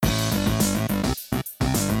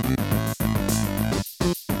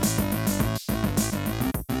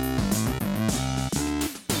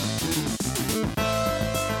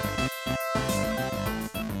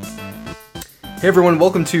Hey everyone,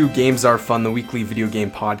 welcome to Games Are Fun, the weekly video game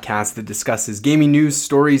podcast that discusses gaming news,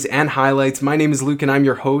 stories, and highlights. My name is Luke and I'm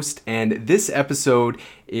your host, and this episode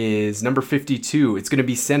is number 52. It's going to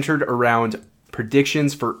be centered around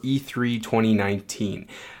predictions for E3 2019.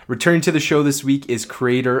 Returning to the show this week is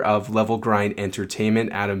creator of Level Grind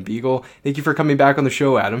Entertainment, Adam Beagle. Thank you for coming back on the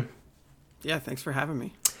show, Adam. Yeah, thanks for having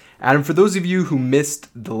me. Adam, for those of you who missed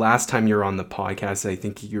the last time you were on the podcast, I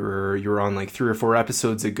think you were on like 3 or 4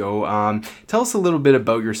 episodes ago. Tell us a little bit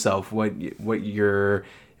about yourself, what you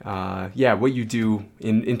do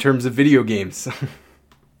in terms of video games.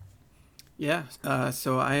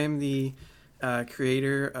 So I am the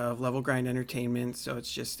creator of Level Grind Entertainment. So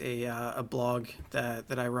it's just a blog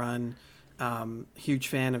that I run. Huge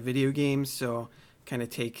fan of video games, so kind of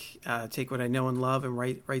take what I know and love and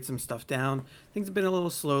write some stuff down. Things have been a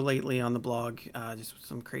little slow lately on the blog, just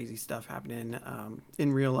some crazy stuff happening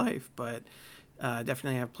in real life, but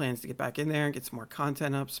definitely have plans to get back in there and get some more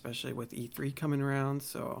content up, especially with E3 coming around.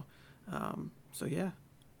 So yeah.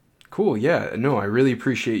 Cool. Yeah. No, I really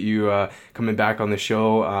appreciate you coming back on the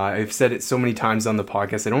show. I've said it so many times on the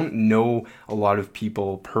podcast. I don't know a lot of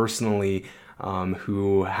people personally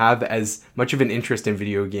who have as much of an interest in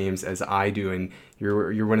video games as I do, and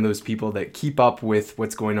you're one of those people that keep up with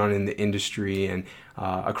what's going on in the industry and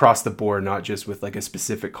across the board, not just with like a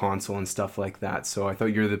specific console and stuff like that. So I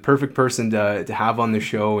thought you're the perfect person to have on the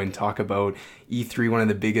show and talk about E3, one of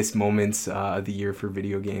the biggest moments of the year for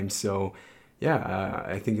video games. So yeah,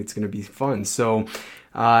 I think it's going to be fun. So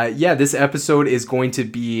this episode is going to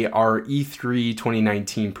be our E3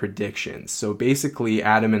 2019 predictions. So basically,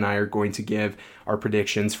 Adam and I are going to give our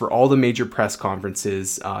predictions for all the major press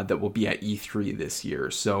conferences that will be at E3 this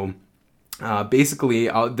year. So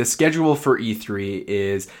the schedule for E3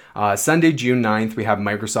 is Sunday, June 9th, we have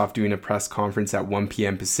Microsoft doing a press conference at 1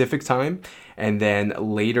 p.m. Pacific time. And then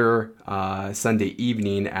later Sunday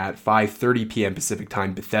evening at 5:30 p.m. Pacific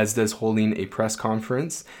time, Bethesda is holding a press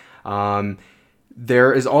conference.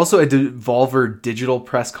 There is also a Devolver digital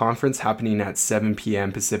press conference happening at 7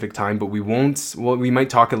 p.m. Pacific time, but we might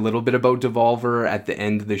talk a little bit about Devolver at the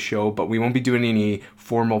end of the show, but we won't be doing any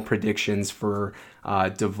formal predictions for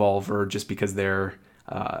Devolver just because they're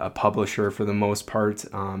a publisher for the most part.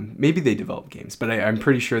 Maybe they develop games, but I'm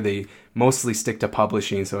pretty sure they mostly stick to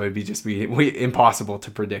publishing, so it'd be impossible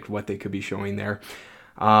to predict what they could be showing there.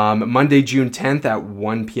 Monday, June 10th at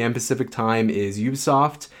 1 p.m. Pacific time is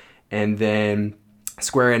Ubisoft, and then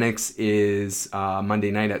Square Enix is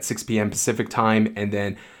Monday night at 6 p.m. Pacific time, and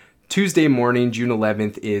then Tuesday morning, June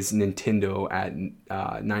 11th, is Nintendo at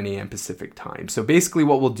 9 a.m. Pacific time. So basically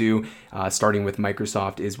what we'll do, starting with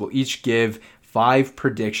Microsoft, is we'll each give 5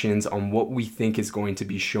 predictions on what we think is going to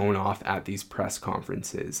be shown off at these press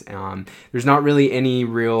conferences. There's not really any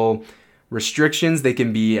real restrictions. They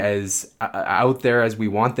can be as out there as we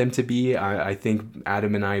want them to be. I think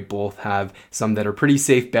Adam and I both have some that are pretty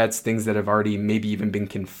safe bets, things that have already maybe even been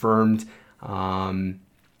confirmed.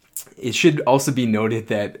 It should also be noted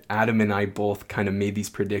that Adam and I both kind of made these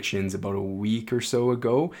predictions about a week or so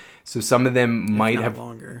ago. So some of them might have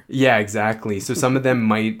longer. Yeah, exactly. So some of them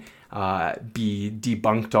might be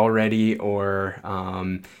debunked already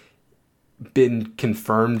or been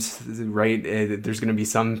confirmed, right? There's going to be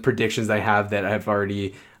some predictions I have that have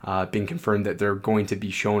already been confirmed that they're going to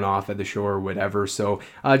be shown off at the show or whatever. So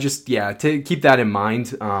to keep that in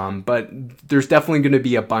mind. But there's definitely going to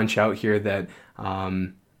be a bunch out here that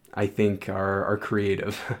I think are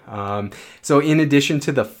creative. So in addition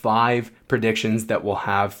to the 5 predictions that we'll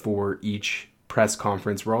have for each press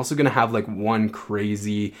conference, we're also going to have like one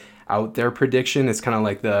crazy out there prediction. It's kind of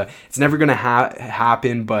like it's never going to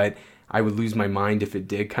happen, but I would lose my mind if it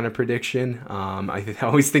did kind of prediction. I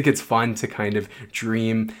always think it's fun to kind of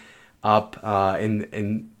dream up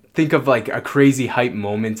and think of like a crazy hype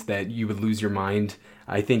moment that you would lose your mind.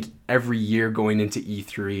 I think every year going into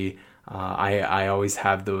E3, I always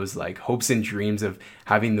have those like hopes and dreams of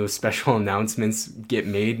having those special announcements get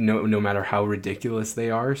made, no matter how ridiculous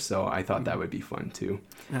they are. So I thought that would be fun too.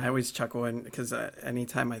 I always chuckle because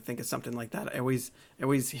anytime I think of something like that, I always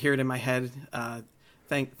hear it in my head.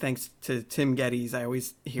 Thanks to Tim Geddes, I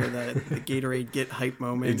always hear the Gatorade get hype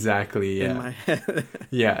moment. Exactly. Yeah. In my head.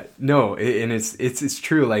 Yeah. No, and it's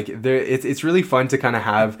true. Like it's really fun to kind of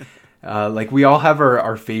have. Like we all have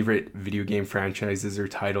our favorite video game franchises or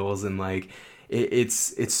titles, and like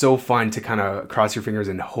it's so fun to kind of cross your fingers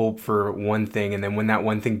and hope for one thing, and then when that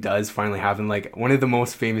one thing does finally happen, like one of the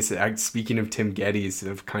most famous, speaking of Tim Geddes,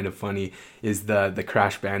 of kind of funny, is the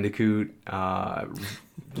Crash Bandicoot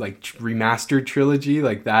like remastered trilogy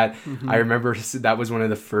like that. I remember that was one of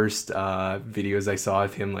the first videos I saw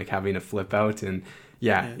of him like having a flip out, and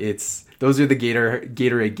Yeah, those are the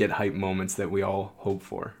Gatorade get hype moments that we all hope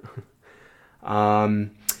for.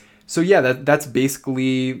 So yeah, that's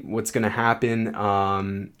basically what's going to happen.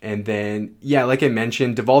 And then, yeah, like I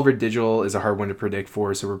mentioned, Devolver Digital is a hard one to predict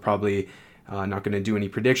for, so we're probably not going to do any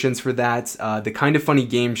predictions for that. The Kind of Funny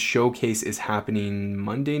Games Showcase is happening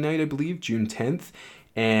Monday night, I believe, June 10th.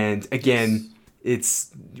 And again,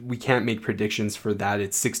 we can't make predictions for that.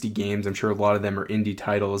 It's 60 games. I'm sure a lot of them are indie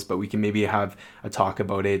titles, but we can maybe have a talk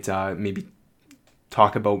about it, maybe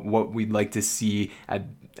talk about what we'd like to see at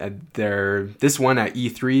this one at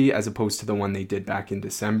E3 as opposed to the one they did back in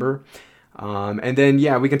December. And then,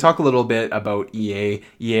 yeah, we can talk a little bit about EA.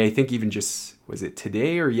 I think even just, was it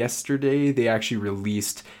today or yesterday, they actually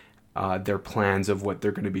released their plans of what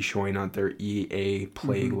they're going to be showing on their EA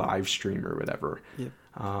Play live stream or whatever. Yep.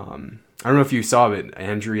 I don't know if you saw it.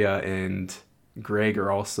 Andrea and Greg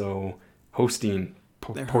are also hosting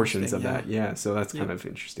portions of that. Yeah, so that's kind of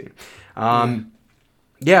interesting.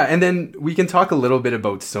 Yeah, and then we can talk a little bit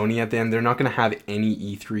about Sony at the end. They're not going to have any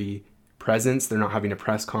E3 presence. They're not having a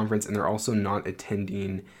press conference, and they're also not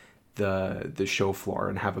attending the show floor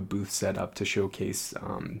and have a booth set up to showcase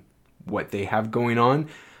what they have going on.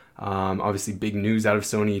 Obviously, big news out of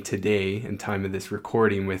Sony today in time of this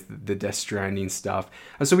recording with the Death Stranding stuff.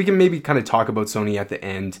 So we can maybe kind of talk about Sony at the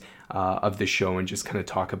end of the show and just kind of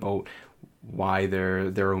talk about why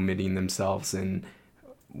they're omitting themselves and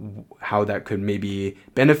how that could maybe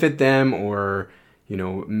benefit them or, you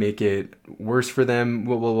know, make it worse for them.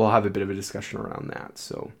 We'll have a bit of a discussion around that.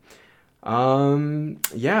 So,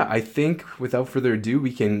 yeah, I think without further ado,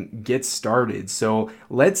 we can get started. So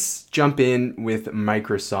let's jump in with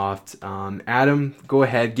Microsoft. Adam, go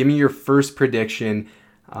ahead. Give me your first prediction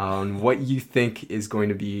on what you think is going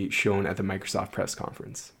to be shown at the Microsoft press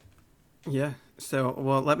conference. Yeah. So,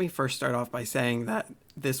 well, let me first start off by saying that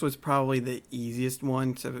this was probably the easiest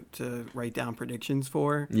one to write down predictions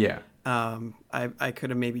for. Yeah. I could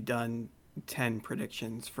have maybe done 10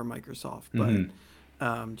 predictions for Microsoft,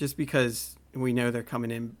 but just because we know they're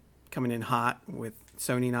coming in hot with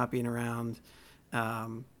Sony not being around,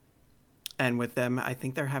 and with them, I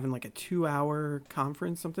think they're having like a 2-hour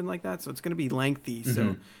conference, something like that. So it's going to be lengthy.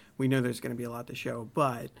 So we know there's going to be a lot to show.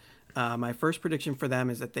 But my first prediction for them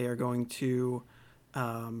is that they are going to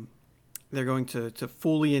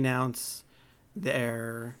fully announce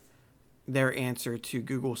their answer to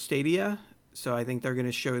Google Stadia. So I think they're going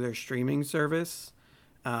to show their streaming service,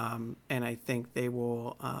 and I think they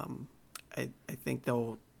will. I think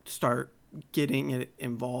they'll start getting it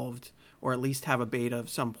involved, or at least have a beta of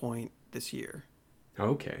some point this year.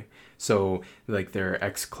 Okay, so like their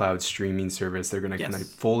xCloud streaming service, they're going to kind of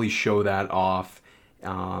fully show that off,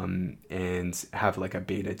 and have like a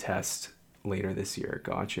beta test later this year.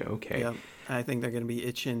 Gotcha. Okay. Yep. I think they're going to be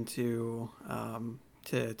itching to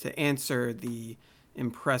answer the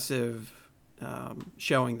impressive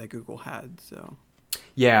showing that Google had. So.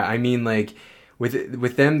 Yeah, I mean, like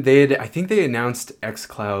with them, I think they announced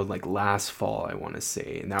xCloud like last fall, I want to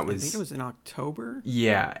say, and that was, I think it was in October.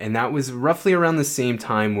 Yeah, and that was roughly around the same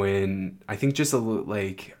time when I think just it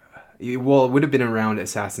would have been around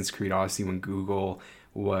Assassin's Creed Odyssey when Google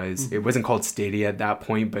was. It wasn't called Stadia at that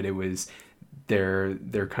point, but it was their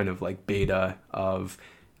kind of like beta of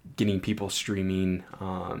getting people streaming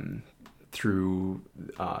through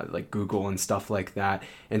like Google and stuff like that.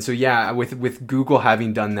 And so yeah, with Google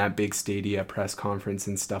having done that big Stadia press conference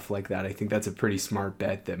and stuff like that, I think that's a pretty smart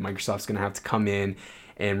bet that Microsoft's going to have to come in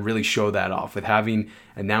and really show that off. With having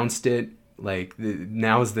announced it, like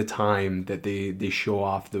now's the time that they show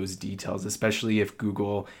off those details, especially if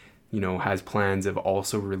Google, you know, has plans of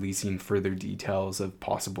also releasing further details of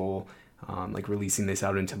possible like releasing this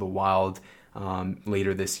out into the wild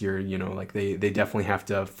later this year. You know, like they definitely have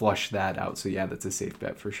to flush that out. So yeah, that's a safe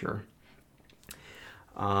bet for sure.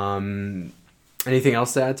 Anything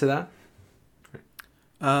else to add to that?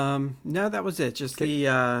 No, that was it. Just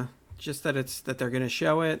okay. Just that they're going to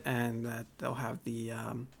show it, and that they'll have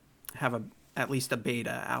at least a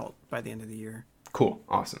beta out by the end of the year. Cool.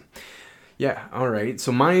 Awesome. Yeah. All right.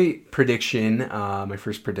 So my prediction, my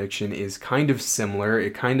first prediction is kind of similar.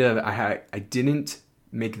 I didn't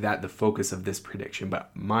make that the focus of this prediction, but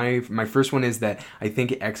my first one is that I think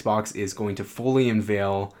Xbox is going to fully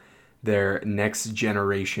unveil their next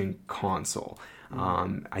generation console.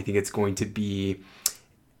 I think it's going to be,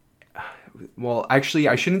 well, actually,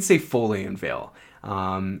 I shouldn't say fully unveil.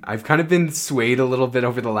 I've kind of been swayed a little bit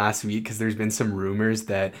over the last week because there's been some rumors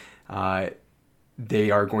that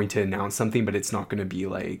they are going to announce something, but it's not going to be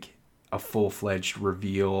like a full-fledged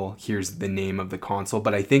reveal. Here's the name of the console.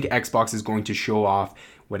 But I think Xbox is going to show off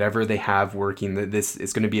whatever they have working. This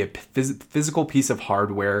is going to be a physical piece of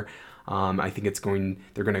hardware. I think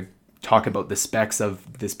they're going to talk about the specs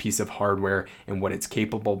of this piece of hardware and what it's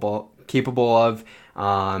capable of.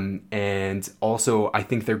 And also, I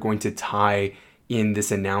think they're going to tie in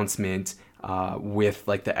this announcement with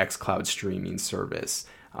like the xCloud streaming service.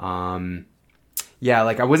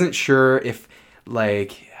 Like I wasn't sure if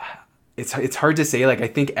like it's hard to say. Like I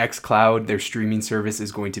think xCloud, their streaming service,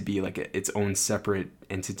 is going to be like its own separate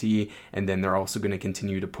entity, and then they're also going to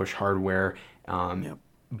continue to push hardware. Yep.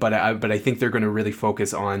 But I think they're going to really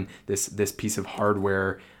focus on this piece of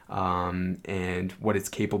hardware and what it's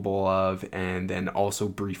capable of, and then also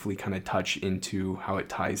briefly kind of touch into how it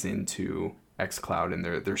ties into xCloud and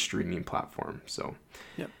their streaming platform. So,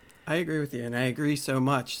 yep, I agree with you, and I agree so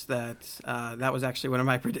much that that was actually one of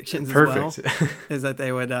my predictions as perfect. well, is that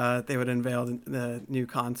they would unveil the new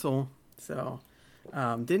console. So,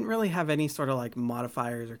 didn't really have any sort of like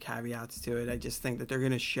modifiers or caveats to it. I just think that they're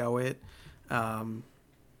going to show it.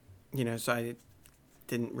 So I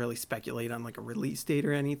didn't really speculate on like a release date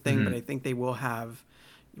or anything, but I think they will have.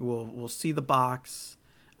 We'll see the box.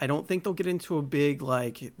 I don't think they'll get into a big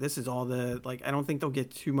like this is all the like. I don't think they'll get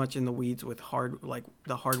too much in the weeds with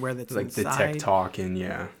the hardware that's like inside. the tech talk and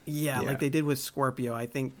yeah, like they did with Scorpio. I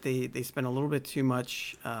think they spent a little bit too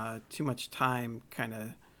much time kind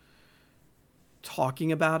of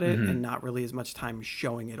talking about it and not really as much time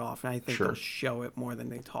showing it off. And I think they'll show it more than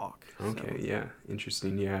they talk. Okay, so. Yeah,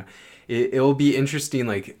 interesting. Yeah, it'll be interesting.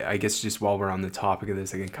 Like I guess just while we're on the topic of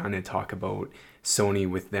this, I can kind of talk about Sony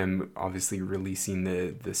with them obviously releasing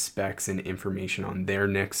the specs and information on their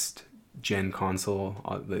next gen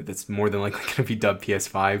console that's more than likely going to be dubbed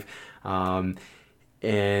PS5.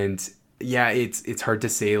 And yeah, it's hard to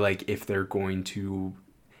say like if they're going to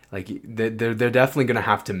like they're definitely going to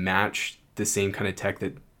have to match the same kind of tech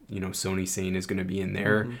that Sony's saying is going to be in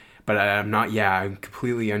there. But I'm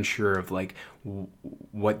completely unsure of like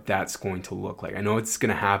what that's going to look like. I know it's going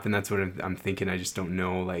to happen. That's what I'm thinking. I just don't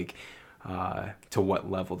know like to what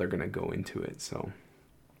level they're going to go into it. So,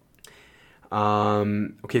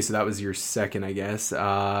 okay. So that was your second, I guess.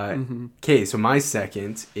 Okay. So my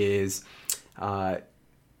second is, the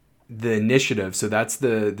Initiative. So that's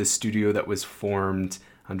the studio that was formed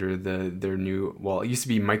under their new, well, it used to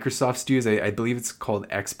be Microsoft Studios. I believe it's called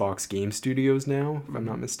Xbox Game Studios now, if I'm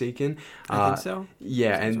not mistaken. I think so.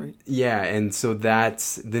 Yeah, and so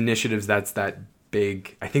that's the Initiatives. That's that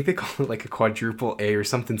big. I think they call it like a quadruple A or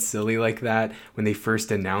something silly like that when they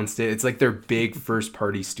first announced it. It's like their big first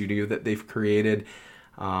party studio that they've created,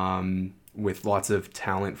 with lots of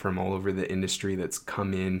talent from all over the industry that's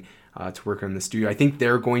come in to work on the studio. I think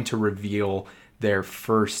they're going to reveal their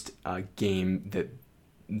first game that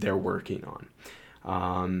they're working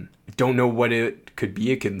on. Don't know what it could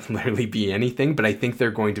be. It could literally be anything, but I think they're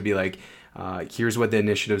going to be like, here's what the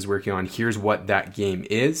Initiative's working on. Here's what that game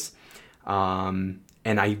is. And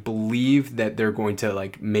I believe that they're going to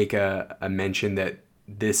like make a mention that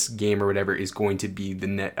this game or whatever is going to be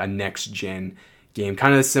a next gen game,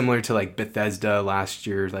 kind of similar to like Bethesda last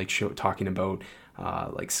year, like talking about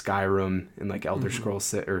like Skyrim and like Elder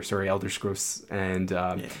Scrolls and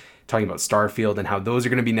talking about Starfield and how those are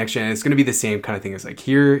going to be next gen. It's going to be the same kind of thing. It's like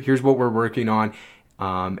here's what we're working on,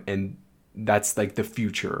 and that's like the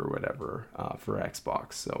future or whatever for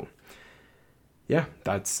Xbox. So yeah,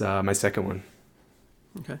 that's my second one.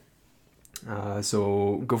 Okay.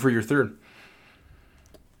 So go for your third.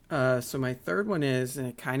 So my third one is, and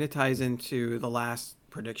it kind of ties into the last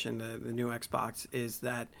prediction, the new Xbox, is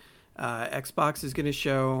that Xbox is going to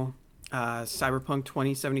show Cyberpunk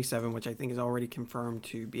 2077, which I think is already confirmed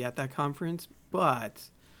to be at that conference, but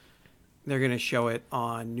they're going to show it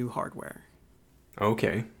on new hardware.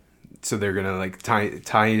 Okay. So they're going to like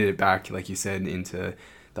tie it back, like you said, into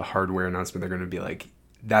the hardware announcement. They're going to be like,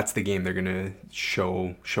 that's the game they're going to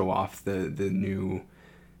show off the new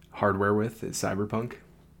hardware with, is Cyberpunk.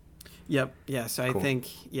 Yep. Yeah. So Cool. I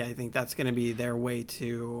think that's going to be their way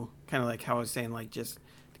to kind of like how I was saying, like just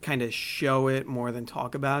kind of show it more than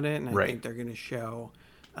talk about it. And I think they're going to show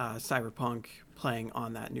Cyberpunk playing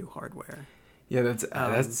on that new hardware. Yeah,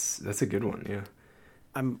 that's a good one. Yeah.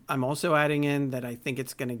 I'm also adding in that I think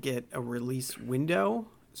it's going to get a release window.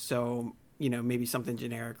 So, maybe something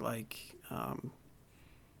generic like,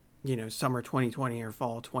 summer 2020 or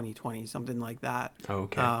fall 2020, something like that.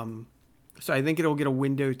 Okay. So I think it'll get a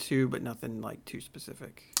window too, but nothing like too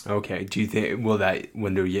specific. Okay. Do you think, will that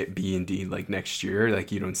window yet be indeed like next year?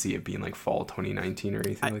 Like you don't see it being like fall 2019 or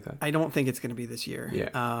anything like that? I don't think it's going to be this year.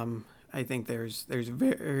 Yeah. I think there's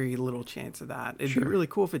very little chance of that. It'd Sure. be really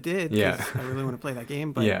cool if it did. 'Cause Yeah. I really want to play that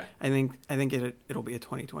game, but Yeah. I think it'll be a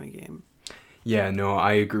 2020 game. Yeah, no,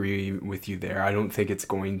 I agree with you there. I don't think it's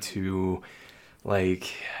going to,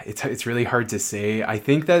 like, it's really hard to say. I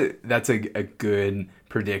think that that's a good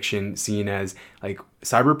prediction, seeing as like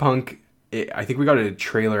Cyberpunk. I think we got a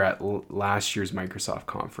trailer at last year's Microsoft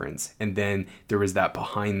conference, and then there was that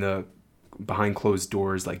behind closed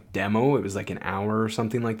doors like demo. It was like an hour or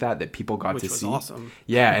something like that people got Which to was see. awesome.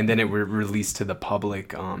 Yeah, and then it was released to the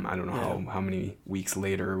public. I don't know Yeah. how many weeks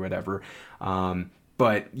later or whatever.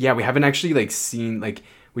 But yeah, we haven't actually like seen like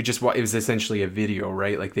we just it was essentially a video,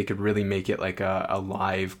 right? Like they could really make it like a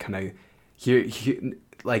live kind of here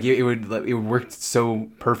like it would work so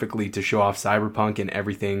perfectly to show off Cyberpunk and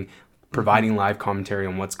everything, providing live commentary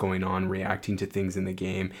on what's going on, reacting to things in the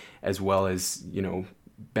game, as well as, you know,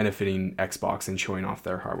 benefiting Xbox and showing off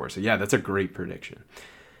their hardware. So yeah, that's a great prediction.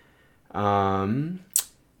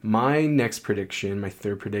 My next prediction, my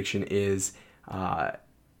third prediction is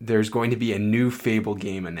there's going to be a new Fable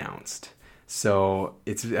game announced. So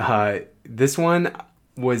it's this one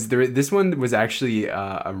was actually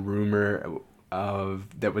a rumor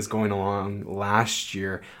that was going along last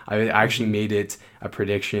year. I actually made it a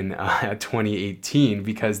prediction at 2018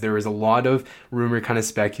 because there was a lot of rumor kind of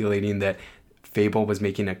speculating that Fable was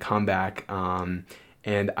making a comeback,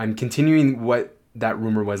 and I'm continuing what that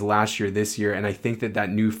rumor was last year, this year, and I think that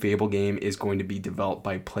new Fable game is going to be developed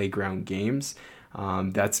by Playground Games.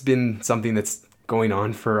 That's been something that's going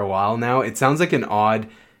on for a while now. It sounds like an odd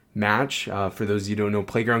match. For those of you who don't know,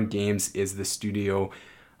 Playground Games is the studio.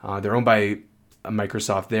 They're owned by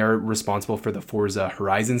Microsoft. They're responsible for the Forza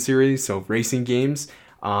Horizon series, so racing games.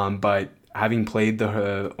 But having played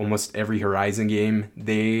the almost every Horizon game,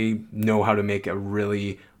 they know how to make a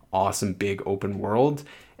really awesome big open world.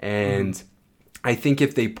 And I think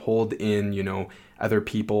if they pulled in, you know, other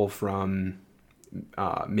people from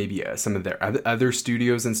maybe some of their other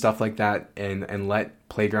studios and stuff like that, and let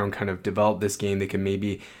Playground kind of develop this game, they can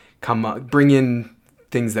maybe bring in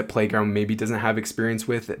things that Playground maybe doesn't have experience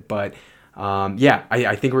with. But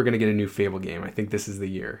I think we're gonna get a new Fable game. I think this is the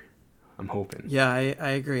year. I'm hoping. Yeah, I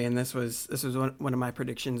agree, and this was one of my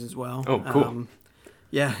predictions as well. Oh, cool.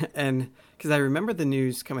 Yeah, and because I remember the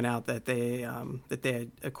news coming out that they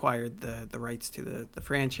had acquired the rights to the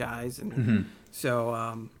franchise, and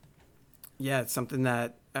so yeah, it's something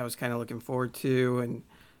that I was kind of looking forward to, and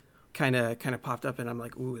kind of popped up, and I'm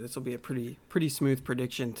like, ooh, this will be a pretty smooth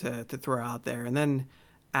prediction to throw out there. And then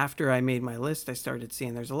after I made my list, I started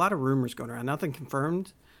seeing there's a lot of rumors going around, nothing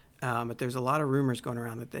confirmed, but there's a lot of rumors going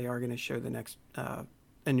around that they are going to show the next a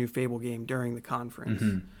new Fable game during the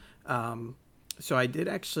conference. So I did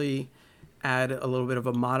actually add a little bit of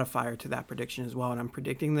a modifier to that prediction as well, and I'm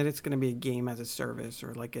predicting that it's going to be a game as a service,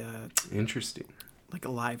 or like a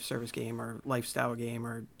live service game or lifestyle game,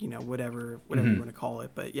 or, you know, whatever you want to call it.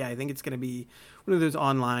 But yeah, I think it's going to be one of those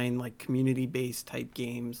online, like, community based type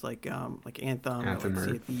games, like Anthem or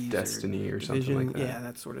Sea of Thieves Destiny or Division, something like that. Yeah,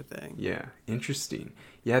 that sort of thing. Yeah, interesting.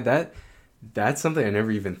 Yeah, that's something I never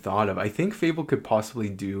even thought of. I think Fable could possibly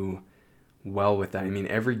do well with that. I mean,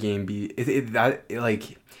 every game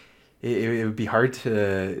it would be hard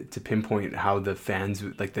to pinpoint how the fans,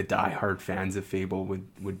 like the diehard fans of Fable,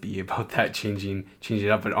 would be about that changing it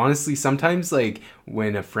up. But honestly, sometimes, like,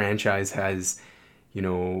 when a franchise has, you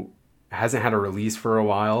know, hasn't had a release for a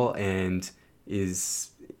while and needs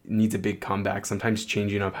a big comeback, sometimes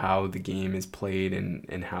changing up how the game is played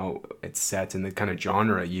and how it's set and the kind of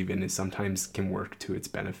genre even is sometimes can work to its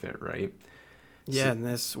benefit, right? Yeah, and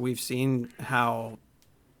we've seen how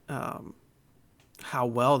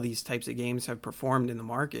well these types of games have performed in the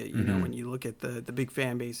market. You know, when you look at the big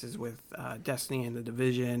fan bases with Destiny and The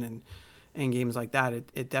Division and games like that,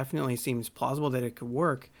 it definitely seems plausible that it could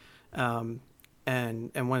work. And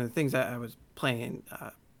one of the things that I was playing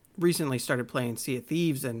recently, started playing Sea of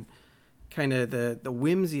Thieves, and kind of the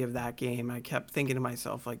whimsy of that game, I kept thinking to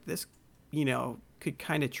myself, like, this, you know, could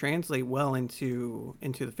kind of translate well into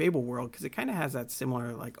the Fable world, because it kind of has that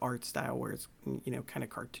similar, like, art style where it's, you know, kind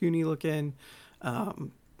of cartoony looking,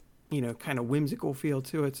 you know, kind of whimsical feel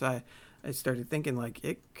to it. So I started thinking, like,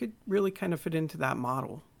 it could really kind of fit into that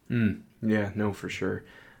model. Yeah, no, for sure.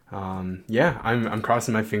 Yeah, I'm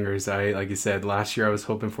crossing my fingers. Like you said, last year I was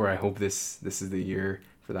hoping for. I hope this is the year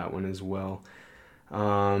for that one as well.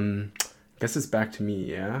 I guess it's back to me.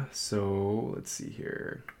 Yeah. So let's see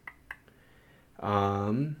here.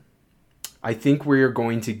 I think we're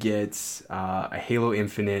going to get a Halo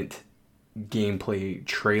Infinite gameplay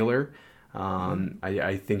trailer.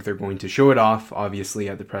 I think they're going to show it off, obviously,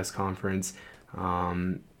 at the press conference.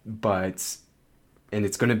 But and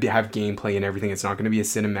it's going to have gameplay and everything. It's not going to be a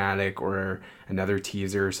cinematic or another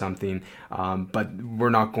teaser or something. But we're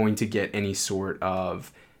not going to get any sort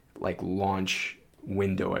of like launch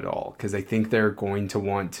window at all, because I think they're going to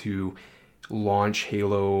want to launch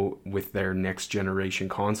Halo with their next generation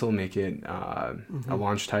console, make it a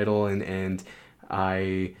launch title, and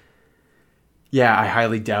I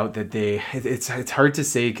highly doubt that it's hard to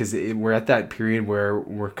say, because we're at that period where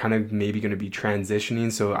we're kind of maybe going to be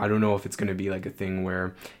transitioning, so I don't know if it's going to be like a thing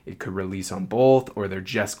where it could release on both, or they're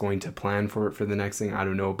just going to plan for it for the next thing. I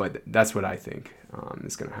don't know, but that's what I think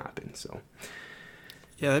is going to happen. So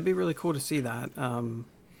yeah, that'd be really cool to see that.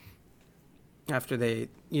 After they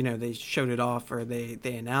showed it off, or they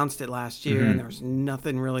announced it last year, and there was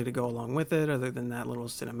nothing really to go along with it other than that little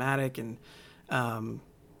cinematic. And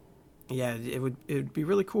it would be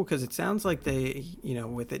really cool, because it sounds like they,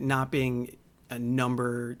 with it not being a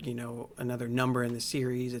number, another number in the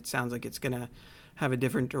series, it sounds like it's gonna have a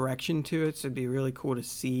different direction to it. So it'd be really cool to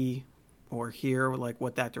see or hear like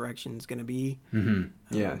what that direction is gonna be.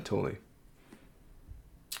 Yeah, totally.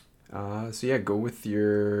 So yeah, go with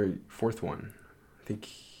your fourth one. I think,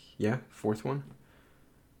 fourth one.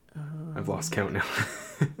 I've lost count now.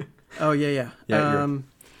 Oh yeah. Yeah.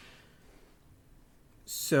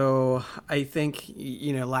 So I think,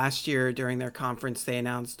 last year during their conference, they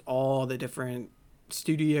announced all the different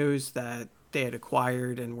studios that they had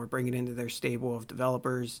acquired and were bringing into their stable of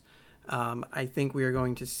developers. I think we are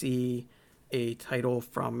going to see a title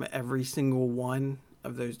from every single one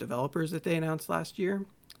of those developers that they announced last year.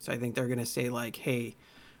 So I think they're going to say like, hey,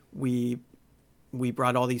 we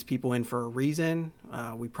brought all these people in for a reason.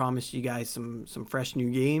 We promised you guys some fresh new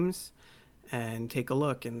games, and take a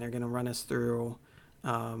look. And they're going to run us through,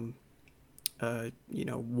 at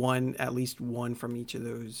least one from each of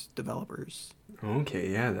those developers. Okay,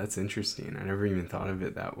 yeah, that's interesting. I never even thought of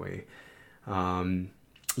it that way.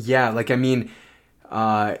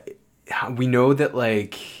 We know that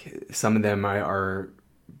like some of them are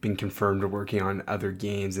been confirmed working on other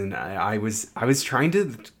games, and I was trying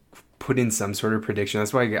to put in some sort of prediction.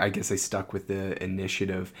 That's why I guess I stuck with the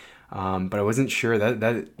initiative, but I wasn't sure.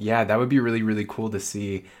 That would be really, really cool to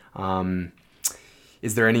see.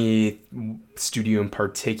 Is there any studio in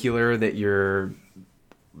particular that you're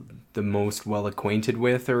the most well acquainted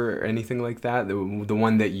with, or anything like that? The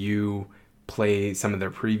one that you play some of their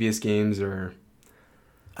previous games, or?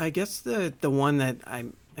 I guess the one that I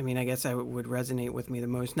guess I would resonate with me the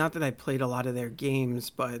most. Not that I played a lot of their games,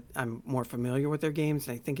 but I'm more familiar with their games.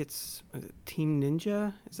 And I think it's Team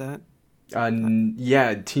Ninja. Is that?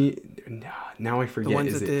 Now I forget. The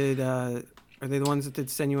ones are they the ones that did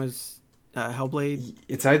Senua's Hellblade?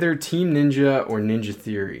 It's either Team Ninja or Ninja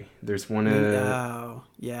Theory. There's one. I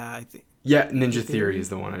think. Yeah, Ninja Theory is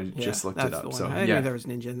the one. I just looked it up. So I knew there was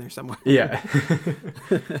Ninja in there somewhere. Yeah.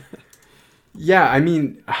 Yeah, I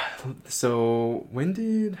mean, so I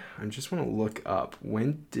just want to look up,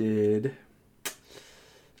 when did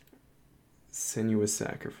Senua's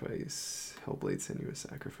Sacrifice, Hellblade Senua's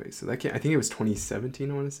Sacrifice? So I think it was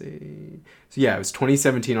 2017, I want to say. So yeah, it was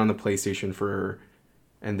 2017 on the PlayStation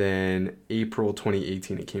and then April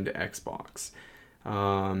 2018 it came to Xbox.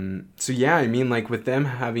 So yeah, I mean, like with them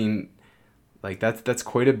having, like that's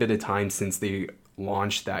quite a bit of time since they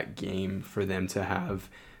launched that game for them to have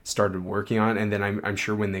started working on. And then I'm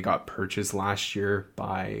sure when they got purchased last year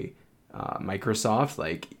by Microsoft,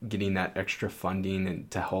 like getting that extra funding and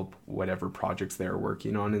to help whatever projects they're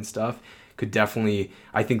working on and stuff could definitely,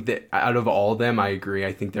 I think that out of all of them, I agree,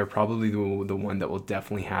 I think they're probably the one that will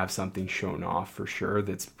definitely have something shown off for sure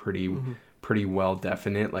that's pretty well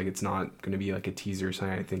definite. Like it's not going to be like a teaser or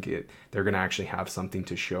something. I think they're going to actually have something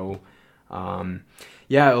to show.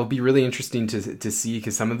 It'll be really interesting to see,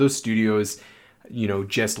 because some of those studios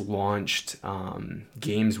just launched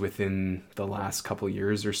games within the last couple of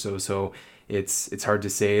years or so. So it's hard to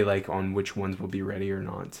say like on which ones will be ready or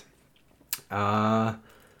not.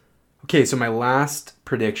 Okay, so my last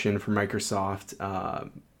prediction for Microsoft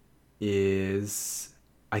is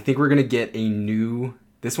I think we're going to get a new...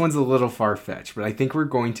 This one's a little far-fetched, but I think we're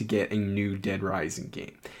going to get a new Dead Rising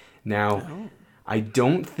game. Now, I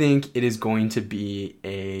don't think it is going to be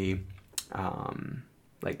a...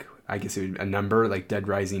 I guess it would a number like Dead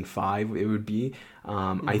Rising 5 it would be.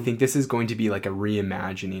 I think this is going to be like a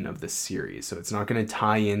reimagining of the series. So it's not going to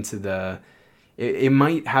tie into the... It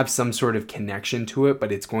might have some sort of connection to it,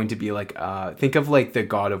 but it's going to be like... think of like the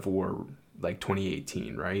God of War, like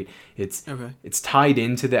 2018, right? It's tied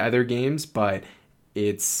into the other games, but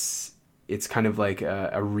it's kind of like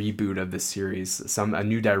a reboot of the series, a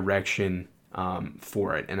new direction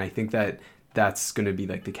for it. And I think that's going to be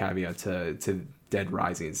like the caveat to Dead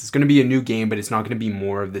Rising. It's going to be a new game, but it's not going to be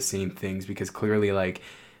more of the same things, because clearly, like,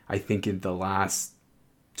 I think in the last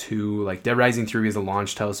two, like, Dead Rising 3 was a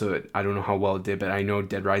launch title, so I don't know how well it did, but I know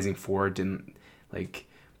Dead Rising 4 didn't, like,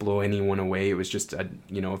 blow anyone away. It was just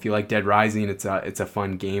if you like Dead Rising, it's a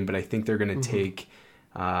fun game, but I think they're going to take,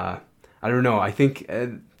 I don't know, I think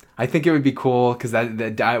it would be cool, because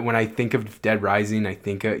that when I think of Dead Rising, I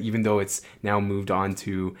think even though it's now moved on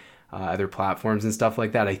to other platforms and stuff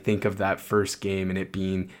like that, I think of that first game and it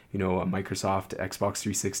being, a Microsoft Xbox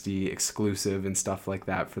 360 exclusive and stuff like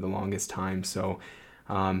that for the longest time. So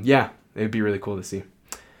it'd be really cool to see.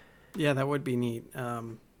 Yeah, that would be neat.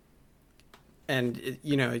 And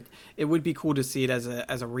it would be cool to see it as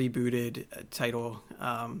a rebooted title,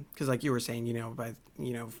 because like you were saying,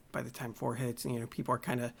 by the time 4 hits, people are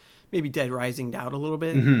kind of maybe Dead Rising out a little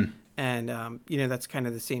bit, and that's kind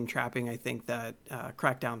of the same trapping I think that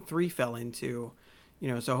Crackdown 3 fell into,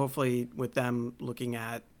 so hopefully with them looking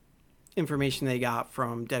at information they got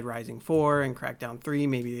from Dead Rising 4 and Crackdown 3,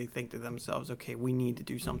 maybe they think to themselves, okay, we need to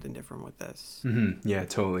do something different with this. Yeah,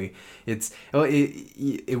 totally.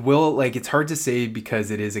 It will, like, it's hard to say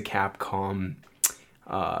because it is a Capcom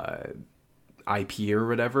IP or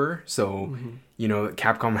whatever. So,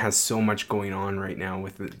 Capcom has so much going on right now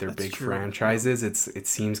with their That's big true. franchises. It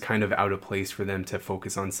seems kind of out of place for them to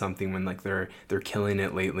focus on something when, like, they're killing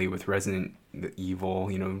it lately with Resident Evil,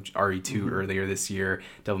 RE2 earlier this year,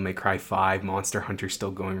 Devil May Cry 5, Monster Hunter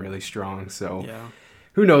still going really strong. So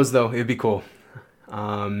who knows though? It'd be cool.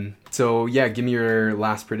 So yeah, give me your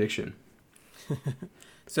last prediction.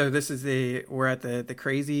 So this is we're at the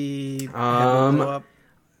crazy blow up.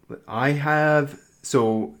 I have,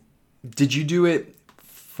 so did you do it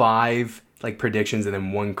 5 like predictions and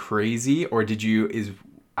then 1 crazy, or is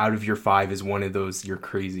out of your 5 is one of those your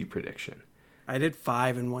crazy prediction? I did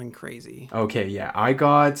 5 and 1 crazy. Okay, yeah. I've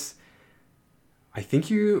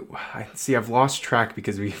lost track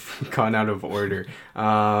because we've gone out of order.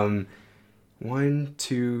 1,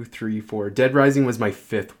 2, 3, 4. Dead Rising was my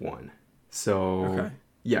 5th one. So, okay.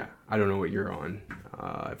 Yeah, I don't know what you're on.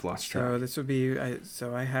 I've lost track. So this would be, I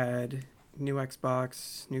had new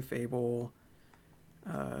Xbox, new Fable,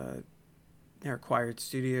 Acquired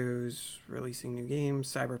Studios releasing new games,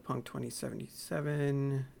 Cyberpunk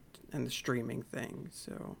 2077, and the streaming thing.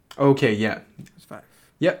 So okay, yeah, it was 5.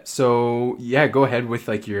 Yep. So yeah, go ahead with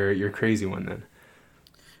like your crazy one then.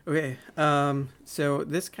 Okay. So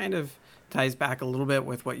this kind of ties back a little bit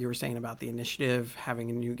with what you were saying about the initiative having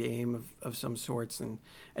a new game of some sorts, and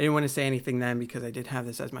I didn't want to say anything then because I did have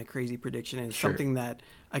this as my crazy prediction, and it's something that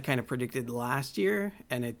I kind of predicted last year,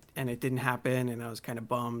 and it didn't happen, and I was kind of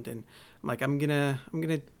bummed, and I'm like, I'm gonna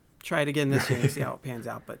try it again this year and see how it pans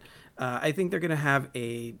out. But I think they're gonna have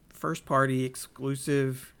a first party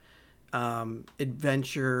exclusive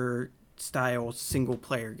adventure style single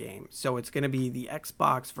player game. So it's going to be the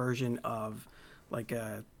Xbox version of like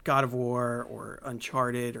a God of War or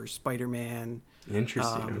Uncharted or Spider-Man.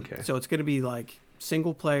 Interesting. Okay. So it's going to be like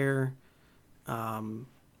single player,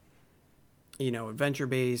 adventure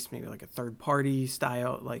based, maybe like a third party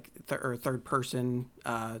style, like or third person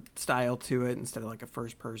style to it instead of like a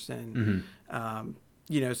first person.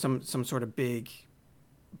 Some sort of big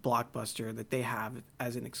blockbuster that they have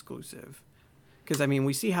as an exclusive, because I mean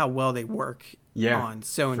we see how well they work on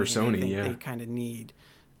Sony. For Sony, they kind of need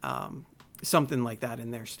something like that in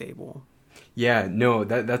their stable. Yeah, no,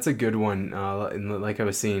 that's a good one. And like I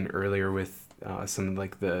was saying earlier, with some of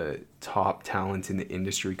like the top talent in the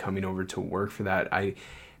industry coming over to work for that, I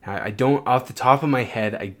don't, off the top of my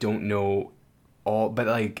head, I don't know all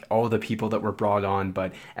the people that were brought on,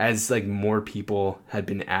 but as like more people had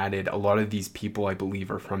been added, a lot of these people I believe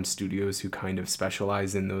are from studios who kind of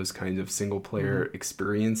specialize in those kinds of single player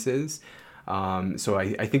experiences. So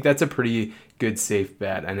I think that's a pretty good safe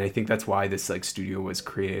bet, and I think that's why this like studio was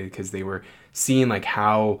created, because they were seeing like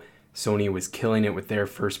how Sony was killing it with their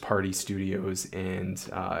first party studios, and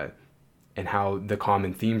how the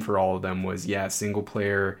common theme for all of them was single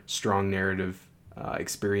player, strong narrative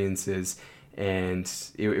experiences. And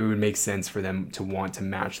it would make sense for them to want to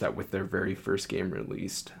match that with their very first game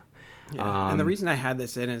released. And the reason I had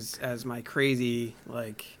this in as my crazy,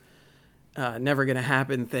 like, never going to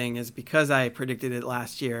happen thing is because I predicted it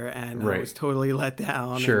last year and I was totally let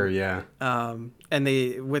down. Sure, and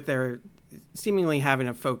they, with their seemingly having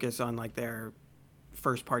a focus on, like, their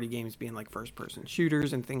first party games being, like, first person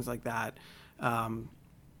shooters and things like that,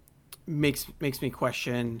 makes me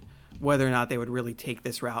question whether or not they would really take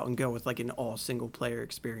this route and go with like an all single player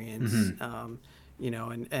experience. And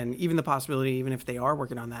even the possibility, even if they are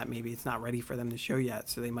working on that, maybe it's not ready for them to show yet,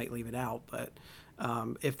 so they might leave it out. But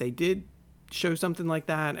if they did show something like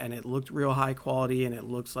that and it looked real high quality and it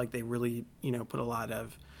looks like they really, put a lot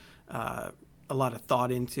of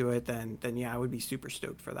thought into it, then yeah, I would be super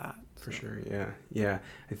stoked for that. For sure, yeah.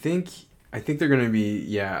 I think they're gonna be.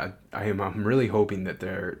 Yeah, I'm really hoping that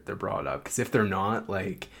they're brought up, because if they're not,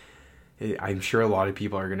 like, I'm sure a lot of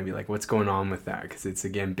people are gonna be like, "What's going on with that?" Because it's,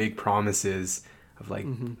 again, big promises of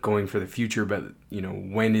like going for the future, but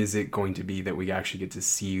when is it going to be that we actually get to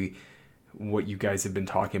see what you guys have been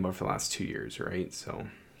talking about for the last 2 years, right? So,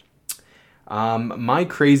 my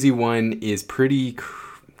crazy one is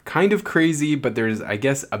kind of crazy, but there's, I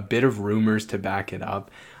guess, a bit of rumors to back it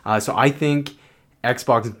up. So I think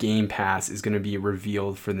Xbox Game Pass is going to be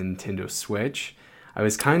revealed for the Nintendo Switch. I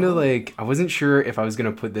was kind of like, I wasn't sure if I was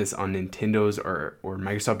going to put this on Nintendo's or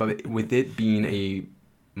Microsoft, but with it being a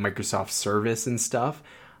Microsoft service and stuff,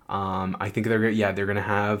 I think they're going to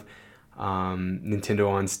have Nintendo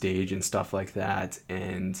on stage and stuff like that,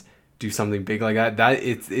 and do something big like that. That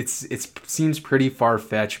it seems pretty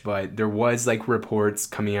far-fetched, but there was like reports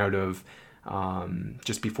coming out of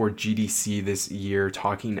just before GDC this year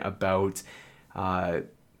talking about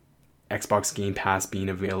Xbox Game Pass being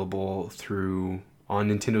available on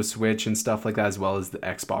Nintendo Switch and stuff like that, as well as the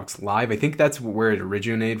Xbox Live. I think that's where it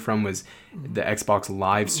originated from, was the Xbox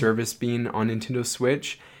Live service being on Nintendo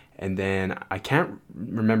Switch. And then I can't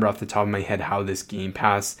remember off the top of my head how this Game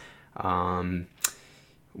Pass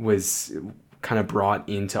was kind of brought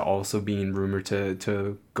into also being rumored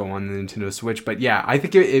to go on the Nintendo Switch. But yeah, I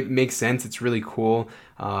think it makes sense. It's really cool.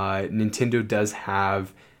 Nintendo does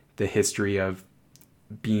have the history of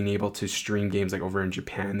being able to stream games, like over in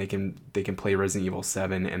Japan. They can play Resident Evil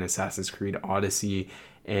 7 and Assassin's Creed Odyssey,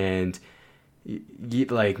 and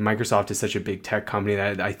like Microsoft is such a big tech company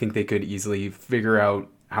that I think they could easily figure out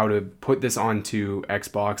how to put this onto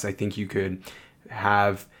Xbox. I think you could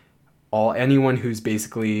have anyone who's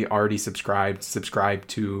basically already subscribed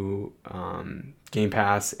to Game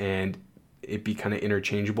Pass, and it be kind of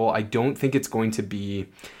interchangeable. I don't think it's going to be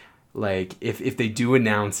like, if they do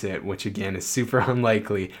announce it, which again is super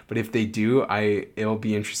unlikely, but if they do, it'll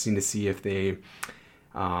be interesting to see if they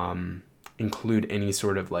include any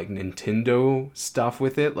sort of like Nintendo stuff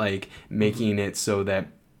with it, like making it so that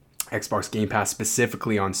Xbox Game Pass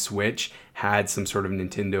specifically on Switch had some sort of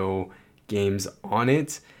Nintendo games on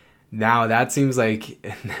it. Now that seems like,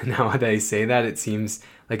 now that I say that, it seems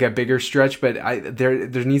like a bigger stretch, but there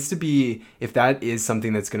needs to be, if that is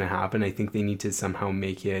something that's going to happen, I think they need to somehow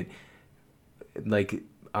make it like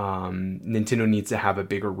Nintendo needs to have a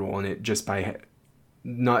bigger role in it, just by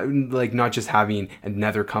not just having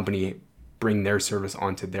another company bring their service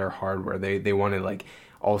onto their hardware. They want to like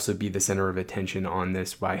also be the center of attention on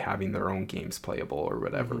this by having their own games playable or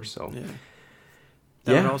whatever. So yeah.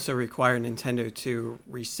 That would also require Nintendo to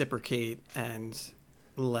reciprocate and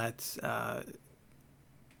let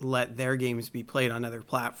their games be played on other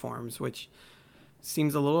platforms, which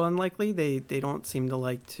seems a little unlikely. They don't seem to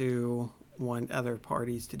like to want other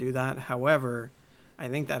parties to do that. However, I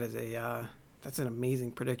think that is that's an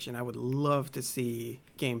amazing prediction. I would love to see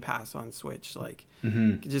Game Pass on Switch. Like,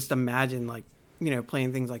 just imagine like,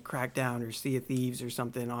 playing things like Crackdown or Sea of Thieves or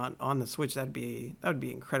something on the Switch. That would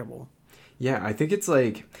be incredible. Yeah, I think it's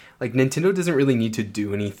like Nintendo doesn't really need to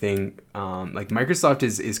do anything. Like Microsoft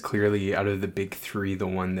is clearly, out of the big three, the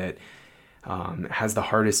one that has the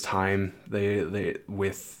hardest time they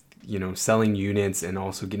with selling units and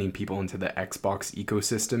also getting people into the Xbox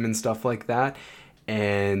ecosystem and stuff like that.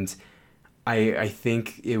 And I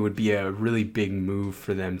think it would be a really big move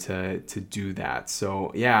for them to do that.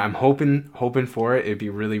 So yeah, I'm hoping for it. It'd be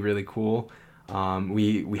really, really cool.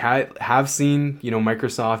 We have seen,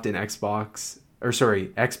 Microsoft and Xbox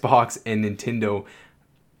and Nintendo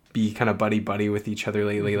be kind of buddy with each other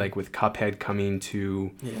lately, like with Cuphead coming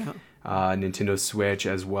to Nintendo Switch,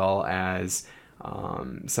 as well as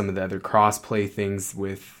some of the other cross-play things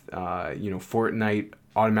with Fortnite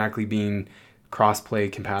automatically being cross-play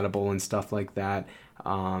compatible and stuff like that.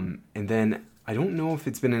 And then I don't know if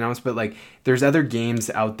it's been announced, but like there's other games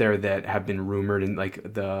out there that have been rumored, and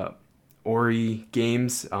like the Ori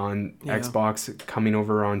games on Xbox coming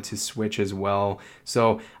over onto Switch as well.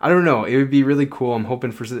 So I don't know, it would be really cool. I'm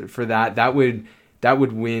hoping for that. That would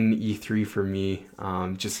win E3 for me,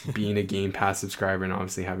 just being a Game Pass subscriber and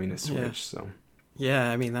obviously having a Switch. So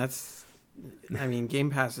yeah, I mean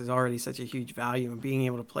Game Pass is already such a huge value, and being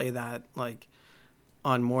able to play that like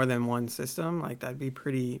on more than one system, like that'd be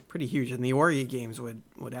pretty huge. And the Ori games would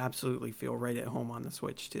absolutely feel right at home on the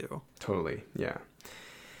Switch too. Totally, yeah.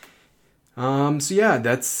 So yeah,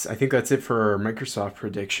 I think that's it for Microsoft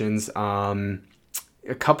predictions.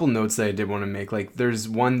 a couple notes that I did want to make. Like, there's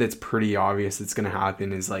one that's pretty obvious that's going to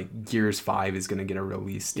happen is like Gears 5 is going to get a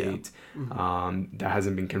release date. Yeah. Mm-hmm. That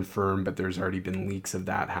hasn't been confirmed, but there's already been leaks of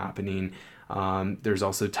that happening. There's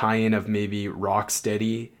also tie-in of maybe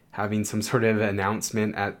Rocksteady having some sort of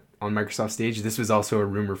announcement on Microsoft stage. This was also a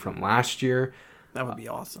rumor from last year. That would be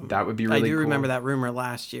awesome. That would be really cool. I do remember that rumor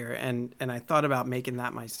last year, and I thought about making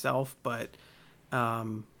that myself, but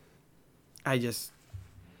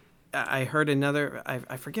I heard another,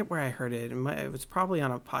 I forget where I heard it. It was probably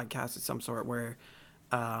on a podcast of some sort where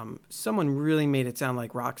someone really made it sound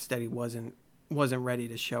like Rocksteady wasn't ready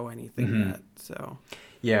to show anything yet. So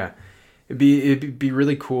yeah, it'd be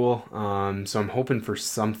really cool. So I'm hoping for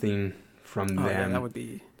something from them. Yeah, that would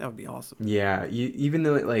be awesome. Yeah, even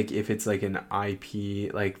though like if it's like an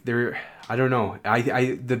IP, like I don't know.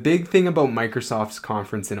 The big thing about Microsoft's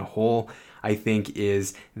conference in a whole, I think,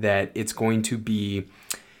 is that it's going to be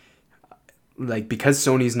like, because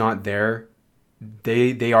Sony's not there,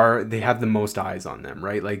 they have the most eyes on them,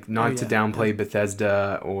 right? Like, not to downplay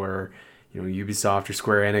Bethesda or Ubisoft or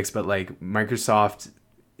Square Enix, but like Microsoft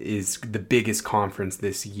is the biggest conference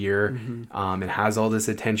this year. It has all this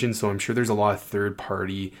attention, so I'm sure there's a lot of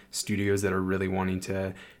third-party studios that are really wanting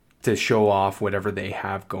to show off whatever they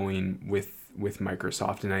have going with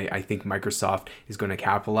Microsoft, and I think Microsoft is going to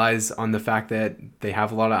capitalize on the fact that they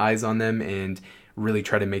have a lot of eyes on them and really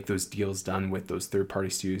try to make those deals done with those third-party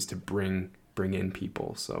studios to bring in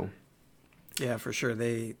people. So yeah, for sure,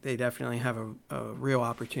 they definitely have a real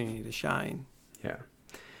opportunity to shine. Yeah.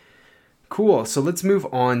 Cool. So let's move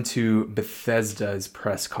on to Bethesda's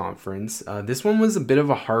press conference. This one was a bit of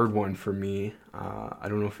a hard one for me. I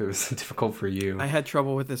don't know if it was difficult for you. I had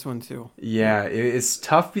trouble with this one too. Yeah, it's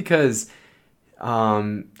tough because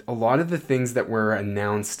a lot of the things that were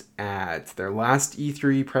announced at their last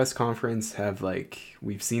E3 press conference have, like,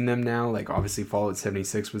 we've seen them now. Like, obviously Fallout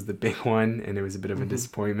 76 was the big one, and it was a bit of a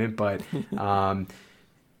disappointment, but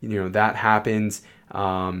that happens.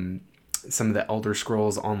 Some of the Elder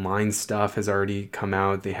Scrolls Online stuff has already come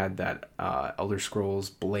out. They had that Elder Scrolls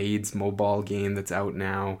Blades mobile game that's out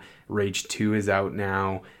now. Rage 2 is out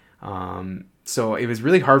now. So it was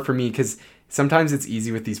really hard for me because sometimes it's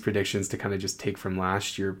easy with these predictions to kind of just take from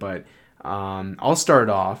last year. But I'll start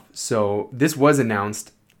off. So this was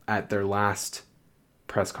announced at their last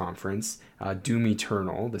press conference. Doom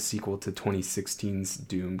Eternal, the sequel to 2016's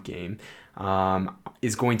Doom game,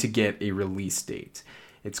 is going to get a release date.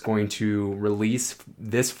 It's going to release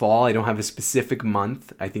this fall. I don't have a specific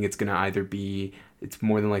month. I think it's going to it's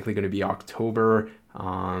more than likely going to be October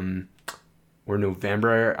or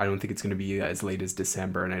November. I don't think it's going to be as late as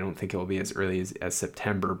December, and I don't think it will be as early as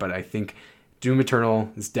September, but I think Doom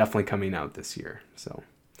Eternal is definitely coming out this year. So,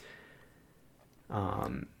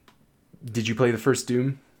 did you play the first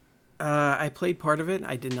Doom? I played part of it.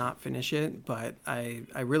 I did not finish it, but I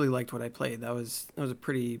really liked what I played. That was a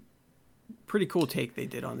pretty cool take they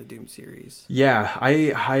did on the Doom series. Yeah,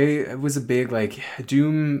 I was a big, like,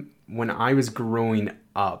 Doom when I was growing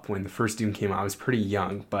up. When the first Doom came out, I was pretty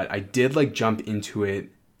young, but I did like jump into it.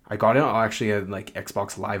 I got it actually at like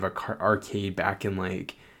Xbox Live Arcade back in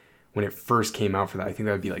like when it first came out for that. I think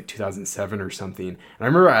that would be like 2007 or something. And I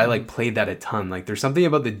remember I like played that a ton. Like, there's something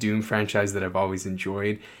about the Doom franchise that I've always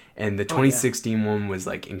enjoyed, and the 2016 one was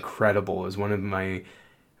like incredible. It was one of my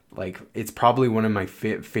it's probably one of my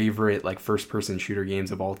favorite like first person shooter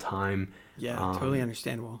games of all time. Yeah, totally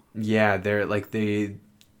understandable. Yeah, they're like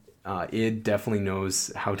id definitely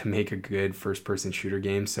knows how to make a good first person shooter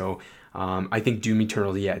game. So I think Doom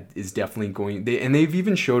Eternal is definitely going. They've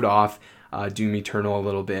even showed off Doom Eternal a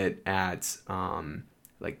little bit at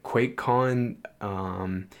like QuakeCon,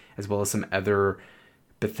 as well as some other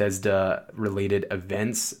Bethesda related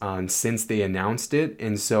events since they announced it,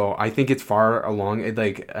 and so I think it's far along,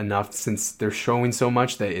 like enough since they're showing so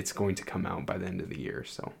much that it's going to come out by the end of the year.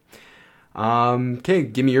 So okay,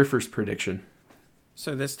 give me your first prediction.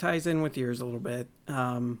 So this ties in with yours a little bit,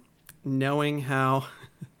 knowing how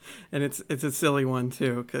and it's a silly one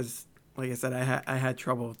too, because like I said, I had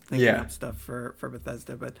trouble thinking up stuff for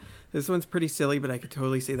Bethesda, but this one's pretty silly, but I could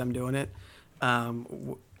totally see them doing it.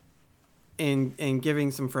 And giving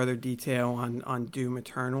some further detail on Doom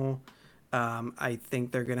Eternal, I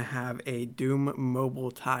think they're going to have a Doom mobile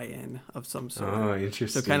tie-in of some sort. Oh,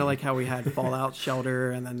 interesting. So kind of like how we had Fallout Shelter,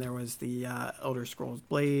 and then there was the Elder Scrolls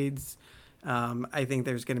Blades. I think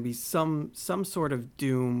there's going to be some sort of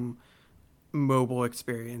Doom mobile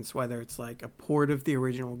experience, whether it's like a port of the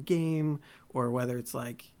original game or whether it's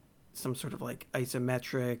like some sort of like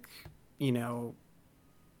isometric,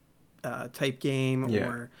 type game,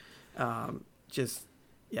 or just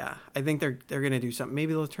yeah, I think they're gonna do something.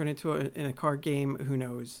 Maybe they'll turn it in a card game. Who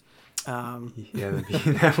knows? Yeah,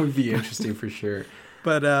 that would be interesting for sure.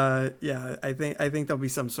 But yeah, I think there'll be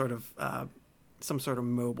some sort of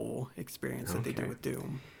mobile experience that they do with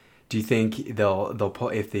Doom. Do you think they'll pull,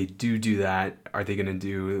 if they do that, are they going to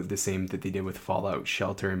do the same that they did with Fallout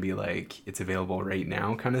Shelter and be like, it's available right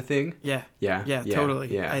now kind of thing? Yeah,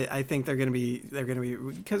 totally. Yeah. I think they're gonna be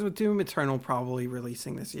because with Doom Eternal probably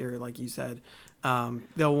releasing this year, like you said,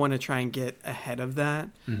 they'll want to try and get ahead of that,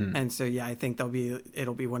 and so yeah, I think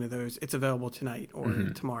it'll be one of those. It's available tonight or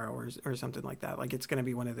tomorrow or something like that. Like it's gonna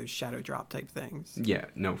be one of those shadow drop type things. Yeah,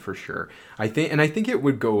 no, for sure. I think it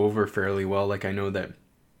would go over fairly well. Like I know that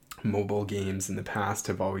mobile games in the past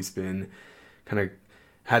have always been kind of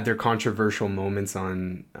had their controversial moments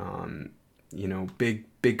on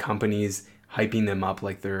big companies hyping them up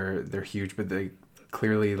like they're huge, but they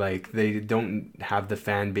clearly like they don't have the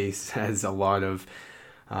fan base as a lot of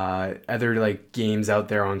other like games out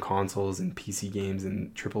there on consoles and PC games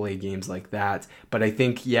and AAA games like that. But I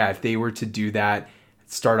think if they were to do that,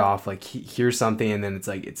 start off like here's something, and then it's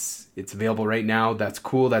like it's available right now, that's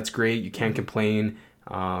cool, that's great, you can't complain.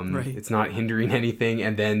 Right. It's not hindering anything,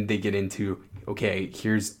 and then they get into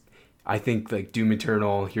here's I think like Doom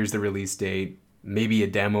Eternal, here's the release date, maybe a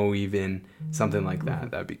demo even, something like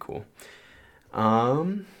that. That'd be cool.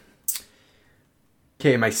 Okay,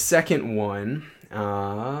 my second one,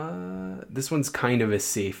 this one's kind of a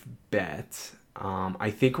safe bet.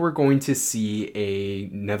 I think we're going to see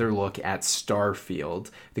another look at Starfield.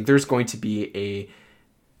 I think there's going to be a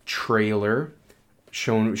trailer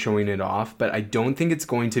showing it off, but I don't think it's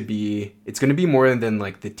going to be more than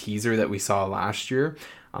like the teaser that we saw last year,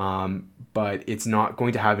 but it's not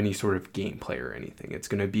going to have any sort of gameplay or anything. It's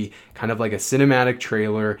going to be kind of like a cinematic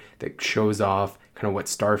trailer that shows off kind of what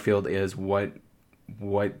Starfield is, what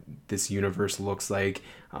this universe looks like,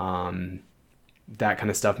 that kind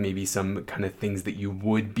of stuff, maybe some kind of things that you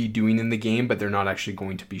would be doing in the game, but they're not actually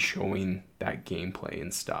going to be showing that gameplay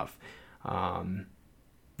and stuff.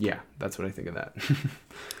 Yeah, that's what I think of that.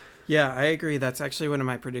 Yeah, I agree. That's actually one of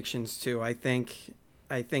my predictions too. I think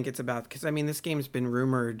it's about, because I mean this game's been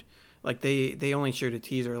rumored, like they only showed a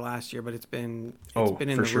teaser last year, but it's been in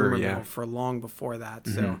the rumor mill for long before that.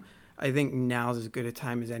 Mm-hmm. So I think now's as good a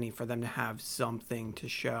time as any for them to have something to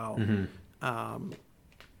show. Mm-hmm.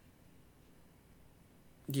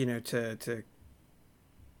 To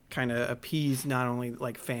kind of appease not only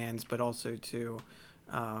like fans but also to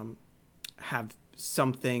have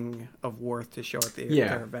something of worth to show at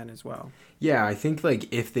their event as well. Yeah, I think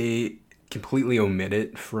like if they completely omit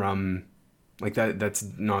it from like that's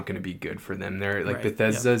not going to be good for them. They're like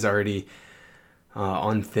Bethesda's already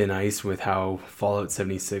on thin ice with how Fallout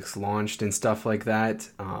 76 launched and stuff like that.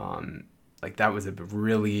 Like that was a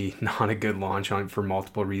really not a good launch for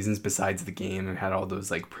multiple reasons besides the game. It had all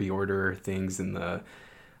those like pre-order things in the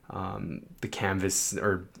canvas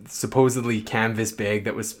or supposedly canvas bag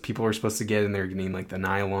that was people were supposed to get, and they're getting like the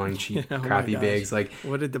nylon cheap crappy bags. Like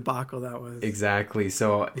what a debacle that was. Exactly.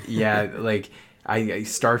 So yeah, like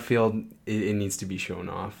Starfield, it needs to be shown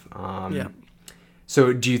off.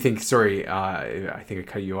 So do you think? Sorry, I think I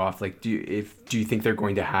cut you off. Like, do you think they're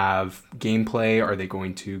going to have gameplay? Are they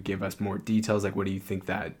going to give us more details? Like, what do you think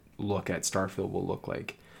that look at Starfield will look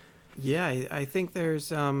like? Yeah, I think there's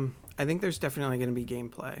definitely going to be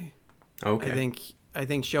gameplay. Okay. I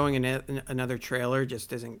think showing another trailer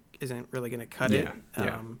just isn't really going to cut it.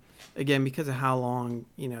 Again, because of how long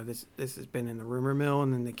this has been in the rumor mill,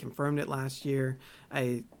 and then they confirmed it last year.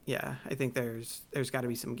 I think there's got to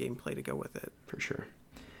be some gameplay to go with it for sure.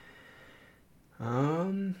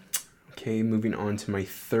 Okay, moving on to my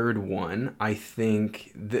third one. I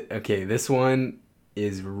think this one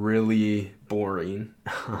is really boring,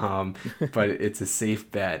 but it's a safe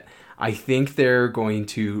bet. I think they're going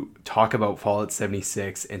to talk about Fallout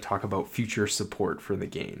 76 and talk about future support for the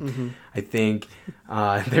game. Mm-hmm. I think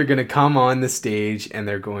they're going to come on the stage and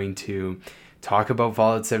they're going to talk about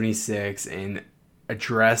Fallout 76 and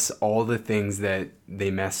address all the things that they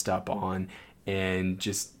messed up on, and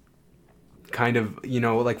just kind of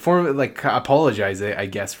apologize, I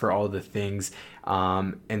guess, for all the things.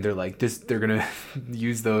 And they're like this. They're gonna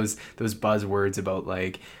use those buzzwords about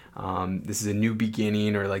like. This is a new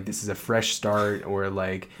beginning, or like this is a fresh start, or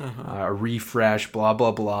like a refresh, blah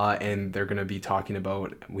blah blah, and they're gonna be talking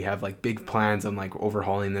about we have like big plans on like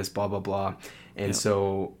overhauling this, blah blah blah, and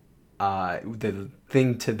so the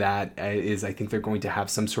thing to that is I think they're going to have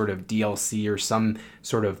some sort of DLC or some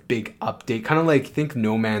sort of big update, kind of like think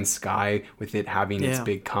No Man's Sky with it having its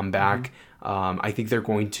big comeback. Mm-hmm. I think they're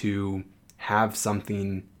going to have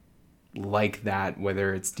something like that,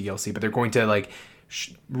 whether it's DLC, but they're going to like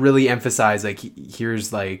really emphasize like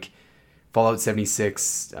here's like Fallout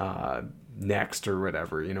 76 next or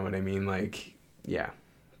whatever, you know what I mean? Like, yeah.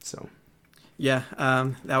 So Yeah,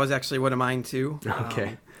 that was actually one of mine too.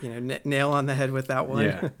 okay. Nail on the head with that one.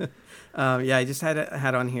 Yeah. Yeah, I just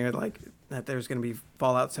had on here like that there's going to be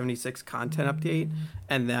Fallout 76 content update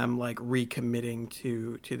and them like recommitting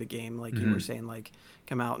to the game, like you were saying, like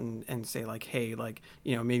come out and say like, hey, like,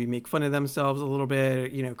 maybe make fun of themselves a little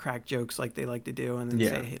bit, crack jokes like they like to do, and then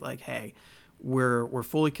say like, hey, we're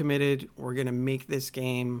fully committed. We're going to make this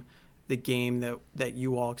game the game that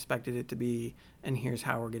you all expected it to be, and here's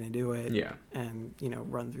how we're going to do it. Yeah. And,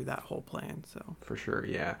 run through that whole plan. So for sure.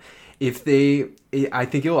 Yeah. I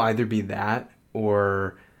think it'll either be that,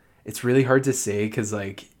 or it's really hard to say because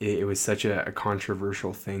like it was such a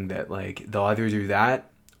controversial thing that like they'll either do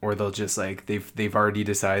that or they'll just like they've already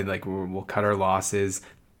decided like we'll cut our losses.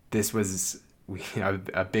 This was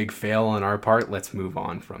a big fail on our part. Let's move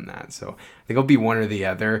on from that. So I think it'll be one or the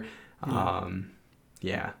other.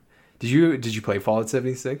 Yeah. Did you play Fallout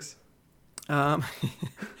 76?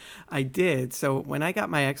 I did. So when I got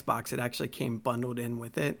my Xbox, it actually came bundled in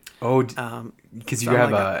with it. Oh, because you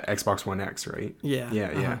have a Xbox One X, right? Yeah.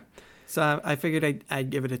 Yeah. So I figured I'd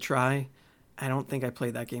give it a try. I don't think I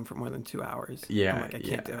played that game for more than 2 hours. Yeah. I'm like, I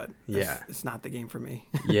can't do it. It's not the game for me.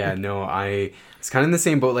 Yeah, no, it's kind of in the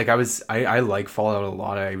same boat. Like I like Fallout a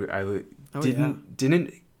lot. I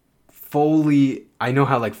didn't fully, I know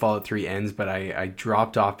how like Fallout 3 ends, but I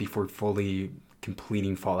dropped off before fully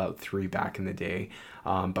completing Fallout 3 back in the day.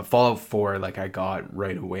 But Fallout 4, like I got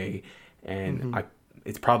right away, and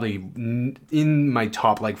it's probably in my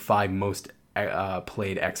top like 5 most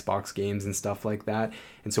played Xbox games and stuff like that.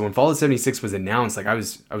 And so when Fallout 76 was announced, like I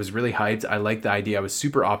was really hyped. I liked the idea. I was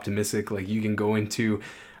super optimistic. Like you can go into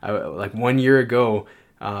like 1 year ago,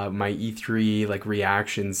 my E3 like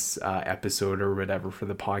reactions episode or whatever for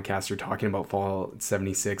the podcast are talking about Fallout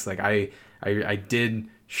 76. Like I did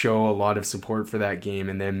show a lot of support for that game,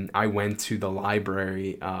 and then I went to the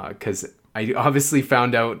library because I obviously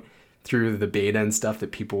found out through the beta and stuff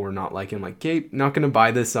that people were not liking. I'm like, okay, not gonna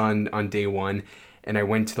buy this on day one. And I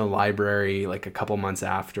went to the library like a couple months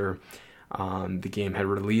after the game had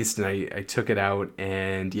released, and I took it out,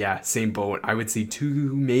 and yeah, same boat. I would see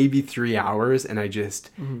 2, maybe 3 hours, and I just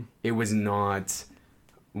it was not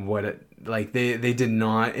what it, like they did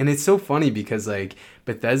not. And it's so funny because like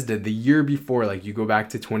Bethesda the year before, like you go back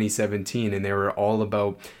to 2017, and they were all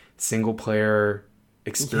about single player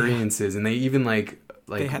experiences, and they even like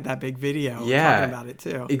they had that big video talking about it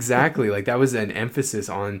too. Exactly. Like that was an emphasis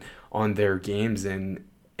on their games,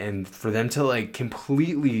 and for them to like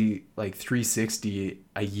completely like 360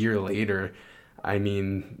 a year later, I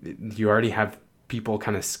mean, you already have people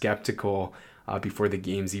kind of skeptical before the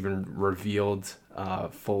game's even revealed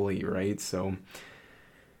fully, right? So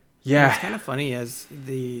yeah, it's kind of funny as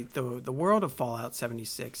the world of Fallout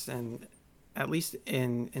 76, and at least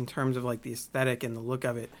in terms of like the aesthetic and the look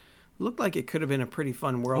of it, looked like it could have been a pretty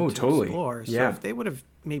fun world to explore. So if they would have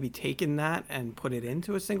maybe taken that and put it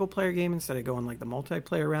into a single player game instead of going like the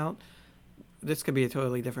multiplayer route, this could be a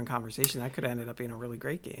totally different conversation. That could have ended up being a really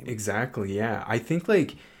great game. Exactly. Yeah. I think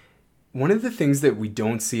like one of the things that we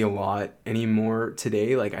don't see a lot anymore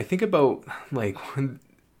today, like I think about like when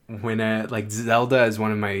like Zelda is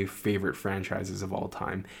one of my favorite franchises of all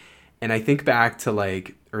time. And I think back to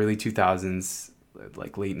like early 2000s,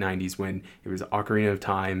 like late 90s, when it was Ocarina of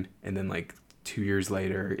Time, and then like 2 years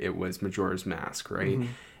later it was Majora's Mask, right?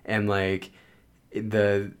 And like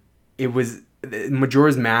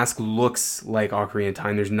Majora's Mask looks like Ocarina of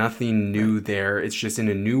Time. There's nothing new there. It's just in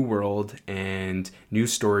a new world and new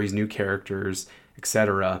stories, new characters,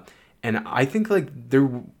 etc. And I think like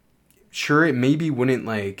it maybe wouldn't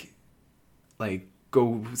like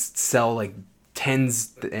go sell like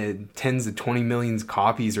tens of 20 million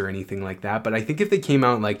copies or anything like that, but I think if they came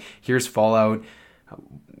out like, here's Fallout,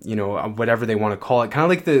 whatever they want to call it, kind of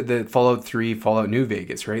like the Fallout 3, Fallout New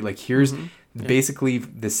Vegas, right? Like here's basically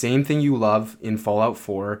the same thing you love in Fallout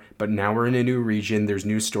 4, but now we're in a new region, there's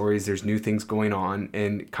new stories, there's new things going on,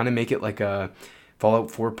 and kind of make it like a Fallout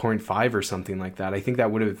 4.5 or something like that. I think that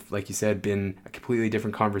would have, like you said, been a completely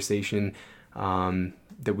different conversation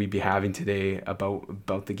that we'd be having today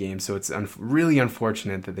about the game. So it's really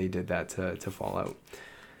unfortunate that they did that to Fallout.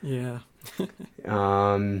 Yeah.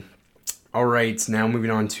 All right, now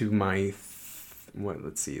moving on to my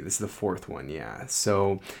let's see, this is the fourth one. Yeah.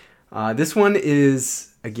 So this one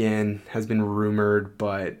is, again, has been rumored,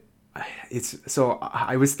 but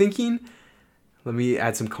I was thinking, let me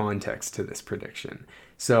add some context to this prediction.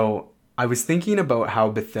 So I was thinking about how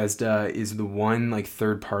Bethesda is the one like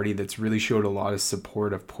third party that's really showed a lot of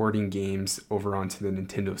support of porting games over onto the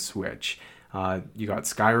Nintendo Switch. You got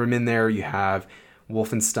Skyrim in there. You have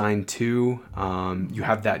Wolfenstein 2. You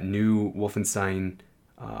have that new Wolfenstein.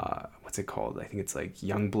 What's it called? I think it's like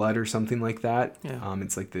Youngblood or something like that. Yeah.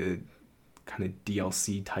 It's like the kind of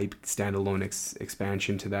DLC type standalone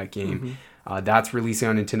expansion to that game. That's releasing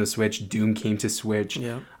on Nintendo Switch. Doom came to Switch.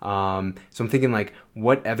 Yeah. So I'm thinking like,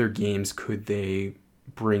 what other games could they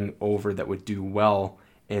bring over that would do well?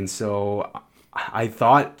 And so I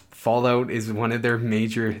thought Fallout is one of their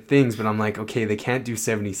major things, but I'm like, okay, they can't do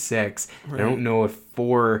 76. Right. I don't know if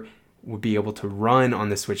 4 would be able to run on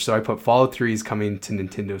the Switch. So I put Fallout 3 is coming to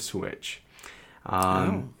Nintendo Switch.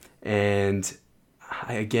 And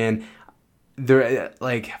again, there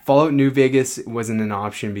like Fallout New Vegas wasn't an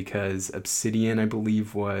option because Obsidian, I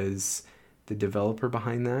believe, was the developer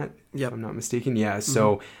behind that. Yep. If I'm not mistaken. Yeah.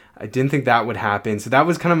 So I didn't think that would happen. So that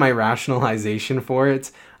was kind of my rationalization for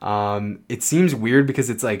it. It seems weird because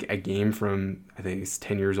it's like a game from, I think it's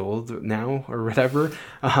 10 years old now or whatever.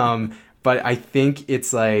 But I think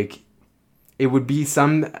it's like, it would be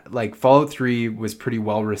some, like Fallout 3 was pretty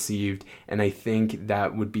well received. And I think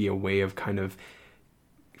that would be a way of kind of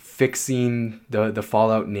fixing the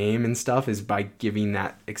Fallout name and stuff, is by giving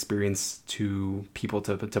that experience to people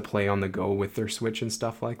to play on the go with their Switch and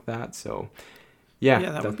stuff like that. So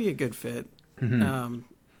Yeah, that would be a good fit.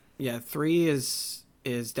 Yeah, 3 is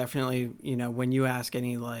definitely, when you ask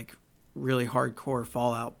any like really hardcore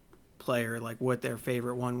Fallout player like what their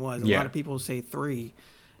favorite one was, a lot of people say 3.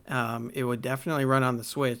 It would definitely run on the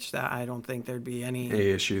Switch. That I don't think there'd be any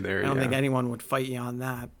issue there. I don't think anyone would fight you on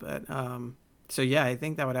that. But so yeah, I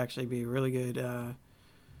think that would actually be a really good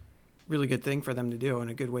thing for them to do,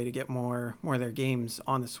 and a good way to get more of their games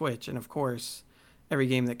on the Switch. And of course, every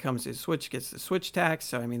game that comes to the Switch gets the Switch tax.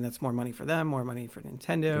 So I mean, that's more money for them, more money for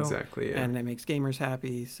Nintendo. Exactly. Yeah. And it makes gamers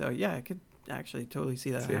happy. So yeah, I could actually totally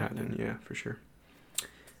see that happening. Yeah, for sure.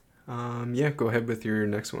 Yeah, go ahead with your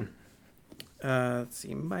next one. Let's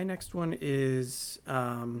see. My next one is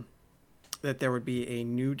that there would be a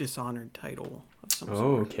new Dishonored title of some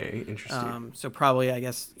sort. Okay. Interesting. So probably, I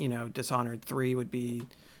guess, Dishonored 3 would be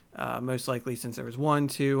most likely, since there was 1,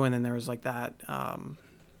 2, and then there was like that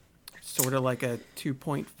sort of like a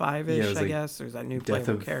 2.5-ish, I guess. There's that new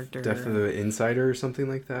playable character. Death of the Insider or something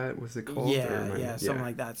like that, was it called? Something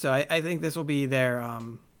like that. So I think this will be their,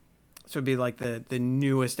 so it'd be like the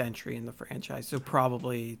newest entry in the franchise. So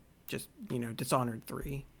probably just, Dishonored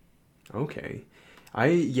 3. Okay.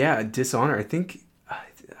 Dishonored, I think,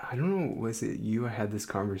 I don't know, was it you I had this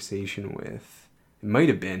conversation with? It might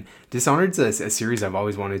have been. Dishonored's a series I've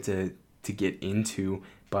always wanted to get into,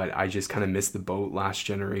 but I just kind of missed the boat last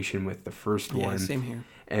generation with the first one. Yeah, same here.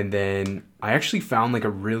 And then I actually found like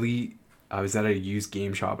I was at a used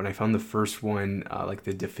game shop and I found the first one, like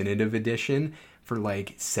the definitive edition, for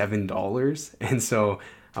like $7. And so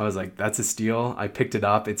I was like, that's a steal. I picked it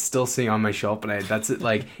up. It's still sitting on my shelf, but that's it.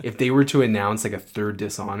 Like, if they were to announce like a third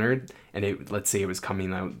Dishonored, and let's say it was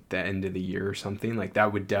coming out the end of the year or something, like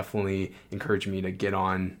that would definitely encourage me to get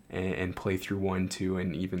on and play through 1, 2,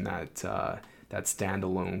 and even that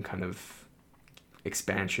standalone kind of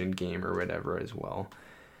expansion game or whatever as well.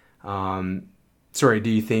 Sorry, do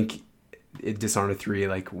you think Dishonored 3,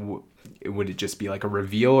 like, would it just be like a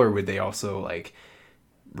reveal, or would they also like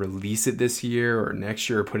release it this year or next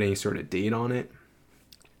year, or put any sort of date on it?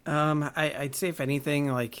 I'd say if anything,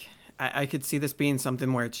 like I could see this being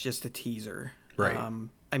something where it's just a teaser. Right.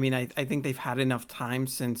 I mean, I think they've had enough time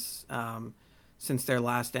since their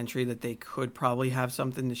last entry that they could probably have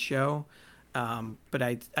something to show. But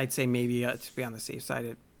I'd say maybe to be on the safe side,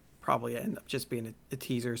 it probably end up just being a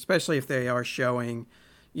teaser, especially if they are showing,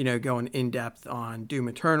 going in depth on Doom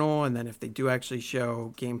Eternal, and then if they do actually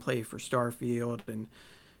show gameplay for Starfield, and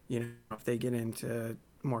if they get into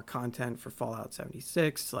more content for Fallout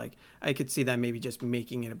 76, like I could see them maybe just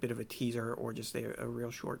making it a bit of a teaser or just a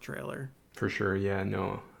real short trailer. For sure. Yeah,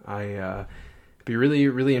 no, it'd be really,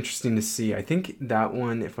 really interesting to see. I think that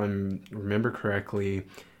one, if I remember correctly,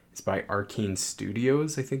 is by Arcane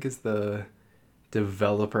Studios, I think is the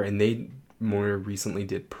developer, and they more recently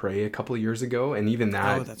did Prey a couple of years ago, and even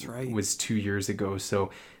that that's right. was 2 years ago.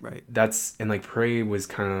 So right. And like Prey was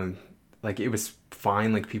kind of like, it was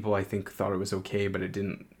fine. Like people, I think, thought it was okay, but it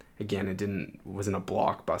wasn't a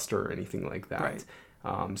blockbuster or anything like that.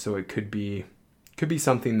 Right. So it could be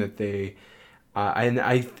something that they, and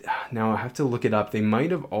I now I have to look it up. They might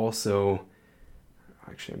have also,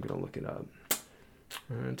 actually, I'm going to look it up.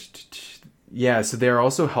 Yeah, so they're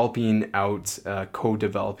also helping out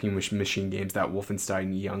co-developing with Machine Games that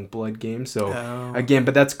Wolfenstein Youngblood game. So Oh, again,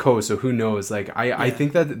 but that's co, so who knows? Like I yeah.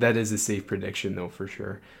 think that is a safe prediction though for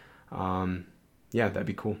sure. Um, yeah, that'd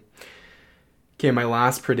be cool. Okay, my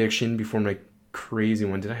last prediction before my crazy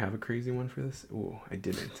one. Did I have a crazy one for this? Oh, I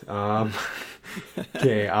didn't.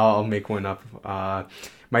 Okay, I'll make one up.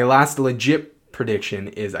 My last legit prediction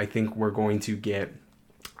is I think we're going to get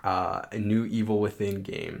a new Evil Within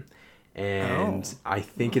game, Oh, and I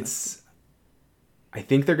think oh, that's it's I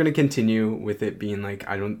think they're gonna continue with it being like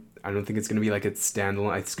I don't think it's gonna be like a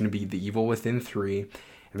standalone. It's gonna be the Evil Within 3, and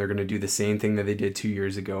they're gonna do the same thing that they did 2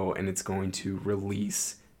 years ago, and it's going to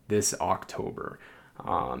release this October.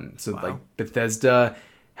 So like wow. Bethesda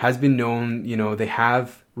has been known, they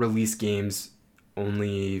have released games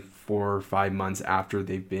only 4 or 5 months after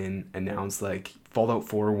they've been announced. Like Fallout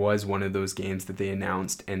 4 was one of those games that they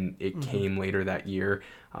announced, and it Hmm. came later that year.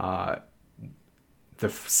 The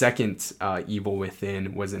second Evil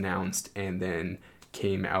Within was announced and then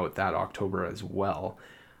came out that October as well.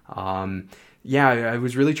 Um, yeah, I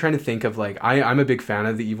was really trying to think of like I'm a big fan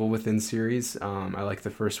of the Evil Within series. I like the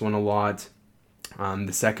first one a lot.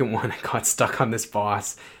 The second one, I got stuck on this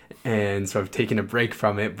boss, and so I've taken a break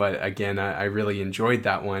from it. But again, I really enjoyed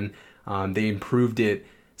that one. They improved it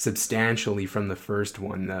substantially from the first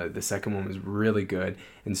one. The second one was really good,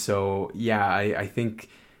 and so yeah, I think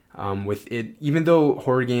with it, even though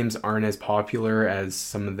horror games aren't as popular as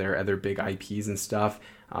some of their other big IPs and stuff,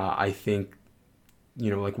 I think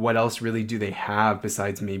like what else really do they have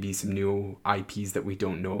besides maybe some new IPs that we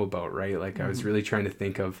don't know about, right? Like I was Hmm. really trying to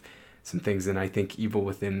think of some things, and I think Evil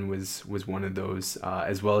Within was one of those,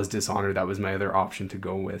 as well as Dishonored. That was my other option to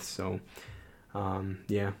go with. So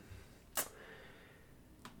yeah.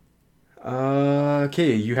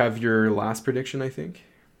 Okay, you have your last prediction, I think.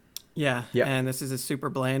 Yeah, Yeah, and this is a super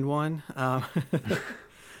bland one. I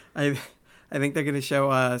I think they're gonna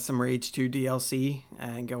show some Rage 2 DLC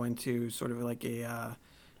and go into sort of like a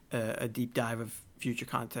deep dive of future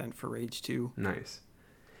content for Rage 2. nice.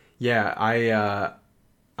 Yeah,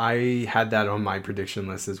 I had that on my prediction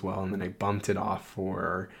list as well, and then I bumped it off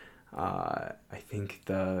for I think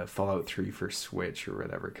the Fallout 3 for Switch or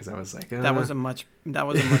whatever, because I was like, That was a much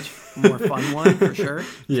more fun one for sure.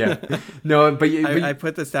 yeah, no, I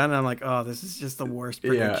put this down and I'm like, oh, this is just the worst yeah,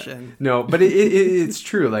 prediction. no, but it's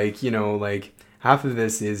true. Like like half of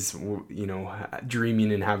this is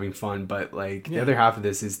dreaming and having fun, but like the Yeah, other half of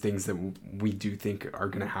this is things that we do think are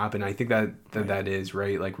gonna happen. I think that right. that is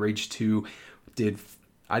right. Like Rage 2 did.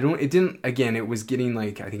 I don't. It didn't. Again, it was getting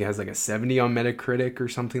like I think it has like a 70 on Metacritic or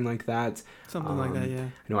something like that. Something like that. Yeah.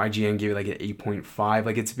 I know IGN gave it like an 8.5.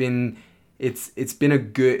 Like it's been a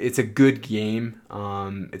good. It's a good game.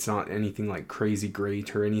 It's not anything like crazy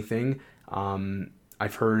great or anything.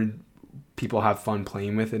 I've heard people have fun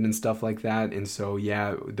playing with it and stuff like that. And so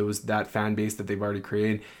yeah, that fan base that they've already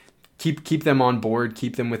created, keep them on board.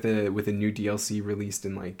 Keep them with a new DLC released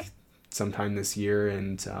in like sometime this year,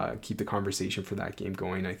 and keep the conversation for that game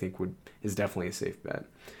going. I think is definitely a safe bet.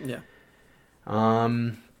 Yeah.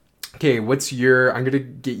 Um, okay, what's your? I'm gonna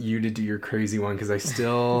get you to do your crazy one because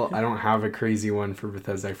I don't have a crazy one for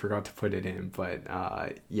Bethesda. I forgot to put it in, but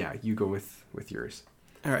yeah, you go with yours.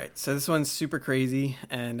 All right. So this one's super crazy,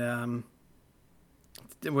 and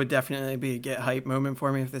it would definitely be a get hype moment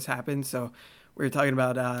for me if this happened. So we were talking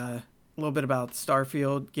about a little bit about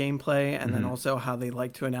Starfield gameplay, and then Hmm. also how they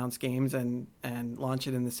like to announce games and launch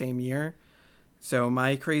it in the same year. So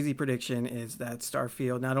my crazy prediction is that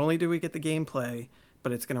Starfield, not only do we get the gameplay,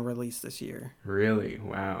 but it's going to release this year. Really?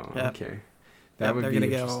 Wow. Yep. Okay, that Yep. would They're be going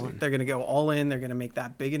to go. interesting. They're going to go all in. They're going to make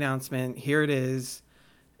that big announcement. Here it is,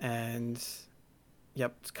 and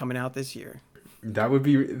yep, it's coming out this year. That would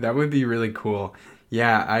be really cool.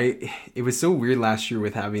 Yeah, it was so weird last year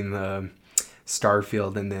with having the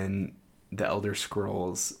Starfield and then the Elder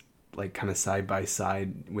Scrolls like kind of side by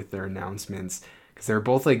side with their announcements, because they're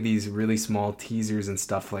both like these really small teasers and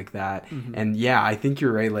stuff like that. Hmm. And yeah, I think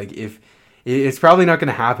you're right. Like if it's probably not going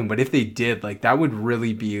to happen, but if they did, like that would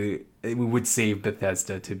really be it would save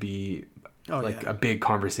Bethesda to be Oh like yeah. a big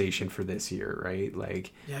conversation for this year, right?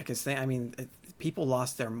 Like Yeah, because I mean, people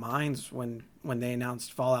lost their minds when they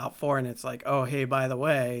announced Fallout 4, and it's like, oh, hey, by the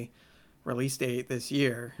way, release date this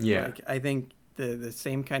year. yeah. Like, I think the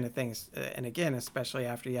same kind of things, and again, especially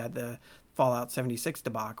after you had the Fallout 76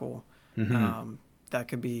 debacle, Hmm. that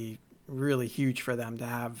could be really huge for them to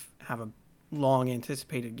have a long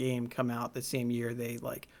anticipated game come out the same year they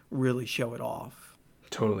like really show it off.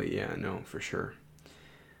 Totally, yeah, no, for sure.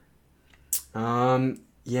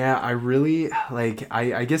 Yeah, I really like.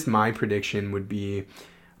 I guess my prediction would be,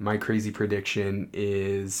 my crazy prediction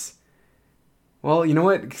is Well, you know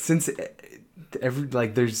what? Since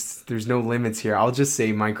there's no limits here, I'll just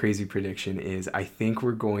say my crazy prediction is I think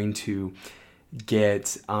we're going to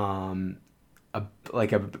get a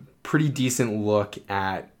like a pretty decent look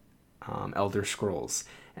at Elder Scrolls.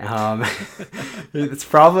 Um, it's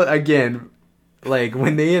probably again like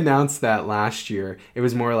when they announced that last year, it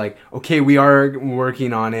was more like, okay, we are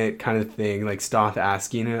working on it kind of thing. Like, stop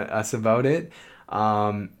asking us about it.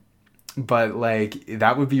 But like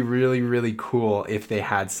that would be really, really cool if they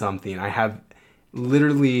had something. I have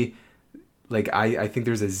literally like I think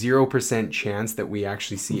there's a 0% chance that we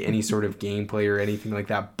actually see any sort of gameplay or anything like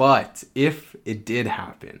that. But if it did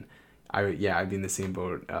happen, I'd be in the same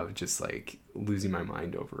boat of just like losing my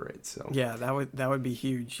mind over it. So Yeah, that would be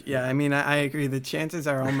huge. Yeah, I mean, I agree. The chances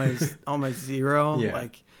are almost zero. Yeah.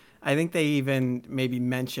 Like, I think they even maybe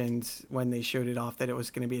mentioned when they showed it off that it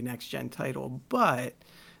was going to be a next gen title. But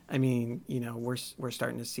I mean, we're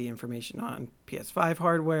starting to see information on PS5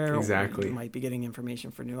 hardware. Exactly. We might be getting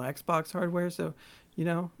information for new Xbox hardware. So,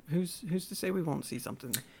 who's to say we won't see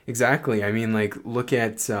something? Exactly. I mean, like, look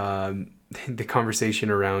at the conversation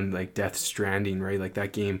around like Death Stranding, right? Like,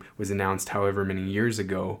 that game was announced however many years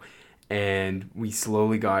ago, and we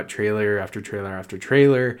slowly got trailer after trailer after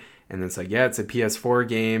trailer, and it's like, yeah, it's a PS4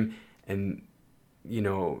 game, and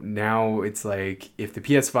now it's like if the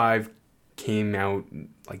PS5 came out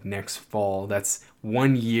like next fall, that's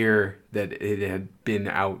 1 year that it had been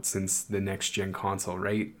out since the next gen console,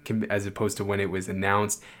 right? As opposed to when it was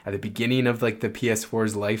announced at the beginning of like the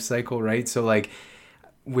PS4's life cycle, right? So like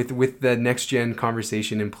with the next gen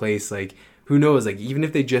conversation in place, like who knows, like even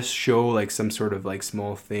if they just show like some sort of like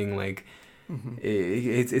small thing, like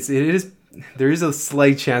it is, there is a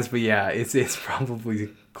slight chance, but yeah, it's probably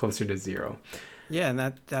closer to zero. Yeah, and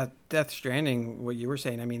that Death Stranding, what you were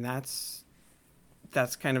saying, I mean, that's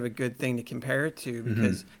kind of a good thing to compare it to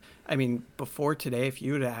because, I mean, before today, if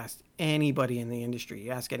you would have asked anybody in the industry,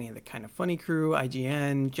 you ask any of the Kind of Funny crew,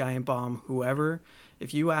 IGN, Giant Bomb, whoever,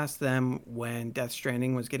 if you asked them when Death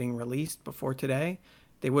Stranding was getting released before today,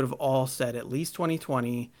 they would have all said at least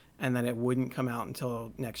 2020, and then it wouldn't come out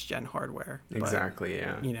until next gen hardware. Exactly,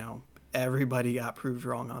 yeah. But, everybody got proved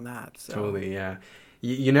wrong on that. So. Totally, yeah.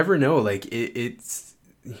 You never know. Like it's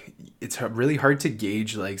really hard to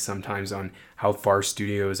gauge like sometimes on how far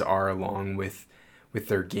studios are along with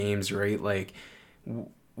their games, right? Like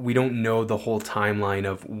we don't know the whole timeline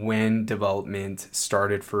of when development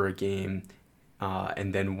started for a game,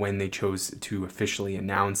 and then when they chose to officially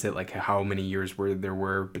announce it, like how many years there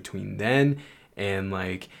were between then, and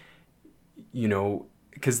like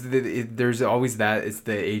because there's always that, it's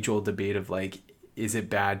the age-old debate of like, is it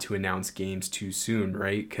bad to announce games too soon,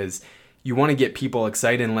 right? Because you want to get people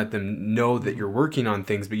excited and let them know that you're working on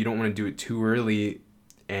things, but you don't want to do it too early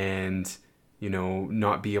and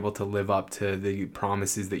not be able to live up to the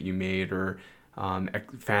promises that you made or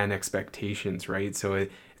fan expectations, right? So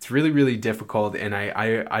it's really, really difficult, and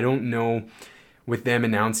I don't know with them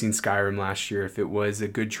announcing Skyrim last year if it was a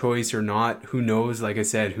good choice or not. Who knows? Like I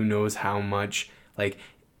said, who knows how much, like,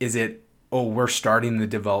 is it, oh, we're starting the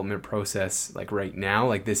development process like right now,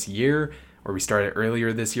 like this year, or we started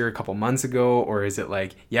earlier this year, a couple months ago, or is it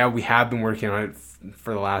like, yeah, we have been working on it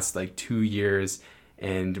for the last like 2 years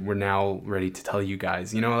and we're now ready to tell you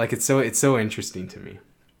guys, like it's so interesting to me.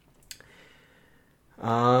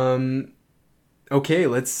 Okay,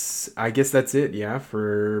 I guess that's it, yeah,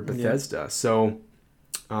 for Bethesda. Yeah. So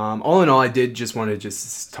all in all, I did just want to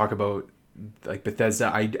just talk about like Bethesda.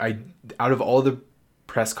 I out of all the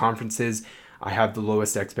press conferences, I have the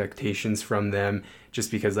lowest expectations from them just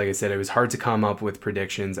because, like I said, it was hard to come up with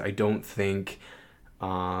predictions. I don't think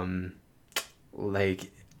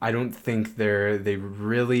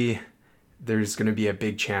there's going to be a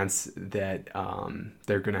big chance that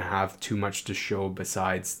they're going to have too much to show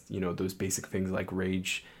besides, those basic things like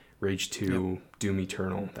Rage 2, yep. Doom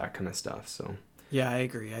Eternal, that kind of stuff. So yeah, I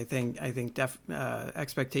agree. I think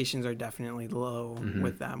expectations are definitely low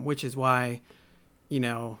with them, which is why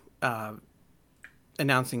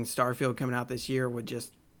announcing Starfield coming out this year would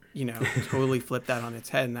just, totally flip that on its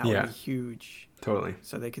head, and that would be huge. Totally.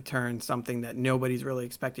 So they could turn something that nobody's really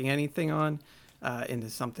expecting anything on into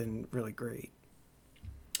something really great.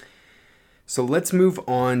 So let's move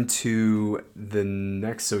on to the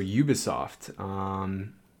next. So Ubisoft,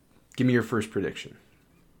 give me your first prediction.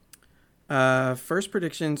 First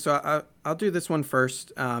prediction. So I'll do this one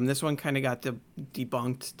first. This one kind of got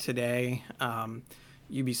debunked today.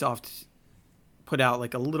 Ubisoft put out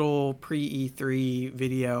like a little pre-E3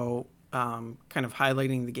 video kind of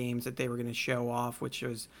highlighting the games that they were going to show off, which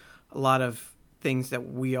was a lot of things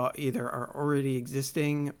that we either are already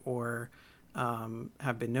existing or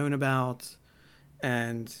have been known about.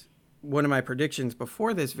 And one of my predictions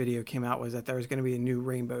before this video came out was that there was going to be a new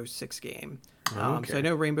Rainbow Six game. Okay. So I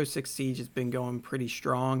know Rainbow Six Siege has been going pretty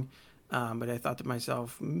strong, but I thought to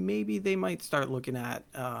myself, maybe they might start looking at,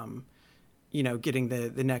 getting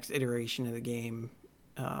the next iteration of the game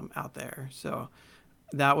out there. So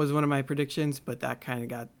that was one of my predictions, but that kind of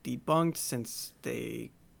got debunked since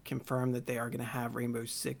they confirmed that they are going to have Rainbow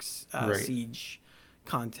Six Right. Siege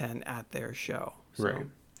content at their show. So. Right.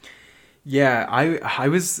 Yeah, I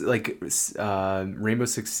was like Rainbow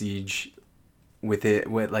Six Siege with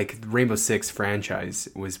Rainbow Six franchise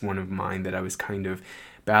was one of mine that I was kind of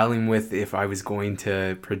battling with if I was going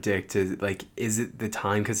to predict like, is it the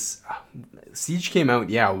time, because Siege came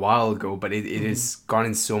out a while ago, but it has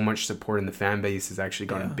gotten so much support, and the fan base has actually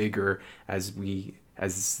gotten bigger as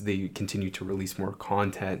they continue to release more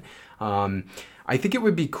content. I think it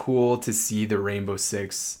would be cool to see the Rainbow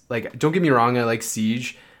Six, like, don't get me wrong, I like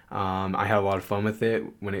Siege. I had a lot of fun with it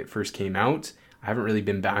when it first came out. I haven't really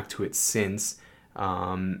been back to it since.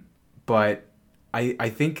 But I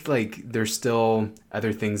think like there's still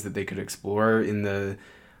other things that they could explore in the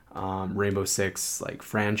Rainbow Six like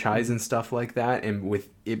franchise and stuff like that. And with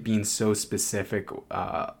it being so specific,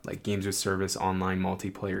 like games with service online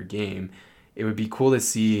multiplayer game, it would be cool to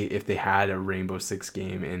see if they had a Rainbow Six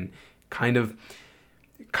game and kind of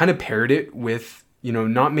paired it with,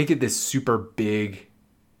 not make it this super big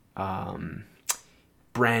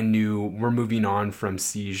brand new, we're moving on from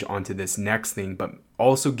Siege onto this next thing, but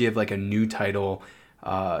also give like a new title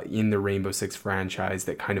in the Rainbow Six franchise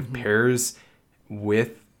that kind of pairs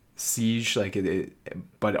with Siege, like it,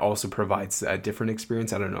 but also provides a different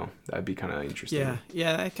experience. I don't know, that'd be kind of interesting.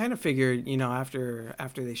 Yeah, I kind of figured, after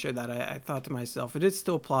they showed that, I thought to myself, it is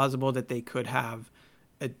still plausible that they could have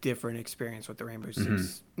a different experience with the Rainbow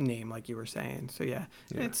Six name, like you were saying. So yeah,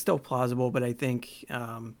 it's still plausible, but I think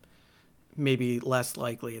maybe less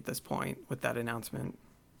likely at this point with that announcement.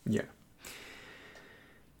 Yeah.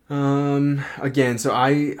 Again, so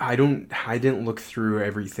I didn't look through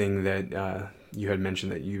everything that you had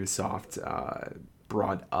mentioned that Ubisoft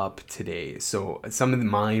brought up today. So some of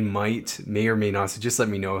mine may or may not. So just let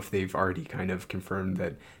me know if they've already kind of confirmed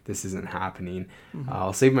that this isn't happening.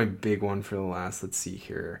 I'll save my big one for the last. Let's see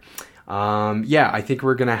here. I think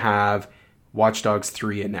we're gonna have Watch Dogs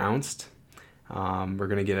 3 announced. We're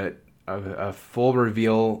gonna get a full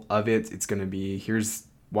reveal of it. It's gonna be, here's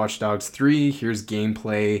Watch Dogs 3, here's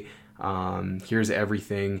gameplay, here's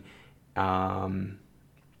everything.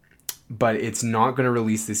 But it's not going to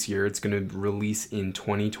release this year. It's going to release in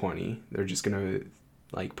 2020. They're just going to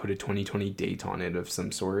like put a 2020 date on it of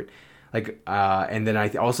some sort. And then I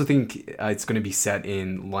also think it's going to be set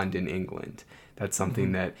in London, England. That's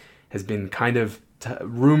something that has been kind of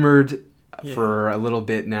rumored for a little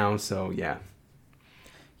bit now. So yeah.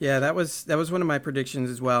 Yeah, that was one of my predictions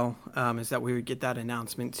as well, is that we would get that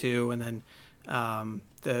announcement too. And then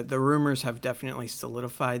the rumors have definitely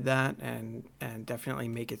solidified that and definitely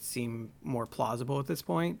make it seem more plausible at this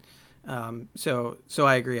point. So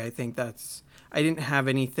I agree. I think I didn't have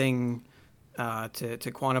anything to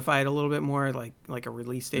quantify it a little bit more, like a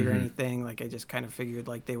release date or anything. Like I just kind of figured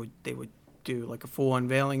like they would do like a full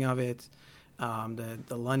unveiling of it.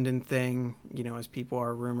 The London thing, as people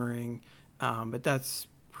are rumoring, but that's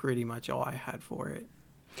pretty much all I had for it.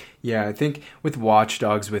 Yeah, I think with Watch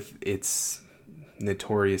Dogs, with its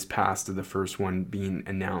notorious past of the first one being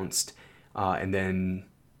announced and then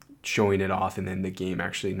showing it off, and then the game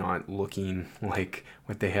actually not looking like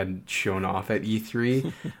what they had shown off at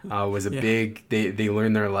E3 was a big. They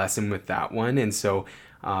learned their lesson with that one, and so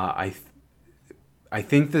I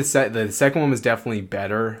think the second one was definitely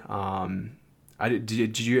better. Are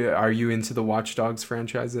you into the Watch Dogs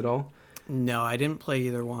franchise at all? No, I didn't play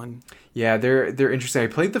either one. Yeah, they're interesting. I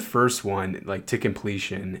played the first one like to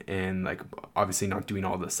completion, and like obviously not doing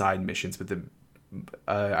all the side missions, but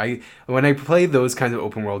when I play those kinds of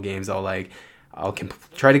open world games, I'll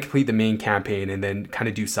try to complete the main campaign and then kind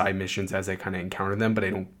of do side missions as I kind of encounter them, but I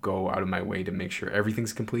don't go out of my way to make sure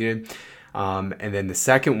everything's completed. And then the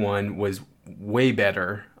second one was way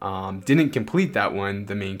better. Didn't complete that one,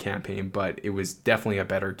 the main campaign, but it was definitely a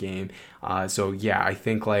better game. So yeah, I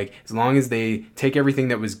think like as long as they take everything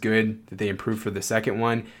that was good that they improved for the second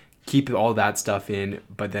one, keep all that stuff in,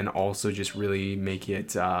 but then also just really make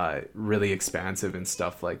it really expansive and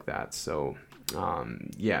stuff like that. So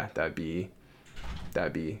yeah, that'd be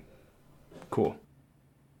cool.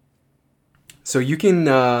 So you can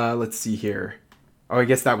let's see here. Oh, I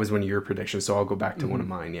guess that was one of your predictions, so I'll go back to one of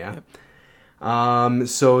mine. Yeah. Yep.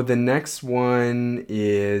 So the next one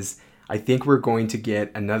is, I think we're going to get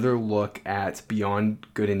another look at Beyond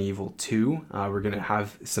Good and Evil 2. We're going to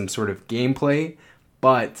have some sort of gameplay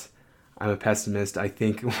but I'm a pessimist. I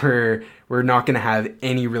think we're not going to have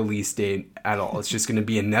any release date at all. It's just going to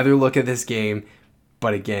be another look at this game,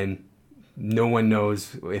 but again, no one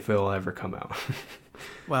knows if it'll ever come out.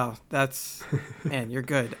 Wow, man, you're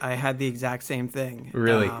good. I had the exact same thing.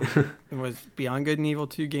 Really? It was Beyond Good and Evil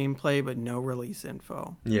 2 gameplay, but no release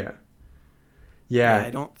info. Yeah. Yeah, I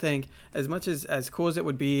don't think, as much as cool as it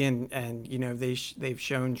would be, and you know they've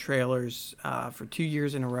shown trailers for 2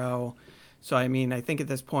 years in a row. So I mean, I think at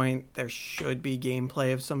this point there should be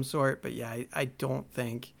gameplay of some sort. But yeah, I don't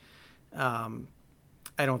think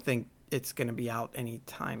it's going to be out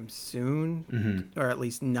anytime soon, or at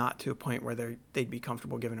least not to a point where they'd be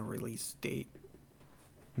comfortable giving a release date.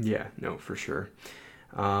 Yeah, no, for sure.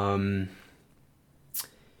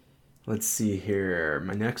 Let's see here.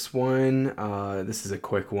 My next one, this is a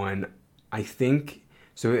quick one. I think,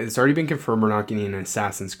 so it's already been confirmed we're not getting an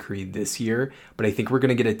Assassin's Creed this year, but I think we're going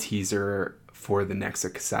to get a teaser for the next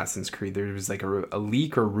Assassin's Creed. There was like a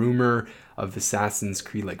leak or rumor of Assassin's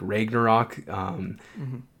Creed like Ragnarok,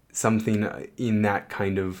 something in that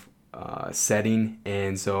kind of setting.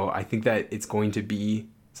 And so I think that it's going to be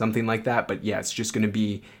something like that. But yeah, it's just going to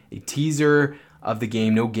be a teaser of the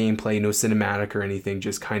game, no gameplay, no cinematic or anything,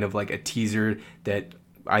 just kind of like a teaser that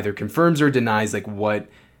either confirms or denies like what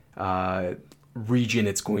region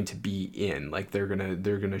it's going to be in. Like they're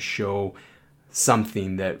gonna show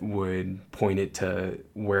something that would point it to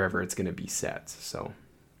wherever it's gonna be set. So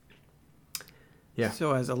yeah.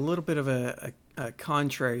 So as a little bit of a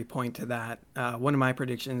contrary point to that, one of my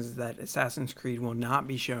predictions is that Assassin's Creed will not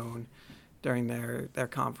be shown during their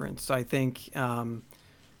conference. So I think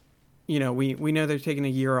we know they're taking a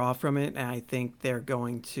year off from it, and I think they're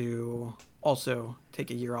going to also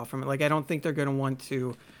take a year off from it. Like I don't think they're going to want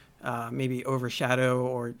to maybe overshadow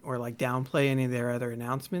or like downplay any of their other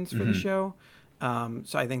announcements for the show.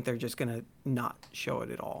 So I think they're just going to not show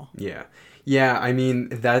it at all. Yeah. I mean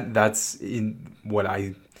that's in what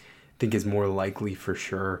I think is more likely for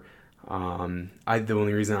sure. The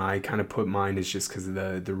only reason I kind of put mine is just because of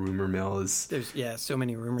the rumor mill is there's so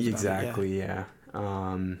many rumors. Exactly. About it,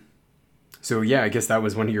 yeah. So yeah, I guess that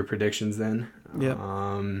was one of your predictions then.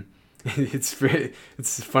 Yeah.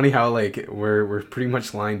 It's funny how like we're pretty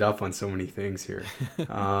much lined up on so many things here.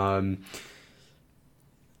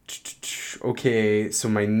 Okay, so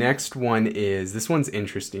my next one this one's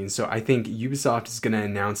interesting. So I think Ubisoft is going to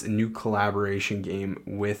announce a new collaboration game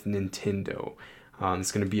with Nintendo.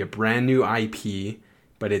 It's going to be a brand new IP,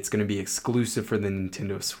 but it's going to be exclusive for the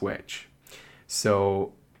Nintendo Switch.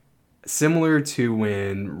 So similar to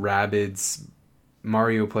when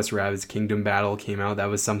Mario plus Rabbids Kingdom Battle came out, that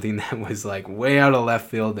was something that was like way out of left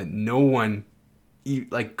field that no one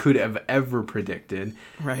like could have ever predicted.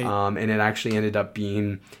 Right. And it actually ended up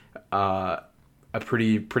being a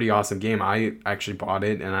pretty awesome game. I actually bought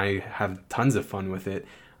it and I have tons of fun with it.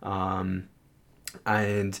 And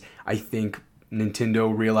I think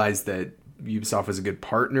Nintendo realized that Ubisoft was a good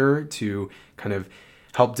partner to kind of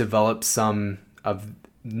help develop some of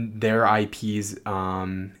their IPs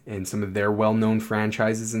and some of their well-known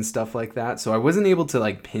franchises and stuff like that. So I wasn't able to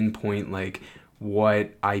like pinpoint like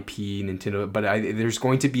what IP Nintendo, but there's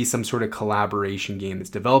going to be some sort of collaboration game that's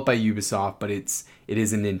developed by Ubisoft, but it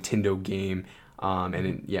is a Nintendo game, and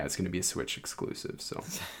it's going to be a Switch exclusive. So,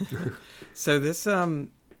 so this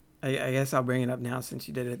I guess I'll bring it up now since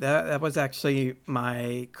you did it. That was actually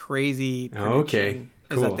my crazy prediction. Okay,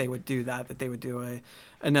 cool. Is that they would do that they would do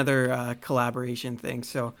another collaboration thing.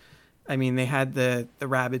 So, I mean, they had the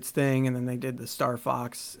Rabbids thing, and then they did the Star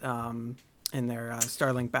Fox in their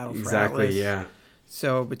Starlink Battle for Atlas. Exactly, yeah.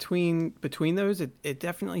 So between those, it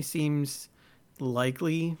definitely seems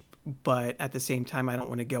likely, but at the same time, I don't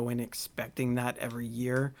want to go in expecting that every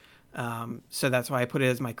year. So that's why I put it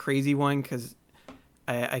as my crazy one, because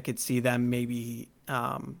I could see them maybe,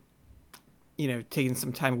 taking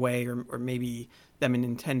some time away, or maybe them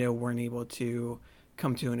and Nintendo weren't able to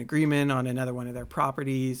come to an agreement on another one of their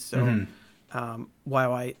properties. So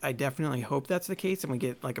while I definitely hope that's the case and we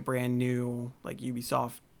get like a brand new like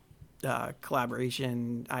Ubisoft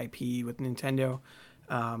collaboration IP with Nintendo,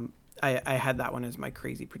 I had that one as my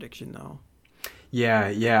crazy prediction though.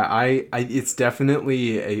 Yeah. I it's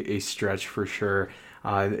definitely a stretch for sure.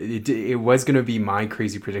 It was going to be my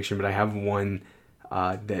crazy prediction, but I have one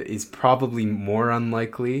that is probably more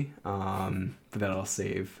unlikely, but that I'll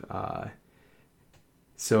save.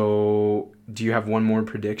 So do you have one more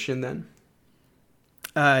prediction then?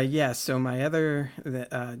 Yeah, so my other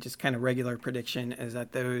just kind of regular prediction is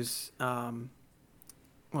that those,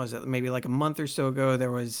 was it maybe like a month or so ago,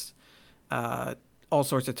 there was all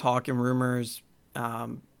sorts of talk and rumors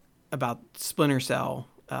about Splinter Cell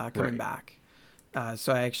coming back.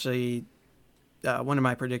 So I actually, one of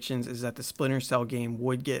my predictions is that the Splinter Cell game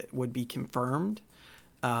would be confirmed,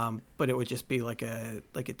 but it would just be like a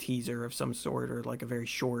teaser of some sort or like a very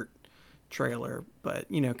short trailer. But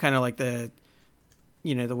kind of like the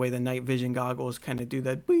way the night vision goggles kind of do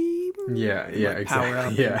that beep, Yeah, yeah, like power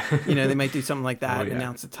up. exactly. Yeah. They might do something like that, Oh, yeah.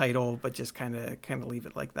 announce the title, but just kind of leave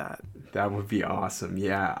it like that. That would be awesome.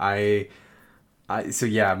 Yeah, so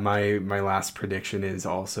yeah, my last prediction is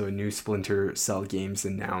also new Splinter Cell games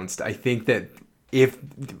announced. I think that if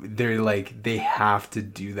they're like they have to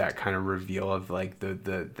do that kind of reveal of like the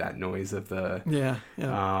that noise of the Yeah.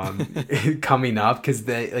 coming up, because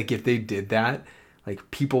they like if they did that,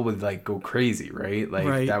 like people would like go crazy, right? Like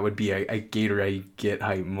Right. that would be a Gatorade get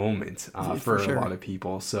hype moment for sure. a lot of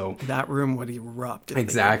people. So That room would erupt. If they did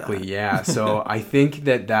exactly, that. yeah. So I think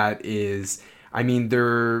that is. I mean,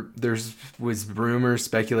 there's was rumors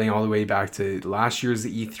speculating all the way back to last year's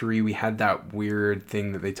E3. We had that weird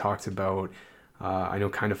thing that they talked about. I know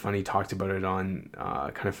Kind of Funny talked about it on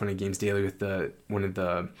Kind of Funny Games Daily with one of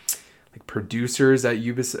the like producers at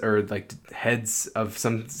Ubisoft, or like heads of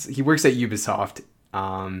some. He works at Ubisoft,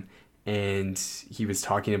 and he was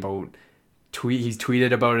talking about he's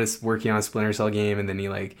tweeted about us working on a Splinter Cell game, and then he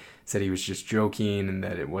like said he was just joking and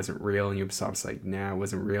that it wasn't real, and Ubisoft's like, nah, it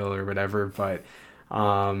wasn't real or whatever. But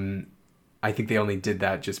I think they only did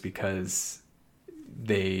that just because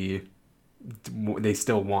they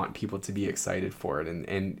still want people to be excited for it,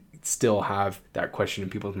 and still have that question in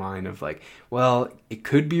people's mind of like, well, it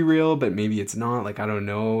could be real, but maybe it's not. Like, I don't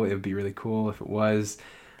know. It would be really cool if it was.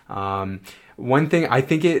 One thing I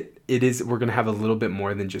think it is, we're going to have a little bit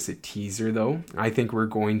more than just a teaser though. I think we're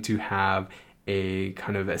going to have a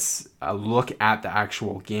kind of a look at the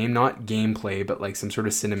actual game, not gameplay, but like some sort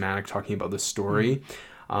of cinematic talking about the story.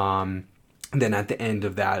 Then at the end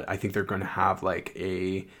of that, I think they're going to have like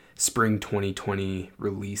a spring 2020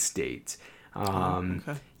 release date.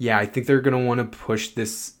 Okay. Yeah, I think they're going to want to push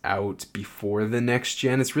this out before the next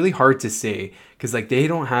gen. It's really hard to say because like they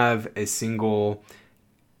don't have a single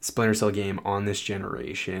Splinter Cell game on this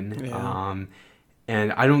generation. Yeah.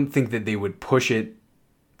 And I don't think that they would push it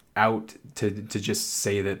out to just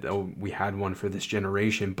say that, oh, we had one for this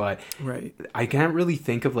generation. But Right. I can't really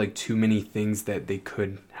think of like too many things that they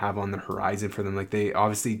could have on the horizon for them. Like they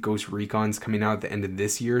obviously Ghost Recon's coming out at the end of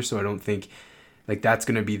this year, so I don't think like that's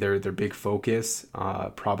going to be their big focus.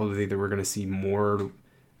 Probably that we're going to see more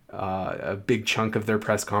a big chunk of their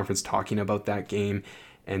press conference talking about that game.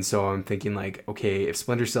 And so I'm thinking like, okay, if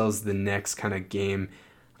Splinter Cell is the next kind of game,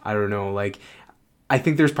 I don't know, like I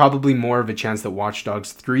think there's probably more of a chance that Watch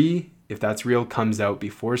Dogs 3, if that's real, comes out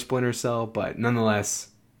before Splinter Cell, but nonetheless,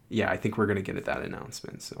 yeah, I think we're going to get at that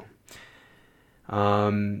announcement. So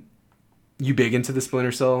you big into the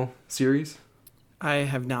Splinter Cell series? I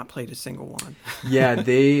have not played a single one. Yeah,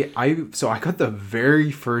 so I got the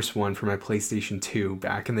very first one for my PlayStation 2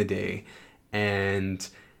 back in the day, and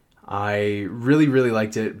I really, really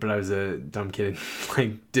liked it, but I was a dumb kid,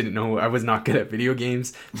 like didn't know, I was not good at video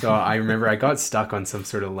games. So I remember I got stuck on some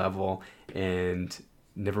sort of level and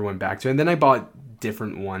never went back to it. And then I bought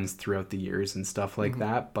different ones throughout the years and stuff like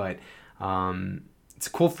that. But it's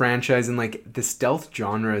a cool franchise, and like the stealth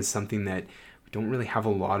genre is something that we don't really have a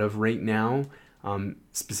lot of right now.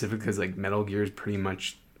 Specifically because like Metal Gear is pretty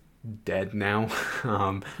much dead now,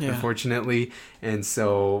 unfortunately. And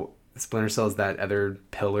so Splinter Cell is that other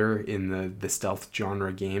pillar in the stealth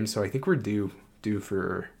genre game. So I think we're due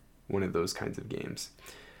for one of those kinds of games.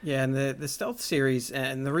 Yeah, and the stealth series,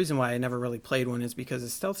 and the reason why I never really played one is because the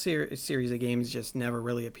stealth series of games just never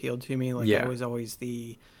really appealed to me. Like Yeah. I was always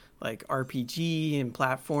the like RPG and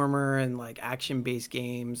platformer and like action based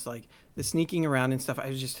games, like the sneaking around and stuff. I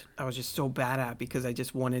was just so bad at because I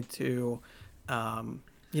just wanted to,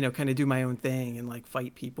 kind of do my own thing and like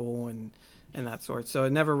fight people and that sort. So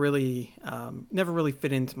it never really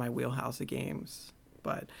fit into my wheelhouse of games.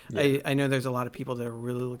 But Yeah. I know there's a lot of people that are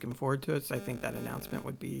really looking forward to it. So I think that announcement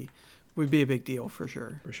would be a big deal for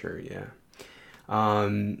sure. For sure, yeah.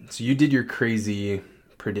 So you did your crazy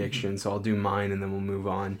prediction, so I'll do mine and then we'll move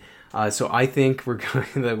on. So I think we're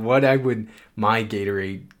going my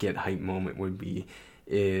Gatorade get hype moment would be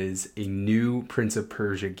is a new Prince of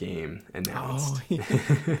Persia game announced. Oh,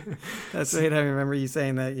 yeah. That's right. I remember you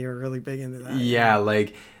saying that you were really big into that. Yeah,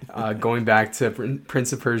 like going back to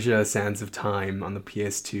Prince of Persia Sands of Time on the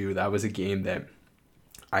PS2, that was a game that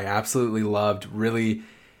I absolutely loved. Really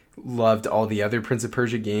loved all the other Prince of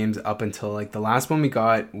Persia games up until like the last one we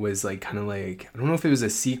got was like kind of like, I don't know if it was a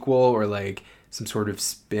sequel or like some sort of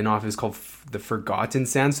spin-off. It was called The Forgotten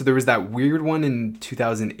Sands. So there was that weird one in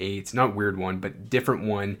 2008, not weird one, but different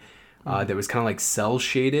one that was kind of like cell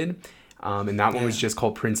shaded. And that one was just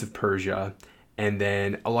called Prince of Persia. And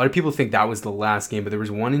then a lot of people think that was the last game, but there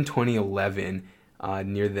was one in 2011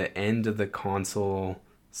 near the end of the console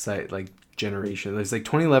site like generation. It was like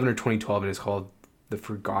 2011 or 2012, and it's called The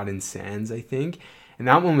Forgotten Sands, I think. And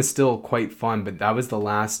that one was still quite fun, but that was the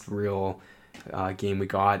last real game we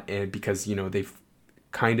got, and because they've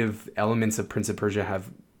kind of elements of Prince of Persia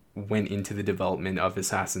have went into the development of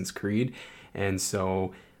Assassin's Creed, and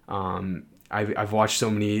so I've watched so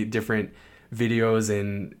many different videos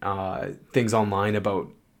and things online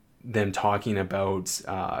about them talking about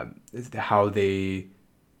how they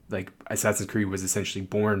like Assassin's Creed was essentially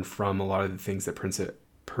born from a lot of the things that Prince of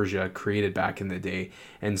Persia created back in the day.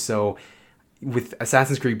 And so with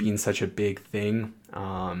Assassin's Creed being such a big thing,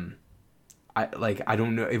 I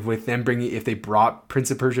don't know if they brought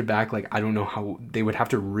Prince of Persia back, like I don't know how they would have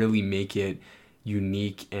to really make it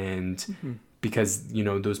unique, and because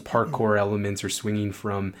those parkour elements or swinging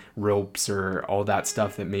from ropes or all that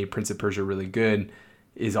stuff that made Prince of Persia really good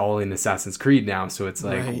is all in Assassin's Creed now. So it's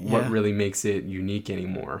like, what really makes it unique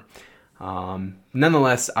anymore?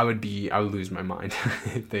 Nonetheless, I would lose my mind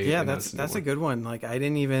if they that's a good one. Like I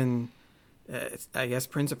didn't even I guess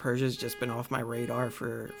Prince of Persia has just been off my radar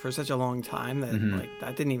for such a long time that like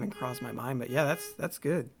that didn't even cross my mind. But yeah, that's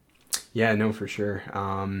good. Yeah, no, for sure.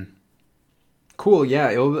 Cool.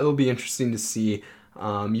 Yeah, it'll be interesting to see.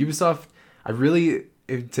 Ubisoft, I really,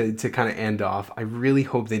 to kind of end off, I really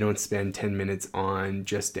hope they don't spend 10 minutes on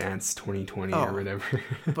Just Dance 2020 or whatever.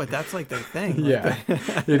 But that's like their thing. Yeah,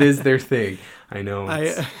 it is their thing. I know.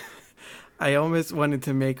 I almost wanted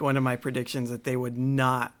to make one of my predictions that they would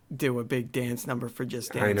not do a big dance number for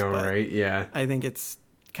Just Dance. I know, right? Yeah. I think it's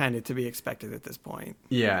kind of to be expected at this point.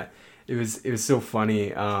 Yeah, it was so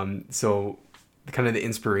funny. So kind of the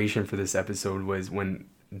inspiration for this episode was when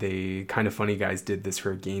the Kind of Funny guys did this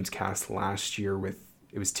for a Gamescast last year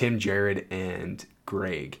it was Tim, Jared, and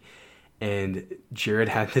Greg. And Jared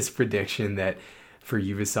had this prediction that for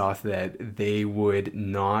Ubisoft that they would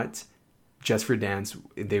not, just for dance,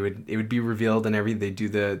 it would be revealed and everything. They do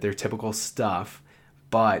their typical stuff,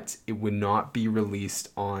 but it would not be released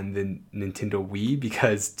on the Nintendo Wii,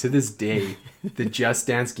 because to this day, the Just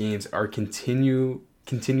Dance games are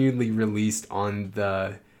continually released on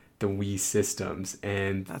the Wii systems.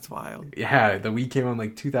 And that's wild. Yeah, the Wii came out in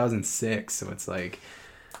like 2006, so it's like,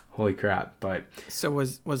 holy crap. But so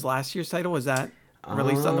was last year's title, was that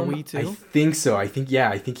released on the Wii too? I think so. I think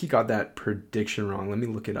he got that prediction wrong. Let me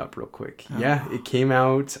look it up real quick. Yeah, it came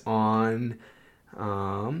out on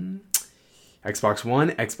Xbox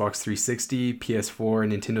One, Xbox 360,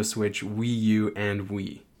 PS4, Nintendo Switch, Wii U, and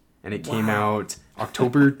Wii. And it came out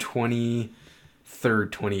October 23rd,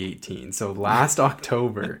 2018. So last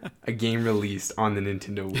October, a game released on the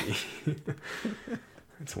Nintendo Wii.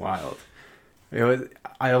 It's wild.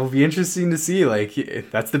 It'll be interesting to see. Like,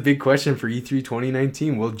 that's the big question for E3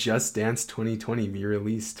 2019. Will Just Dance 2020 be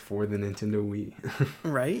released for the Nintendo Wii?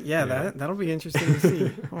 Right? Yeah, that'll be interesting to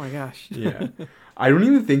see. Oh my gosh. Yeah. I don't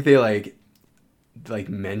even think they like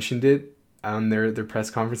mentioned it on their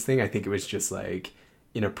press conference thing. I think it was just like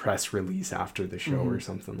in a press release after the show or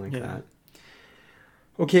something like that.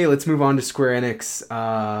 Okay, let's move on to Square Enix.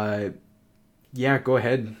 Go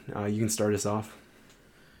ahead. You can start us off.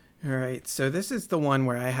 All right, so this is the one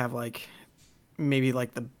where I have maybe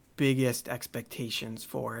the biggest expectations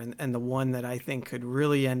for, and the one that I think could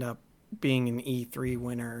really end up being an E3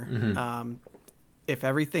 winner. If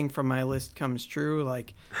everything from my list comes true,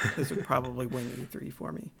 this would probably win E3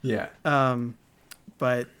 for me. Yeah.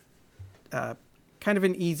 But kind of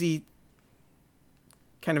an easy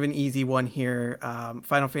one here.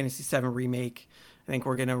 Final Fantasy VII Remake. I think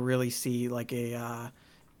we're gonna really see a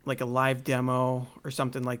live demo or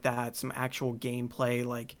something like that, some actual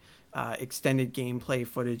gameplay, extended gameplay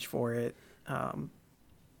footage for it.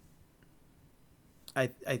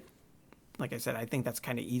 Like I said, I think that's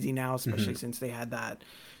kind of easy now, especially since they had that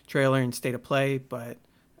trailer and State of Play, but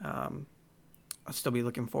I'll still be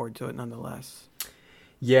looking forward to it nonetheless.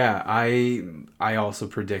 Yeah, I also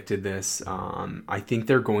predicted this. I think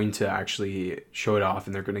they're going to actually show it off,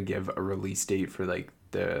 and they're going to give a release date for the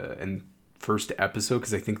first episode,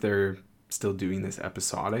 because I think they're still doing this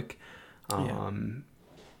episodic.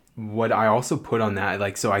 What I also put on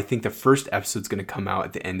that, so I think the first episode's going to come out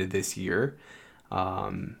at the end of this year.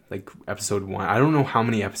 Episode 1. I don't know how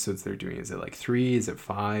many episodes they're doing. Is it 3? Is it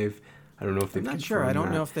 5? I don't know if they've I'm not sure. I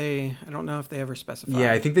don't know if they ever specified.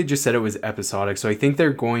 Yeah, I think they just said it was episodic. So I think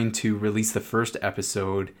they're going to release the first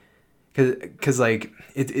episode because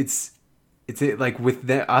it's with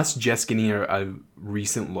us just getting a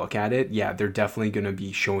recent look at it. Yeah, they're definitely going to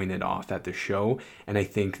be showing it off at the show, and I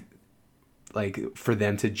think for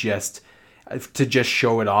them to just to just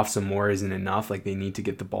show it off some more isn't enough. Like, they need to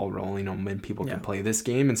get the ball rolling on when people can play this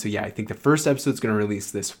game. And so, yeah, I think the first episode's going to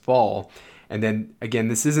release this fall. And then, again,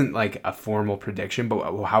 this isn't like a formal prediction,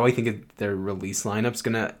 but how I think their release lineup's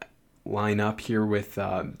going to line up here with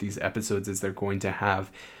these episodes is they're going to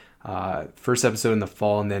have first episode in the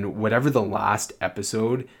fall, and then whatever the last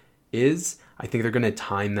episode is, I think they're going to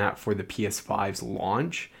time that for the PS5's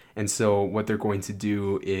launch. And so what they're going to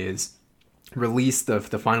do is release the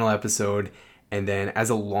final episode, and then as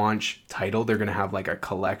a launch title, they're going to have like a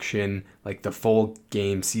collection, like the full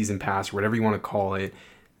game season pass, whatever you want to call it,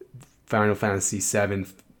 Final Fantasy VII,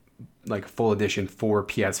 like full edition for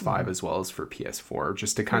PS5 as well as for PS4,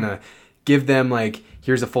 just to kind of give them like,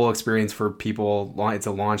 here's a full experience for people. It's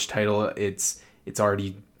a launch title. It's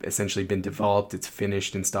already essentially been developed. It's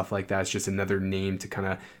finished and stuff like that. It's just another name to kind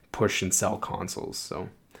of push and sell consoles. So,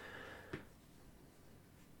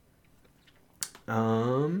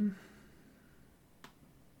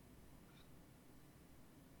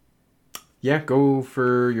 yeah, go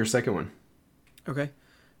for your second one. Okay.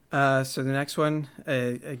 So the next one,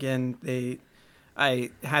 again, I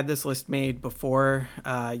had this list made before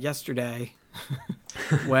yesterday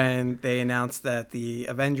when they announced that the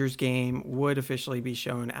Avengers game would officially be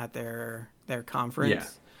shown at their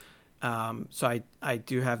conference. Yeah. So I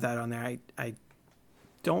do have that on there. I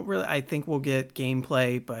don't really, I think we'll get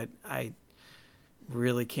gameplay, but I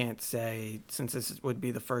really can't say, since this would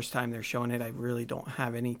be the first time they're showing it, I really don't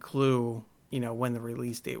have any clue, when the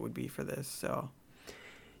release date would be for this. So.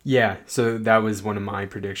 Yeah, so that was one of my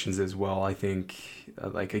predictions as well. I think,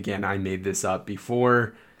 like, again, I made this up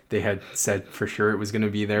before they had said for sure it was going to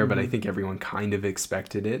be there, but I think everyone kind of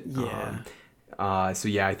expected it. Yeah. So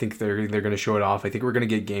yeah, I think they're going to show it off. I think we're going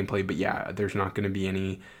to get gameplay, but yeah, there's not going to be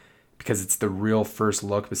any, because it's the real first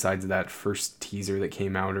look besides that first teaser that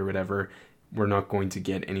came out or whatever. We're not going to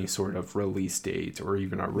get any sort of release date or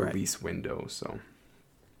even a release window. So,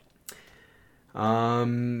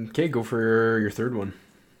 okay, go for your third one.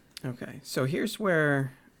 Okay, so here's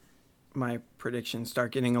where my predictions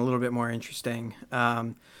start getting a little bit more interesting.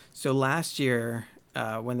 So last year,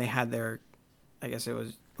 when they had their, I guess it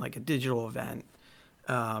was like a digital event,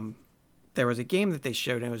 there was a game that they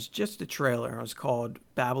showed, and it was just a trailer. It was called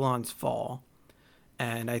Babylon's Fall.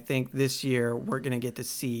 And I think this year we're going to get to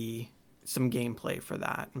see some gameplay for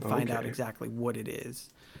that and find out exactly what it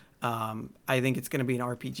is. I think it's going to be an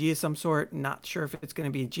RPG of some sort. Not sure if it's going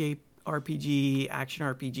to be a JRPG, action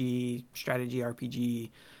RPG, strategy RPG,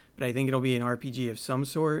 but I think it'll be an RPG of some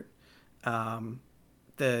sort.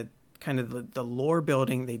 The kind of the lore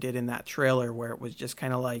building they did in that trailer, where it was just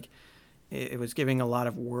kind of like it was giving a lot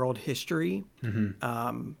of world history,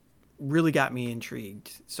 really got me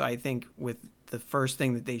intrigued. So I think with the first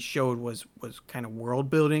thing that they showed was kind of world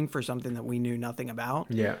building for something that we knew nothing about.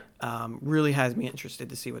 Yeah, really has me interested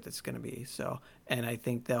to see what this is going to be. So, and I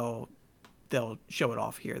think they'll show it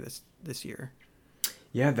off here this year.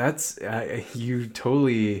 Yeah, that's you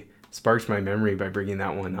totally sparked my memory by bringing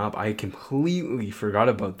that one up. I completely forgot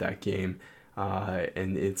about that game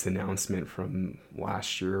and its announcement from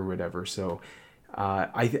last year or whatever. So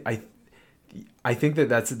I think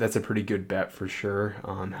that's a pretty good bet for sure.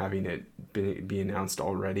 Having it be announced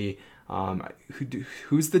already.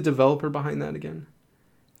 Who's the developer behind that again?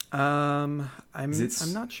 I'm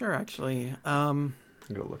not sure actually. I'm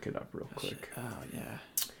gonna look it up real quick. Oh yeah.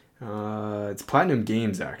 It's Platinum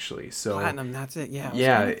Games actually. So Platinum, that's it.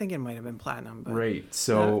 Yeah. I think it might have been Platinum. But right.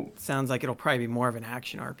 So sounds like it'll probably be more of an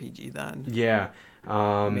action RPG then. Yeah.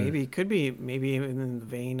 Could be in the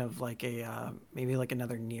vein of like maybe like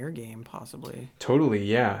another Nier game possibly. Totally.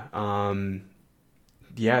 Yeah.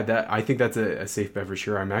 That I think that's a safe bet for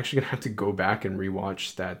sure. I'm actually gonna have to go back and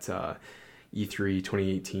rewatch that E3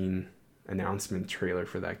 2018 announcement trailer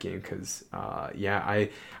for that game, because I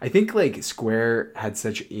think like Square had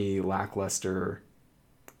such a lackluster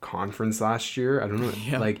conference last year. I don't know.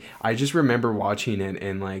 Yeah. Like, I just remember watching it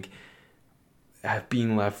and like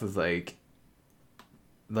being left with like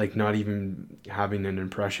not even having an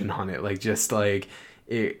impression on it. Like, just like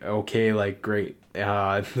like great.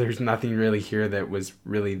 There's nothing really here that was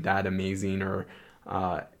really that amazing or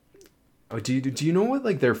do you know what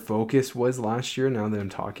like their focus was last year, now that I'm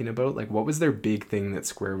talking about? Like, what was their big thing that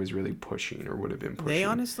Square was really pushing or would have been pushing? They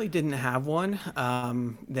honestly didn't have one.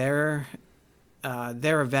 Their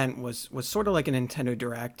event was sort of like a Nintendo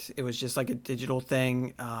Direct. It was just like a digital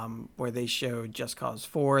thing where they showed Just Cause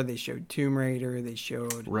 4, they showed Tomb Raider, they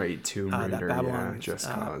showed Tomb Raider, Just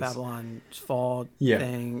Cause. Babylon's Fall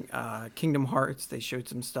thing, Kingdom Hearts, they showed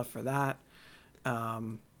some stuff for that.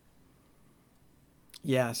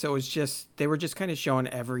 So it was just, they were just kind of showing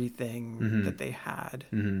everything that they had.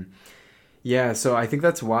 Yeah, so I think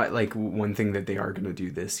that's why, like, one thing that they are going to do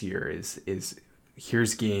this year is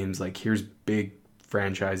here's games, like, here's big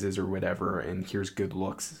franchises or whatever, and here's good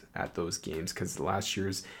looks at those games. Because last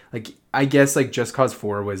year's, like, I guess, like, Just Cause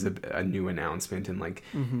 4 was a new announcement, and, like,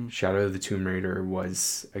 Shadow of the Tomb Raider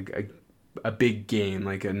was a big game,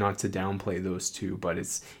 like, not to downplay those two, but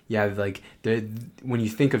it's, yeah, like, when you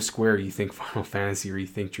think of Square, you think Final Fantasy, or you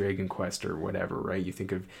think Dragon Quest or whatever, right? You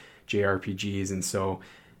think of JRPGs, and so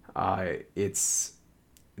it's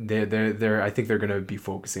they're I think they're gonna be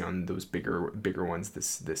focusing on those bigger ones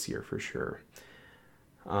this year for sure.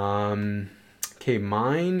 Okay,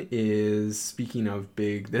 mine is, speaking of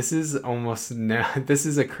big, this is almost this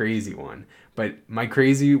is a crazy one, but my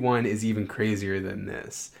crazy one is even crazier than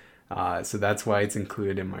this. So that's why it's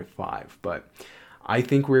included in my 5. But I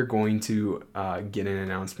think we're going to get an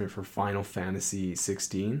announcement for Final Fantasy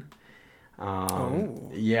 16.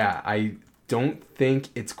 Yeah, I don't think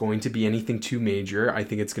it's going to be anything too major. I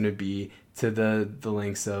think it's going to be to the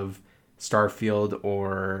lengths of Starfield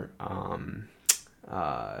or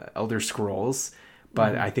Elder Scrolls,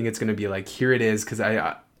 but I think it's going to be like, here it is, because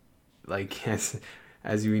I like, as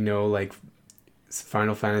we know, like,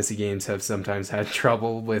 Final Fantasy games have sometimes had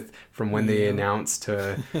trouble with from when they announced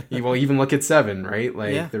to, well, even look at 7, right?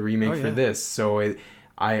 Like the remake for this. So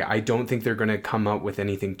I don't think they're going to come up with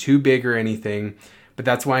anything too big or anything, but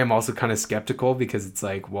that's why I'm also kind of skeptical, because it's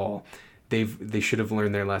like, well, they should have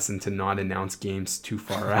learned their lesson to not announce games too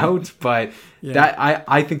far out. But that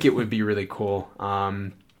I think it would be really cool.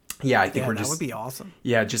 I think that would be awesome.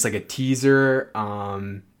 Yeah, just like a teaser,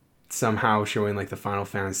 somehow showing like the Final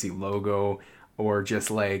Fantasy logo, or just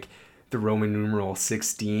like the Roman numeral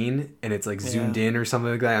 16, and it's like zoomed in or something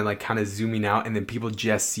like that, and like kind of zooming out, and then people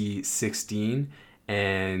just see 16,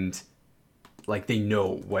 and like they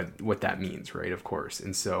know what that means, right? Of course.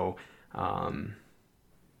 And so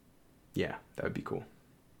yeah, that would be cool.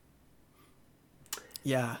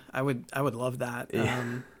 Yeah, I would love that.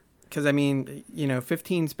 Because I mean,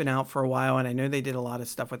 15's been out for a while, and I know they did a lot of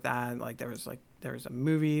stuff with that. Like there was a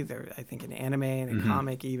movie, I think an anime and a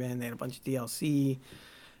comic even. They had a bunch of DLC,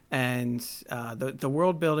 and the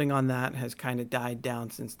world building on that has kind of died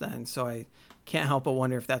down since then. So I can't help but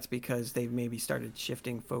wonder if that's because they've maybe started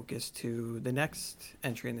shifting focus to the next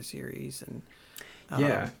entry in the series. And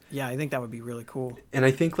I think that would be really cool. And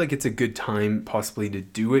I think like it's a good time possibly to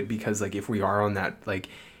do it, because like if we are on that, like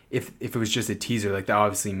if it was just a teaser, like that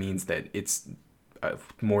obviously means that it's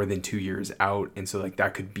more than 2 years out, and so like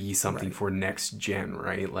that could be something for next gen,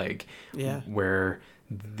 right? Like where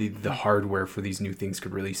the hardware for these new things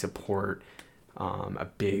could really support a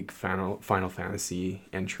big Final Fantasy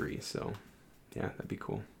entry. So yeah, that'd be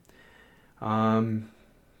cool.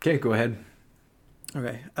 Okay, go ahead.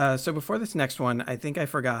 Okay, so before this next one, I think I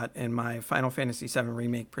forgot in my Final Fantasy VII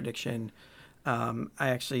Remake prediction, I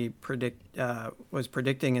actually was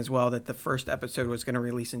predicting as well that the first episode was going to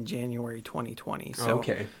release in January 2020. So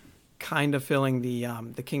kind of filling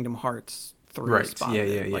the Kingdom Hearts 3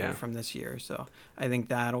 spot from this year. So I think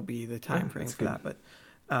that'll be the time frame for that. But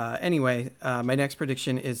anyway, my next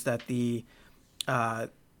prediction is that the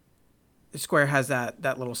Square has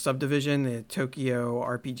that little subdivision, the Tokyo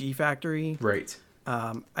RPG Factory. Right.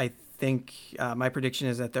 I think my prediction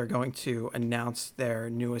is that they're going to announce their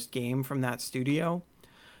newest game from that studio,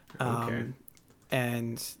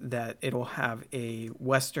 and that it'll have a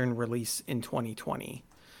Western release in 2020.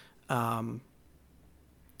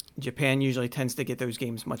 Japan usually tends to get those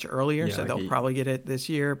games much earlier, so they'll probably get it this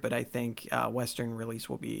year, but I think Western release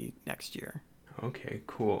will be next year. Okay,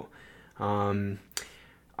 cool. So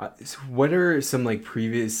what are some like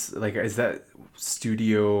previous, like, is that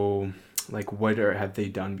studio, like what have they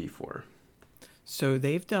done before? So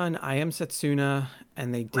they've done I Am Setsuna,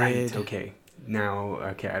 and they did... Right, okay. Now,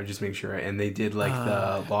 I'll just make sure. And they did like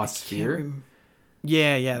the Lost Sphere?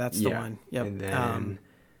 Yeah, that's the one. Yep. And then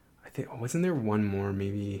I think, wasn't there one more?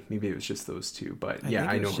 Maybe it was just those two. But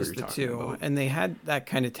I know who you're talking about. And they had that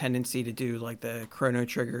kind of tendency to do like the Chrono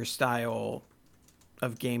Trigger style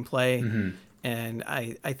of gameplay. Mm-hmm. And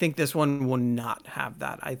I think this one will not have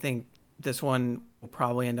that. I think this one will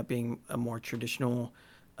probably end up being a more traditional,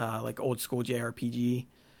 like old school JRPG.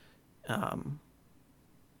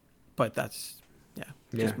 But that's,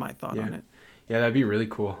 just my thought on it. Yeah, that'd be really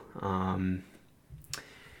cool.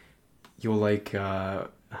 You'll like, I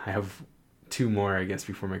have two more, I guess,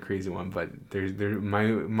 before my crazy one, but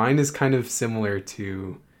mine is kind of similar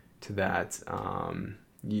to that.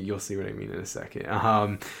 You'll see what I mean in a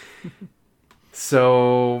second.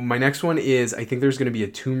 So my next one is, I think there's going to be a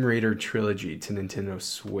Tomb Raider trilogy to Nintendo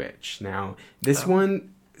Switch. Now, this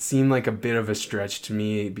one seem like a bit of a stretch to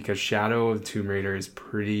me because Shadow of Tomb Raider is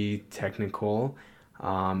pretty technical.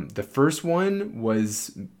 The first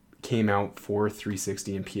one came out for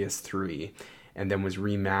 360 and PS3, and then was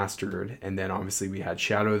remastered. And then obviously we had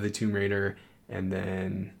Shadow of the Tomb Raider, and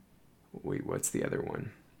then wait, what's the other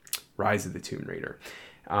one? Rise of the Tomb Raider.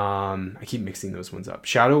 I keep mixing those ones up.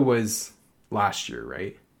 Shadow was last year,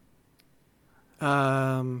 right?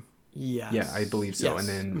 Yes. Yeah, I believe so. Yes. And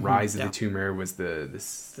then Rise of the Tomb Raider was the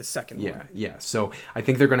second one. Yeah. So I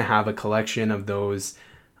think they're going to have a collection of those,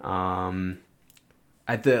 or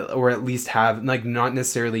at least have like not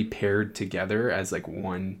necessarily paired together as like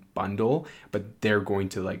one bundle, but they're going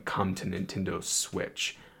to like come to Nintendo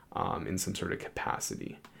Switch, in some sort of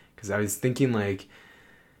capacity. Because I was thinking like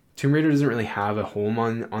Tomb Raider doesn't really have a home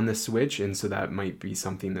on the Switch, and so that might be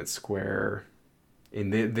something that Square.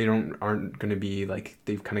 And they aren't going to be like,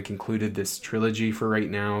 they've kind of concluded this trilogy for right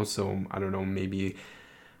now. So I don't know, maybe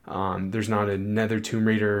there's not another Tomb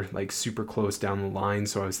Raider like super close down the line.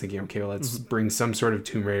 So I was thinking, okay, well, let's bring some sort of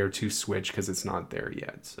Tomb Raider to Switch because it's not there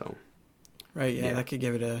yet. So right, yeah, that could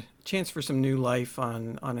give it a chance for some new life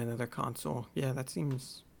on another console. Yeah, that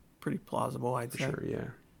seems pretty plausible, I'd say. Sure,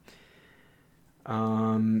 yeah.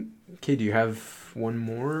 Okay, do you have one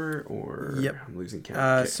more, or Yep. I'm losing count?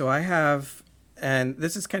 Okay. So I have. And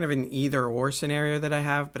this is kind of an either-or scenario that I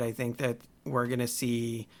have, but I think that we're going to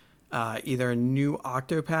see either a new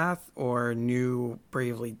Octopath or new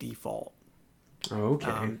Bravely Default.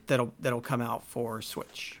 Okay. That'll come out for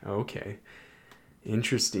Switch. Okay.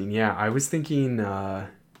 Interesting. Yeah, I was thinking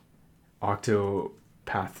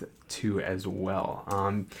Octopath 2 as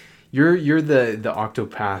well. You're the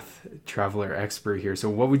Octopath Traveler expert here. So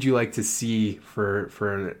what would you like to see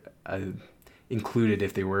for included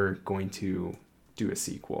if they were going to do a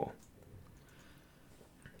sequel?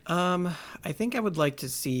 I think I would like to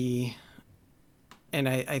see, and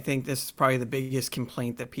I think this is probably the biggest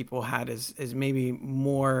complaint that people had is maybe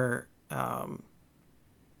more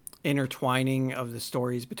intertwining of the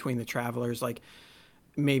stories between the travelers. Like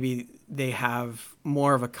maybe they have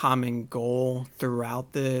more of a common goal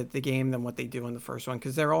throughout the game than what they do in the first one,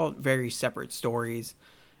 because they're all very separate stories.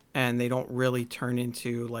 And they don't really turn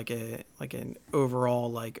into like an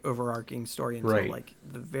overall like overarching story until like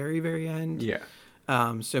the very, very end. Yeah.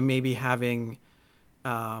 So maybe having,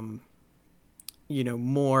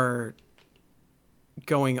 more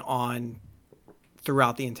going on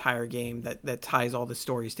throughout the entire game that ties all the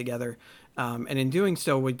stories together, and in doing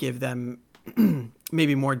so would give them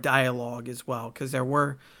maybe more dialogue as well, because there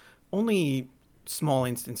were only small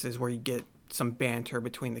instances where you get some banter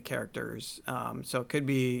between the characters. So it could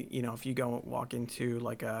be, if you go walk into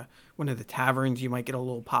like one of the taverns, you might get a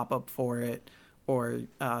little pop-up for it, or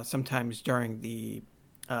sometimes during the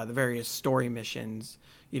various story missions,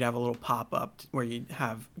 you'd have a little pop-up where you'd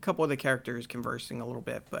have a couple of the characters conversing a little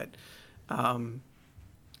bit. But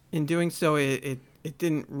in doing so, it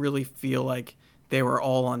didn't really feel like they were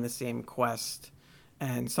all on the same quest.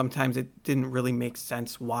 And sometimes it didn't really make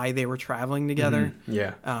sense why they were traveling together. Mm-hmm.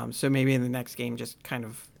 Yeah. So maybe in the next game, just kind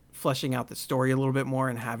of fleshing out the story a little bit more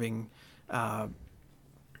and having,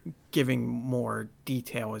 giving more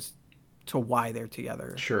detail as to why they're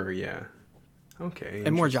together. Sure. Yeah. Okay.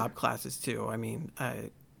 And more job classes too. I mean,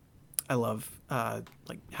 I love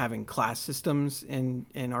like having class systems in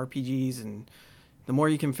RPGs, and the more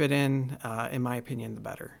you can fit in my opinion, the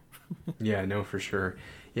better. Yeah. No, for sure.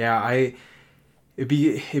 Yeah. It'd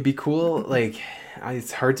be cool. Like,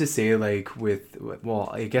 it's hard to say. Like well,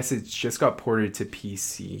 I guess it's just got ported to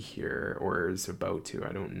PC here, or is about to.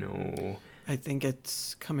 I don't know. I think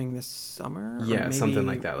it's coming this summer. Yeah, maybe, something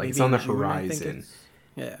like that. Like it's on the horizon.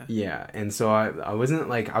 Yeah. Yeah, and so I wasn't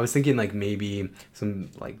like, I was thinking like maybe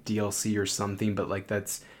some like DLC or something, but like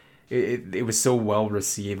it was so well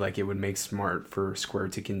received. Like it would make smart for Square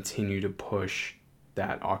to continue to push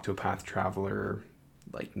that Octopath Traveler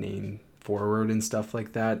like name forward and stuff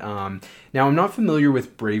like that. Now I'm not familiar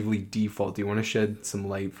with Bravely Default. Do you want to shed some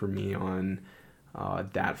light for me on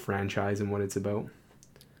that franchise and what it's about?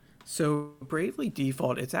 So Bravely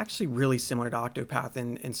Default, it's actually really similar to Octopath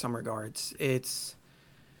in some regards. It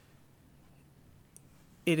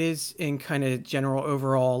is in kind of general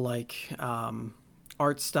overall like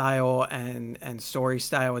art style and story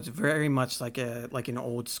style. It's very much like an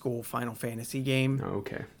old school Final Fantasy game. Oh,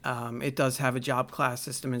 okay. It does have a job class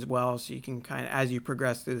system as well, so you can kind of, as you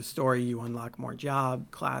progress through the story, you unlock more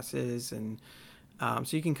job classes, and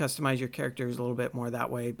so you can customize your characters a little bit more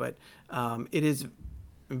that way. But it is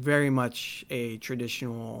very much a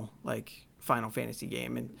traditional like Final Fantasy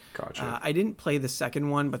game, and gotcha. I didn't play the second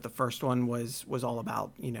one, but the first one was all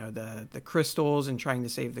about the crystals and trying to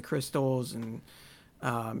save the crystals, and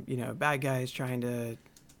Bad guys trying to,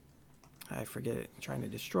 I forget it, trying to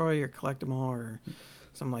destroy or collect them all or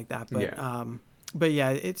something like that. But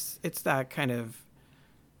yeah, it's that kind of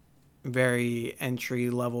very entry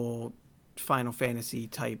level Final Fantasy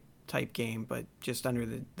type game, but just under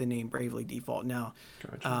the name Bravely Default. Now,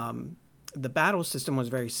 Gotcha. the battle system was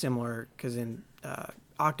very similar because in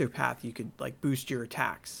Octopath you could like boost your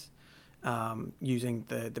attacks using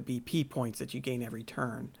the BP points that you gain every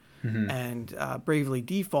turn, and Bravely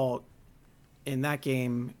Default in that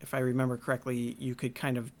game, if I remember correctly, you could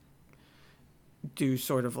kind of do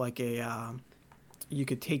sort of like you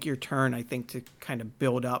could take your turn, I think, to kind of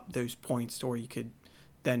build up those points, or you could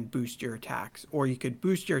then boost your attacks, or you could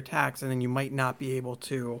boost your attacks and then you might not be able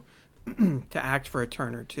to act for a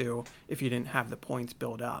turn or two if you didn't have the points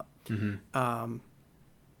build up.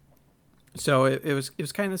 So it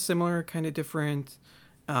was kind of similar, kind of different.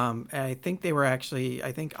 I think I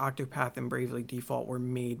think Octopath and Bravely Default were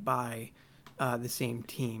made by the same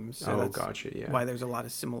team. So that's gotcha. Yeah. why there's a lot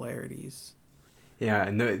of similarities. Yeah,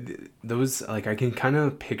 and those, like, I can kind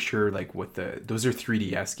of picture like what those are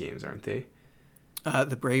 3DS games, aren't they?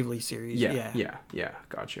 The Bravely series. Yeah.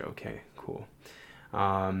 Gotcha. Okay, cool.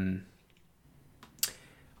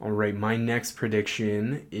 All right, my next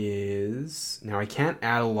prediction is, now I can't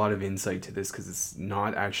add a lot of insight to this because it's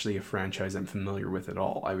not actually a franchise I'm familiar with at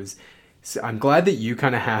all. I'm glad that you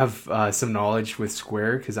kind of have some knowledge with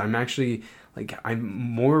Square, because I'm actually like, I'm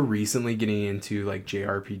more recently getting into like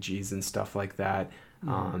JRPGs and stuff like that.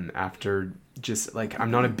 After just like, I'm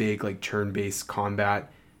not a big like turn-based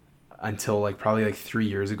combat until like probably like 3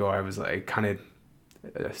 years ago. I was like kind of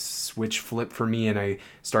a switch flip for me, and I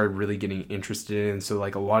started really getting interested in. So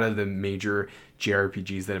like a lot of the major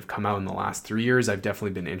JRPGs that have come out in the last 3 years, I've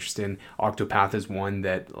definitely been interested in. Octopath is one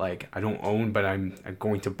that like I don't own, but I'm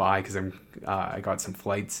going to buy because I got some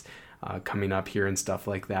flights coming up here and stuff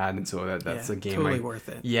like that, and so that's a game totally worth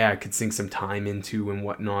it. Yeah, I could sink some time into and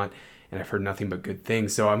whatnot. And I've heard nothing but good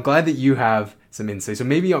things. So I'm glad that you have some insight. So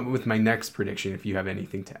maybe with my next prediction, if you have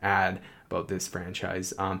anything to add about this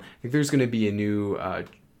franchise, I think there's going to be a new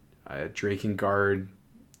Drakengard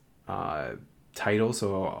title.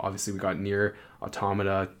 So obviously we got Nier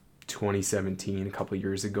Automata 2017, a couple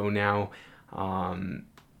years ago now.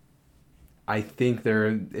 I think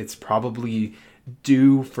it's probably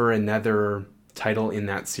due for another title in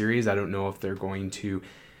that series. I don't know if they're going to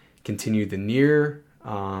continue the Nier,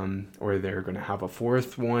 or they're going to have a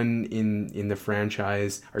fourth one in the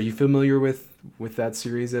franchise. Are you familiar with that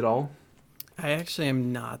series at all? I actually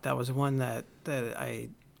am not. That was one that I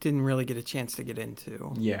didn't really get a chance to get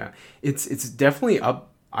into. Yeah, it's definitely up,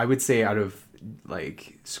 I would say, out of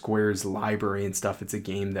like Square's library and stuff. It's a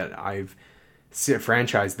game that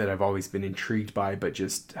franchise that I've always been intrigued by, but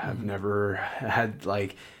just have never had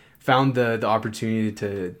like found the opportunity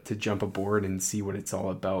to jump aboard and see what it's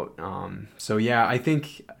all about. So yeah, I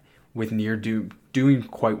think with Nier doing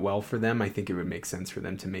quite well for them, I think it would make sense for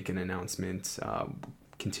them to make an announcement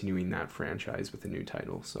continuing that franchise with a new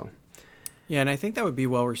title. So yeah, and I think that would be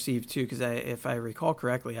well received too, because if I recall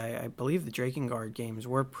correctly, I believe the Drakengard games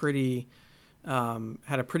were pretty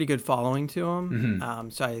had a pretty good following to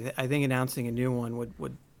them. So I think announcing a new one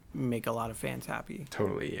would make a lot of fans happy.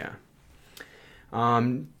 Totally, yeah.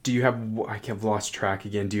 Do you have? I've lost track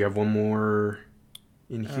again. Do you have one more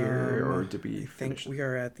in here, or did we finish? I think we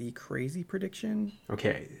are at the crazy prediction.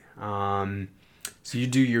 Okay. So you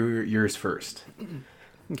do yours first.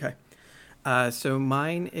 Okay. So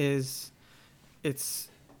mine it's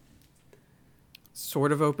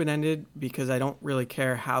sort of open-ended because I don't really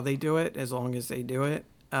care how they do it as long as they do it.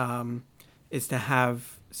 Is to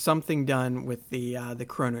have something done with the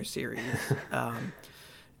Chrono series.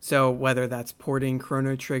 So whether that's porting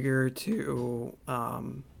Chrono Trigger to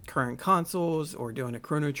current consoles, or doing a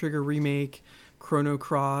Chrono Trigger remake, Chrono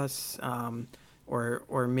Cross,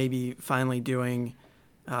 or maybe finally doing.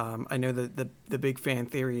 I know that the big fan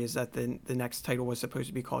theory is that the next title was supposed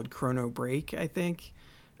to be called Chrono Break, I think.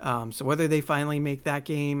 So whether they finally make that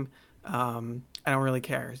game, I don't really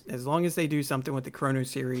care. As long as they do something with the Chrono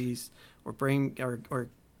series, or or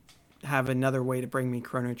have another way to bring me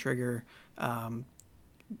Chrono Trigger,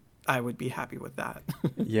 I would be happy with that.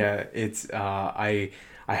 Yeah, it's I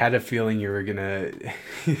had a feeling you were gonna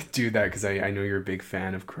do that, because I know you're a big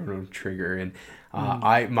fan of Chrono Trigger, and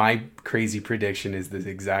my crazy prediction is the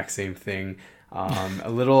exact same thing. A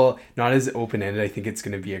little not as open ended. I think it's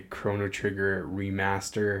gonna be a Chrono Trigger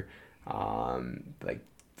remaster, like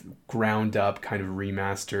ground up kind of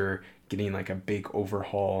remaster, getting like a big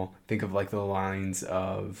overhaul. Think of like the lines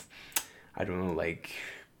of, I don't know, like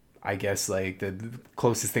I guess like the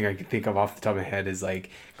closest thing I can think of off the top of my head is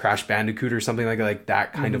like Crash Bandicoot or something like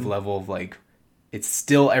that kind of level of like, it's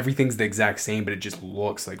still everything's the exact same, but it just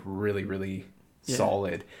looks like really, really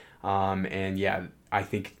solid. And yeah, I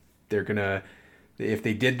think they're gonna, if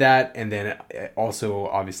they did that, and then also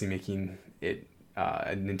obviously making it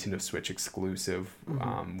a Nintendo Switch exclusive,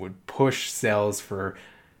 would push sales for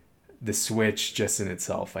the Switch just in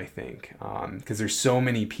itself, I think, because there's so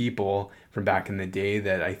many people from back in the day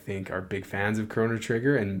that I think are big fans of Chrono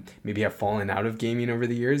Trigger and maybe have fallen out of gaming over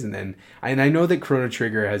the years. And I know that Chrono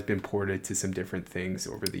Trigger has been ported to some different things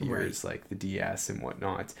over the years, like the DS and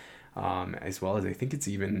whatnot, as well as I think it's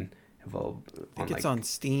even it's on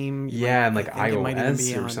Steam. And like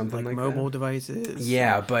iOS or something like mobile that. devices.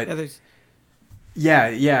 Yeah, but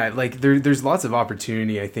yeah, like there's lots of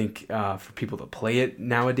opportunity, I think, for people to play it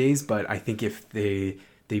nowadays. But I think if they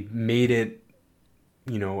made it,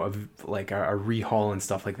 you know, of like a rehaul and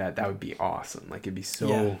stuff like that, that would be awesome. Like it'd be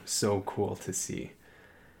so cool to see.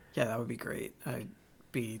 Yeah, that would be great. I'd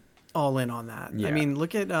be all in on that. Yeah. I mean,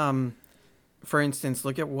 look at for instance,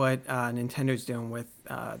 look at what Nintendo's doing with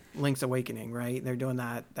Link's Awakening, right? They're doing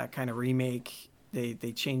that kind of remake.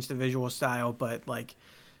 They changed the visual style, but like,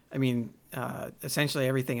 I mean, essentially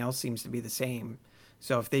everything else seems to be the same.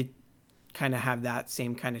 So if they kind of have that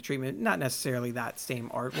same kind of treatment, not necessarily that same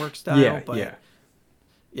artwork style, but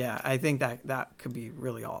yeah, I think that could be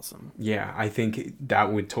really awesome. Yeah, I think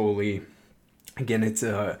that would totally, again, it's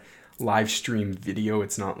a live stream video.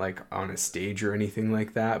 It's not like on a stage or anything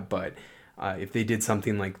like that, but if they did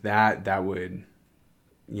something like that, that would,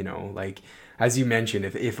 you know, like, as you mentioned,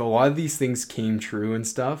 if a lot of these things came true and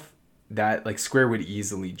stuff, that like Square would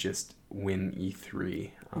easily just win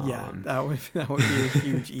E3. That would be a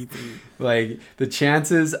huge E3. Like the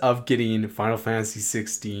chances of getting Final Fantasy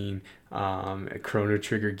 16, a Chrono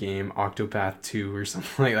Trigger game, Octopath 2 or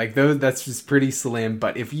something like those, that's just pretty slim.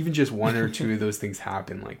 But if even just one or two of those things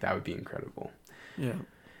happen, like that would be incredible. Yeah.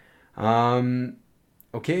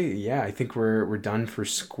 Okay, yeah, I think we're done for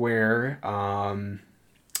Square.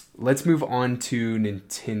 Let's move on to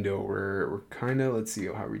Nintendo. We're kind of, let's see,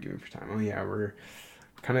 how are we doing for time? Oh yeah, we're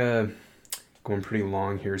kind of going pretty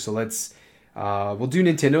long here. So let's we'll do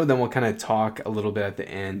Nintendo, then we'll kind of talk a little bit at the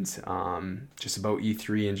end, just about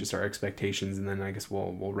E3 and just our expectations, and then I guess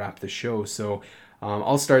we'll wrap the show. So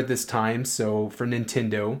I'll start this time. So for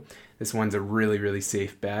Nintendo, this one's a really, really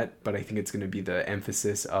safe bet, but I think it's going to be the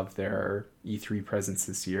emphasis of their E3 presence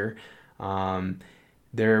this year.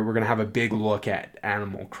 We're going to have a big look at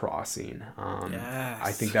Animal Crossing. Yes.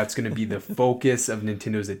 I think that's going to be the focus of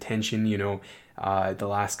Nintendo's attention. You know, the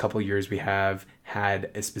last couple of years we have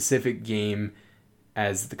had a specific game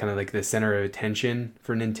as the kind of like the center of attention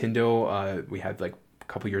for Nintendo. We had like a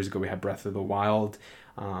couple of years ago, we had Breath of the Wild.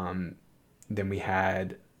 Then we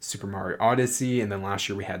had Super Mario Odyssey. And then last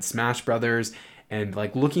year we had Smash Brothers. And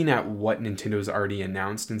like looking at what Nintendo's already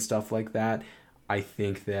announced and stuff like that, I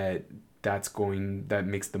think that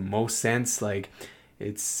makes the most sense. Like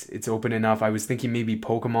it's open enough. I was thinking maybe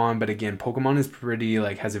Pokemon, but again, Pokemon is pretty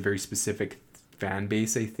like has a very specific fan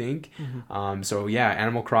base, I think. So yeah,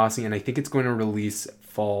 Animal Crossing, and I think it's going to release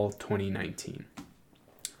fall 2019.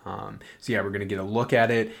 So yeah, we're gonna get a look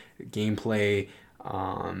at it, gameplay.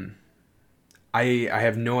 I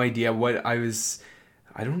have no idea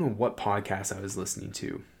I don't know what podcast I was listening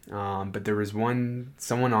to, but there was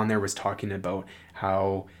someone on there was talking about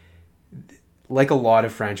how, like a lot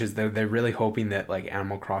of franchises, they're really hoping that like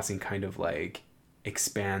Animal Crossing kind of like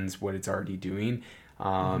expands what it's already doing.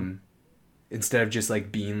 Instead of just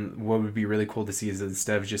like being, what would be really cool to see is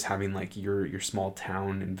instead of just having like your small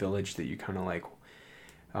town and village that you kind of like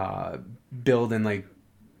build and like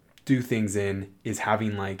do things in, is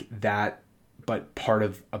having like that, but part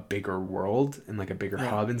of a bigger world and like a bigger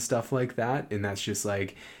hub and stuff like that. And that's just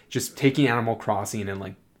like, just taking Animal Crossing and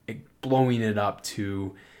like blowing it up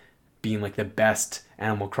to being like the best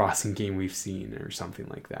Animal Crossing game we've seen or something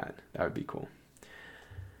like that. That would be cool.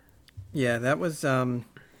 Yeah, that was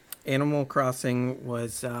Animal Crossing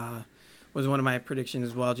was one of my predictions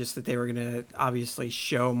as well, just that they were going to obviously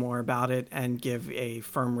show more about it and give a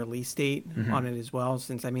firm release date on it as well,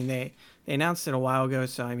 since I mean they announced it a while ago,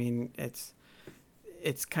 so I mean it's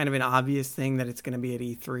kind of an obvious thing that it's going to be at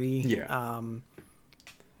E3. Yeah.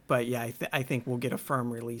 But yeah, I think we'll get a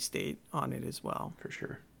firm release date on it as well. For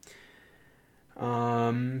sure.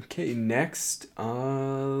 Okay, next,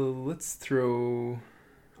 let's throw...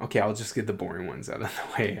 Okay, I'll just get the boring ones out of the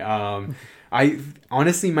way. I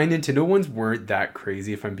honestly, my Nintendo ones weren't that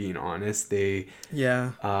crazy, if I'm being honest.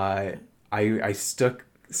 I stuck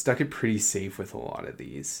it pretty safe with a lot of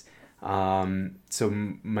these. So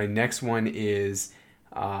my next one is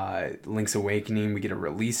Link's Awakening, we get a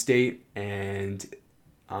release date, and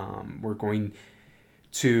we're going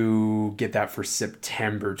to get that for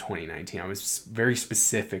September 2019. I was very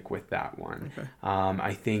specific with that one. Okay.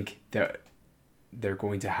 I think that they're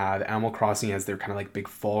going to have Animal Crossing as their kind of like big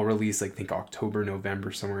fall release, like think October,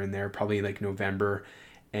 November, somewhere in there, probably like November,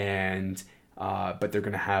 and but they're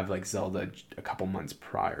going to have like Zelda a couple months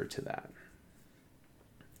prior to that.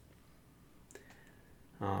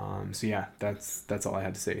 So yeah, that's all I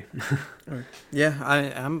had to say. Yeah,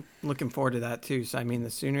 I'm looking forward to that too. So I mean,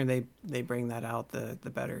 the sooner they bring that out, the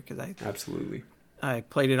better. Because Absolutely. I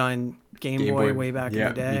played it on Game Boy way back in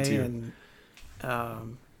the day, me too. and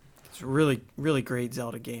it's a really really great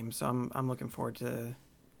Zelda game. So I'm looking forward to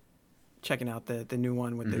checking out the new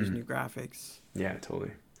one with those new graphics. Yeah,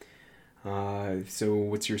 totally. So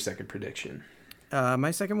what's your second prediction?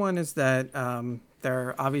 My second one is that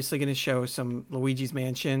they're obviously going to show some Luigi's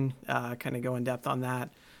Mansion, kind of go in depth on that,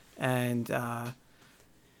 and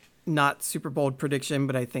not super bold prediction,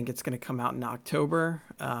 but I think it's going to come out in October.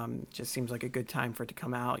 Just seems like a good time for it to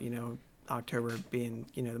come out. October being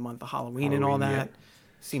the month of Halloween and all that,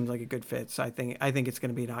 seems like a good fit. So I think it's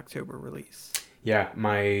going to be an October release. Yeah,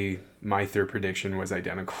 my third prediction was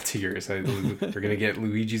identical to yours. We're gonna get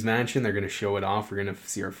Luigi's Mansion. They're gonna show it off. We're gonna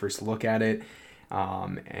see our first look at it.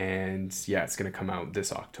 And yeah, it's gonna come out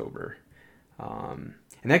this October, and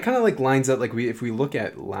that kind of like lines up like if we look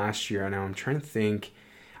at last year. Now I'm trying to think.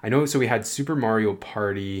 I know, so we had Super Mario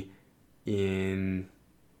Party in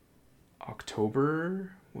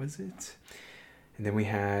October, was it? And then we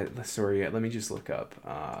had, let me just look up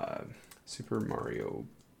Super Mario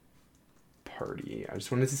Party. I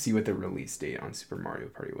just wanted to see what the release date on Super Mario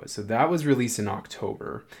Party was. So that was released in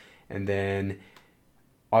October, and then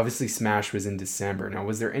obviously Smash was in December. Now,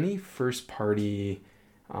 was there any first party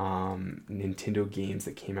Nintendo games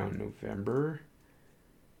that came out in November?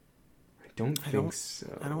 I don't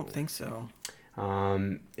think so.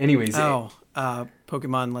 Anyways.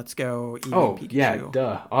 Pokemon Let's Go Eevee Pikachu. Yeah,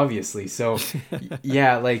 duh, obviously. So,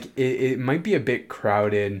 yeah, like, it might be a bit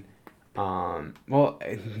crowded. Well,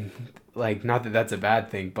 like, not that that's a bad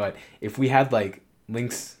thing, but if we had, like,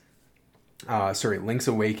 Link's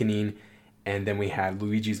Awakening, and then we had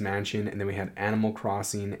Luigi's Mansion, and then we had Animal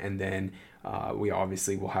Crossing, and then we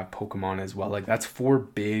obviously will have Pokemon as well. Like, that's 4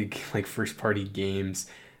 big, like, first-party games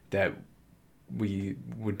that we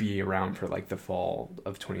would be around for like the fall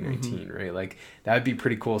of 2019, right? Like that would be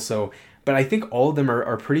pretty cool. So, but I think all of them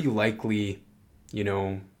are pretty likely,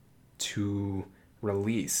 to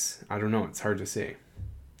release. I don't know. It's hard to say.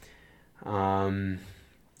 Okay,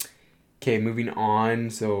 moving on.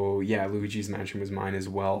 So yeah, Luigi's Mansion was mine as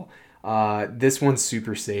well. This one's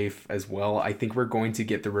super safe as well. I think we're going to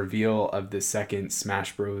get the reveal of the second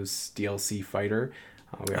Smash Bros. DLC fighter.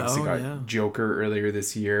 We obviously got Joker earlier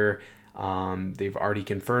this year. They've already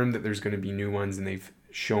confirmed that there's going to be new ones, and they've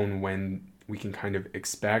shown when we can kind of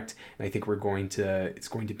expect. And I think it's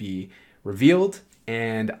going to be revealed,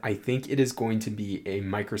 and I think it is going to be a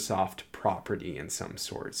Microsoft property in some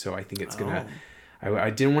sort. So I think it's gonna. I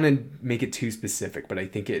didn't want to make it too specific, but I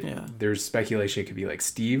think there's speculation it could be like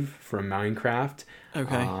Steve from Minecraft.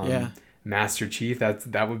 Okay. Master Chief.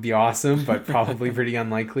 That would be awesome, but probably pretty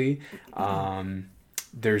unlikely.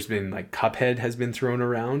 There's been like Cuphead has been thrown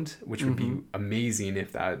around, which would be amazing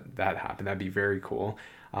if that happened. That'd be very cool.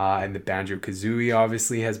 And the Banjo-Kazooie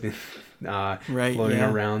obviously has been floating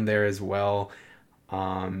around there as well.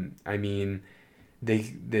 I mean,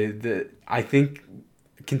 I think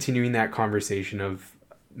continuing that conversation of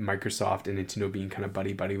Microsoft and Nintendo being kind of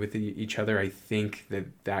buddy with each other, I think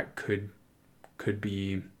that could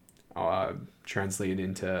be translated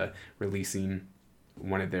into releasing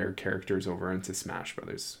one of their characters over into Smash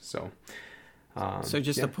Brothers. So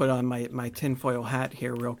to put on my tinfoil hat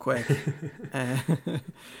here real quick.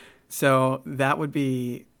 So that would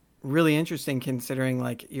be really interesting considering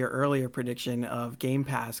like your earlier prediction of Game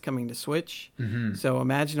Pass coming to Switch. So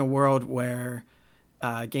imagine a world where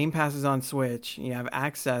Game Pass is on Switch, you have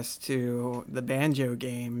access to the Banjo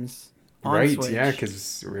games on Switch. Right, yeah,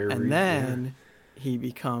 because he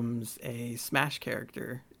becomes a Smash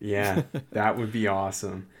character. Yeah, that would be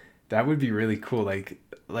awesome. That would be really cool. Like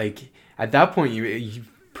at that point, you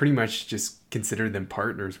pretty much just consider them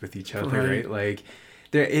partners with each other, right? Like,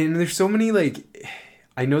 there's so many like.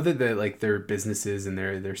 I know that their businesses and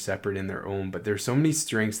they're separate in their own, but there's so many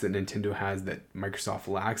strengths that Nintendo has that Microsoft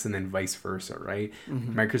lacks, and then vice versa, right?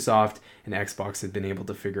 Microsoft and Xbox have been able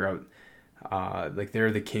to figure out. Like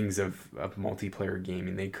they're the kings of multiplayer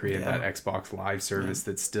gaming. They created that Xbox Live service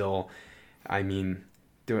that's still, I mean,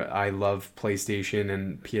 I love PlayStation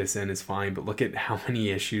and PSN is fine, but look at how many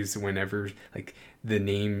issues whenever like the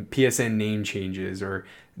name PSN name changes, or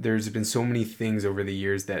there's been so many things over the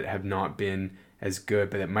years that have not been as good,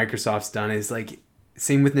 but that Microsoft's done is like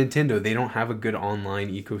same with Nintendo. They don't have a good online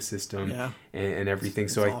ecosystem and everything.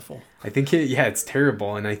 It's so awful. I think it's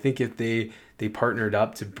terrible. And I think if they partnered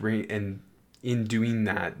up to bring, and in doing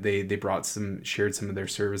that, they shared some of their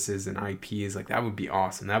services and IPs, like that would be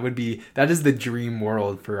awesome. That is the dream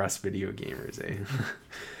world for us video gamers, eh?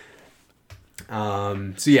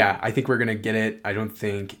 So yeah, I think we're gonna get it. I don't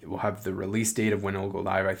think we'll have the release date of when it'll go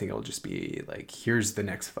live. I think it'll just be like, here's the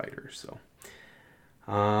next fighter. So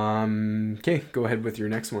okay, go ahead with your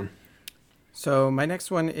next one. So my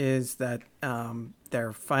next one is that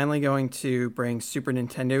they're finally going to bring Super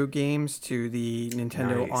Nintendo games to the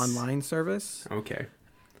Nintendo Online service. Okay.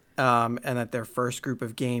 And that their first group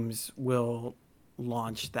of games will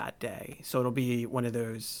launch that day. So it'll be one of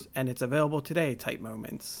those, and it's available today type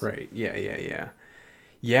moments. Right. Yeah,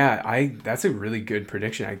 that's a really good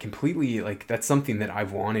prediction. I completely, like, that's something that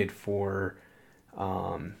I've wanted for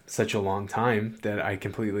such a long time that I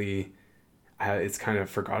completely it's kind of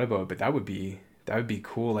forgot about, but that would be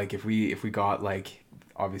cool. Like if we got like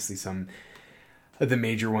obviously some of the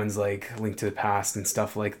major ones like Link to the Past and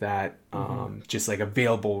stuff like that, just like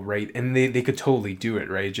available, right? And they could totally do it,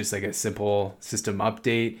 right? Just like a simple system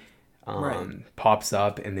update pops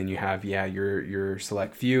up, and then you have your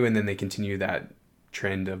select few, and then they continue that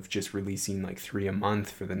trend of just releasing like 3 a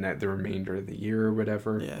month for the remainder of the year or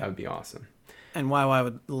whatever. That would be awesome. And while I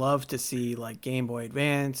would love to see like Game Boy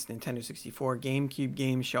Advance, Nintendo 64, GameCube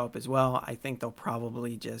games show up as well, I think they'll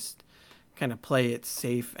probably just kind of play it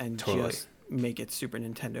safe and just make it Super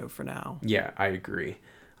Nintendo for now. Yeah, I agree.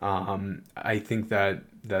 I think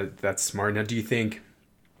that's smart. Now, do you think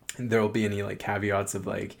there'll be any like caveats of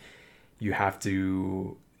like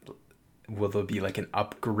will there be like an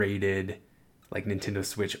upgraded like Nintendo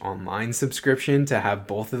Switch Online subscription to have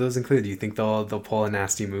both of those included? Do you think they'll pull a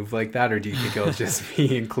nasty move like that, or do you think it'll just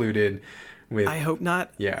be included with? I hope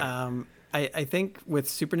not. Yeah. I think with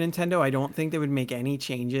Super Nintendo, I don't think they would make any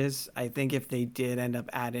changes. I think if they did end up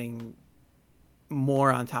adding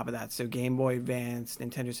more on top of that, so Game Boy Advance,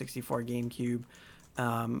 Nintendo 64, GameCube,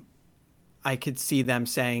 I could see them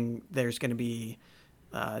saying there's going to be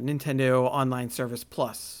Nintendo Online Service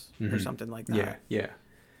Plus or something like that. Yeah.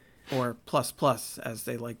 Or plus, as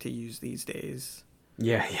they like to use these days.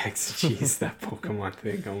 Yeah. Jeez, that Pokemon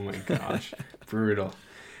thing. Oh my gosh. Brutal.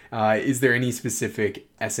 Is there any specific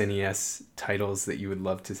SNES titles that you would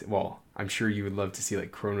love to see? Well, I'm sure you would love to see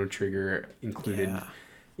like Chrono Trigger included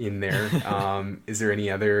in there. Is there any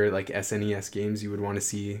other like SNES games you would want to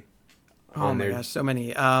see on there? Oh my gosh, so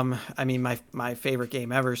many. I mean, my favorite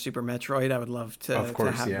game ever, Super Metroid. I would love to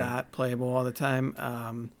have that playable all the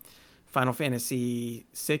time. Final Fantasy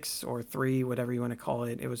 6 or 3, whatever you want to call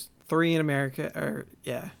it. It was 3 in America,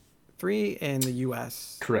 3 in the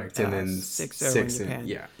US. Correct, and then 6 in Japan.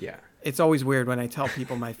 Yeah. It's always weird when I tell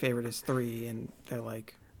people my favorite is 3, and they're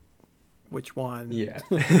like, which one? Yeah,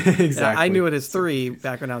 exactly. I knew it as 3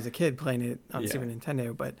 back when I was a kid playing it on Super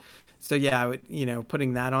Nintendo, but so I would,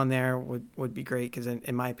 putting that on there would be great, because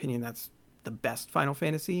in my opinion, that's the best Final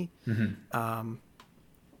Fantasy.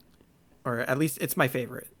 Or at least it's my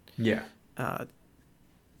favorite. Yeah.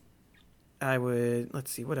 I would,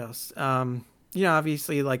 let's see, what else?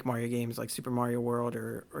 Obviously like Mario games like Super Mario World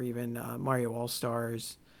or even Mario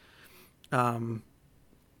All-Stars. I'm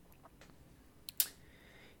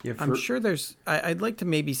sure I'd like to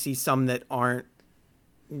maybe see some that aren't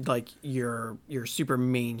like your super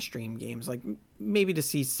mainstream games, like maybe to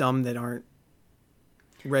see some that aren't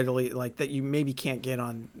readily, like that you maybe can't get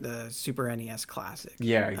on the Super NES Classic.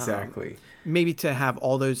 Yeah, exactly. Maybe to have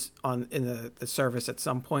all those in the service at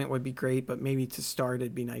some point would be great, but maybe to start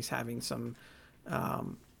it'd be nice having some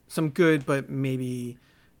good but maybe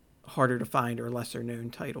harder to find or lesser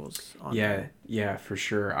known titles on there. Yeah, for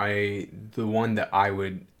sure. The one that I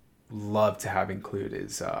would love to have include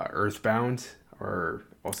is Earthbound, or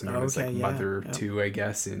also known as like Mother 2, I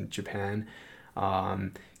guess, in Japan.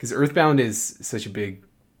 Because Earthbound is such a big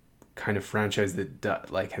kind of franchise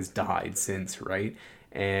that has died since, right?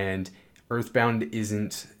 And Earthbound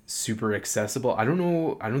isn't super accessible. I don't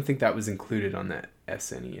know. I don't think that was included on the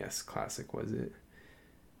SNES Classic, was it?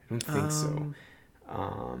 I don't think so.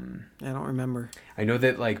 I don't remember. I know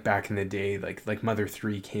that like back in the day, like Mother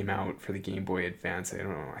 3 came out for the Game Boy Advance. I don't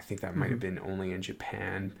know. I think that might have been only in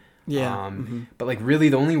Japan. Yeah. But like really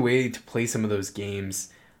the only way to play some of those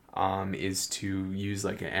games is to use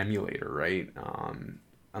like an emulator, right?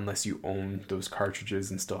 Unless you own those cartridges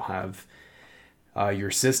and still have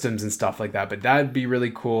your systems and stuff like that. But that'd be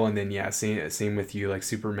really cool. And then yeah, same with you, like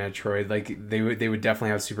Super Metroid. Like they would definitely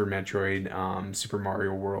have Super Metroid. Super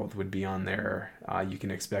Mario World would be on there. You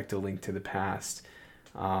can expect a Link to the Past.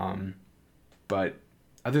 But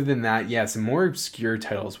other than that, yeah, some more obscure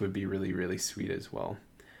titles would be really, really sweet as well.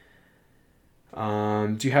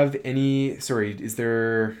 Do you have any? Sorry, is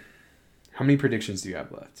there? How many predictions do you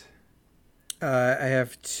have left? I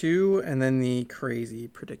have 2, and then the crazy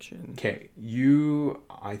prediction. Okay,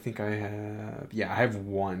 I think I have. Yeah, I have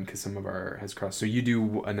 1 because some of our has crossed. So you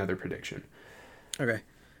do another prediction. Okay.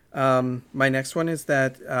 My next one is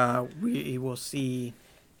that we will see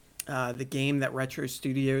the game that Retro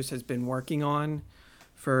Studios has been working on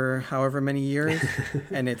for however many years,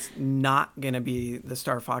 and it's not going to be the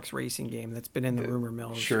Star Fox Racing game that's been in the rumor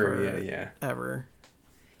mills ever.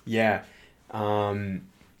 Yeah.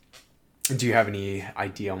 Do you have any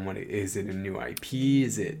idea on what it is? Is it a new IP?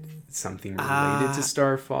 Is it something related to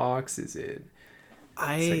Star Fox? Is it?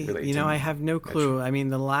 I have no clue. Metro. I mean,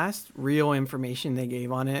 the last real information they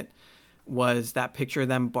gave on it was that picture of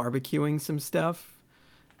them barbecuing some stuff.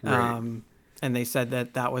 Right. And they said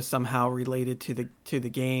that was somehow related to the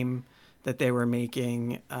game that they were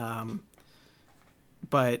making.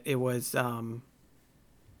 But it was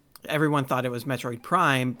everyone thought it was Metroid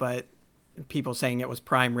Prime, but people saying it was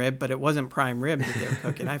Prime Rib, but it wasn't Prime Rib that they were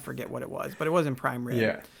cooking. I forget what it was, but it wasn't Prime Rib.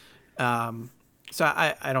 Yeah. So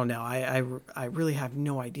I don't know. I really have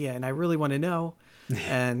no idea, and I really want to know.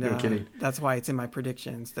 And no kidding. That's why it's in my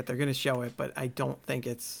predictions that they're going to show it, but I don't think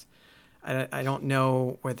it's. I don't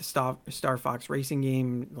know where the Star Fox Racing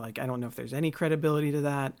game. Like, I don't know if there's any credibility to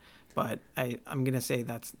that, but I'm going to say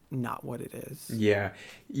that's not what it is. Yeah.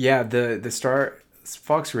 The Star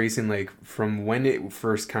Fox Racing, like from when it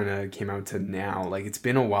first kind of came out to now, like it's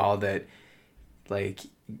been a while that like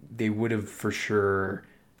they would have for sure,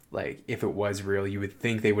 like if it was real, you would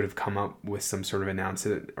think they would have come up with some sort of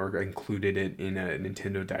announcement or included it in a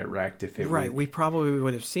Nintendo Direct if it right. We probably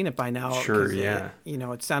would have seen it by now. Sure, yeah.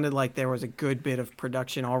 It sounded like there was a good bit of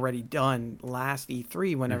production already done last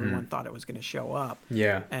E3 when everyone thought it was going to show up.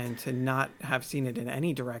 Yeah. And to not have seen it in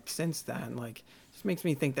any Direct since then, like, just makes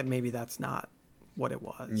me think that maybe that's not what it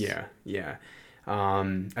was. Yeah. At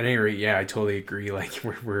any rate, yeah, I totally agree. Like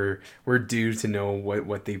we're due to know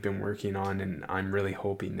what they've been working on, and I'm really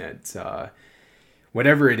hoping that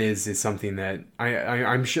whatever it is something that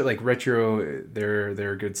I'm sure. Like Retro, they're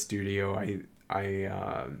a good studio.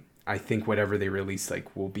 I think whatever they release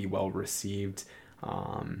like will be well received.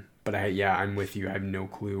 But I'm with you. I have no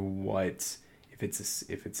clue what if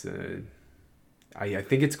it's a. I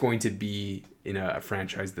think it's going to be in a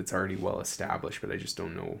franchise that's already well established, but I just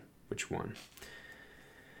don't know which one.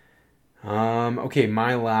 Okay,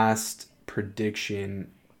 my last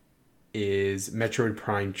prediction is Metroid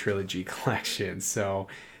Prime Trilogy Collection. So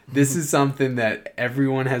this is something that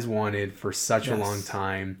everyone has wanted for such a long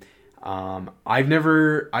time. I've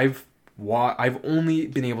only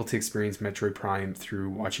been able to experience Metroid Prime through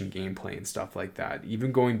watching gameplay and stuff like that.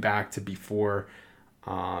 Even going back to before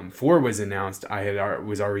 4 was announced, I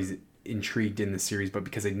was always intrigued in the series, but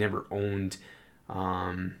because I'd never owned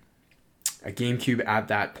a GameCube at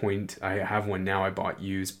that point. I have one now, I bought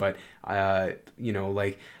used, but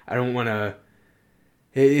like I don't want to.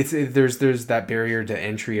 There's that barrier to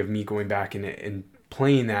entry of me going back and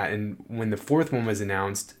playing that. And when the 4th one was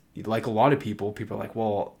announced, like a lot of people are like,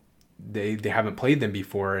 well, they haven't played them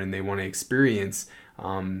before and they want to experience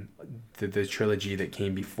the trilogy that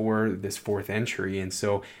came before this 4th entry, and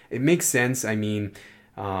so it makes sense. I mean,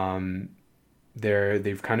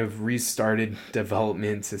 they've kind of restarted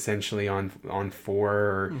development essentially on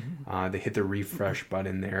 4. They hit the refresh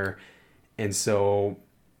button there, and so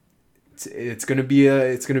it's gonna be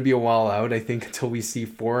a while out, I think, until we see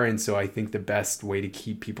 4. And so I think the best way to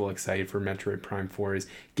keep people excited for Metroid Prime 4 is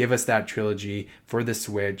give us that trilogy for the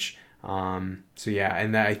Switch. So yeah,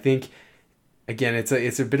 and I think again it's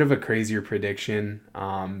a bit of a crazier prediction,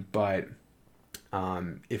 but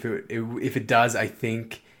if it does, I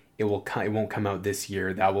think it won't come out this year.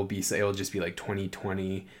 It'll just be like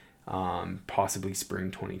 2020, possibly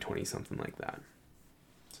spring 2020, something like that.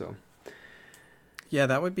 So yeah,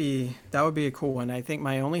 that would be a cool one. I think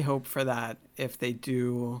my only hope for that, if they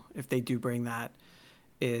do bring that,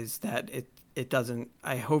 is that it doesn't.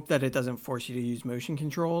 I hope that it doesn't force you to use motion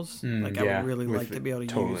controls. I would really like to be able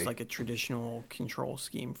to use like a traditional control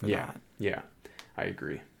scheme for that. Yeah, I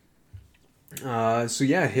agree. So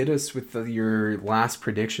yeah, hit us with your last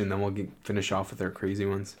prediction, then we'll finish off with our crazy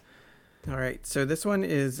ones. All right, so this one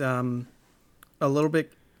is a little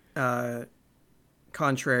bit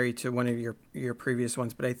contrary to one of your previous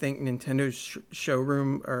ones, but I think Nintendo's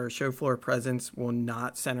showroom or show floor presence will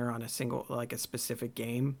not center on a single, like a specific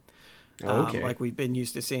game. Okay. Like we've been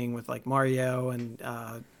used to seeing with like Mario and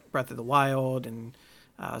Breath of the Wild and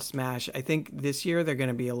Smash. I think this year they're going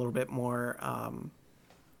to be a little bit more. I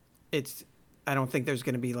don't think there's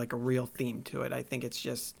going to be like a real theme to it. I think it's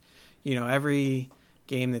just, every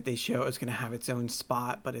game that they show is going to have its own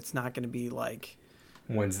spot, but it's not going to be like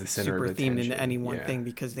One's the center super of themed attention. into any one thing,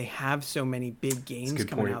 because they have so many big games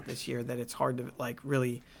coming point. out this year that it's hard to like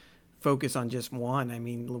really focus on just one. I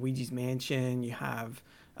mean, Luigi's Mansion, you have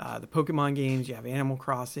the Pokemon games, you have Animal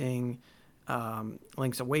Crossing,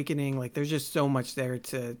 Link's Awakening. Like, there's just so much there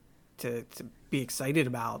to be excited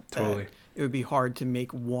about. Totally. It would be hard to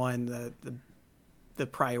make one the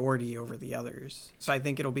priority over the others. So I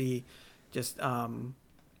think it'll be just, I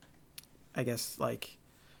guess, like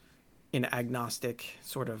an agnostic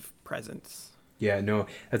sort of presence. Yeah, no,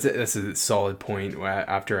 that's a solid point.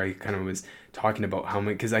 After I kind of was talking about how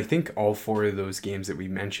many, because I think all 4 of those games that we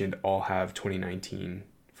mentioned all have 2019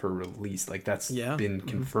 for release. Like, that's been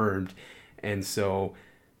confirmed. And so,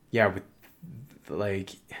 yeah, with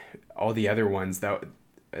like all the other ones that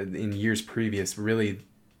in years previous, really,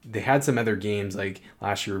 they had some other games. Like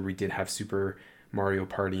last year we did have Super Mario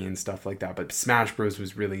Party and stuff like that, but Smash Bros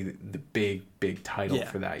was really the big title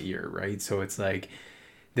for that year, right? So it's like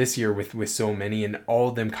this year with so many, and all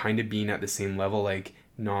of them kind of being at the same level, like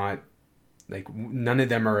not like none of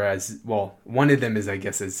them are as well. One of them is, I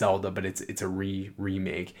guess, a Zelda, but it's a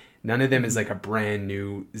remake. None of them is like a brand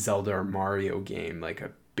new Zelda or Mario game, like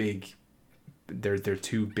a big. They're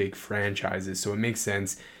 2 big franchises, so it makes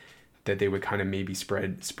sense that they would kind of maybe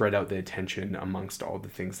spread out the attention amongst all the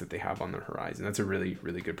things that they have on the horizon. That's a really,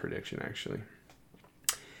 really good prediction, actually.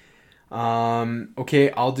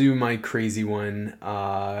 Okay, I'll do my crazy one.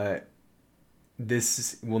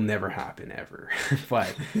 This will never happen ever,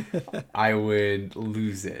 but I would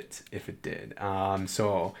lose it if it did.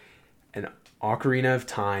 So an Ocarina of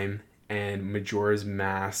Time and Majora's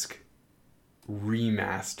Mask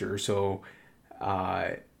remaster. So,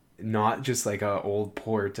 not just like a old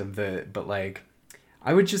port of but like,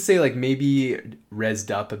 I would just say like maybe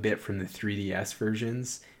rezzed up a bit from the 3DS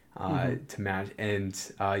versions, to match. And,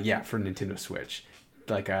 for Nintendo Switch,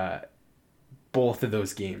 like, both of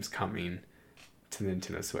those games coming to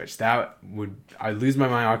Nintendo Switch. I'd lose my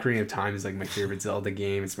mind. Ocarina of Time is like my favorite Zelda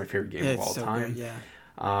game. It's my favorite game of all time. Good, yeah.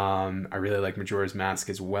 I really like Majora's Mask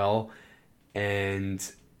as well. And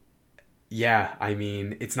yeah, I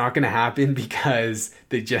mean, it's not going to happen because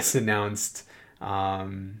they just announced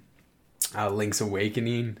Link's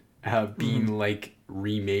Awakening being like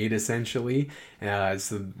remade essentially.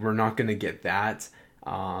 So we're not going to get that.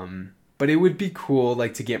 But it would be cool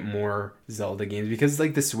like to get more Zelda games, because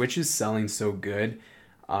like the Switch is selling so good.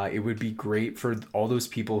 It would be great for all those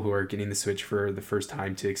people who are getting the Switch for the first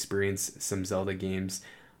time to experience some Zelda games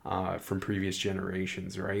from previous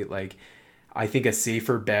generations, right? Like, I think a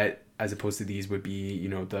safer bet as opposed to these would be,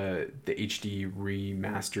 the HD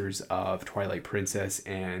remasters of Twilight Princess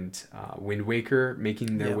and Wind Waker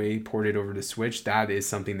making their way ported over to Switch. That is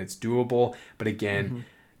something that's doable. But again,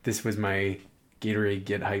 this was my Gatorade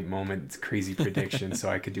Get Hype moment. It's a crazy prediction, so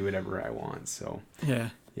I could do whatever I want. So yeah.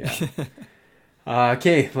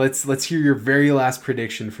 Okay, let's hear your very last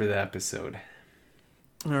prediction for the episode.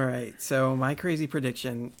 All right, so my crazy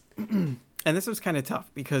prediction, and this was kind of tough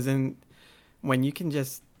because when you can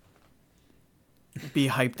just be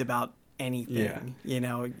hyped about anything,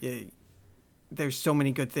 there's so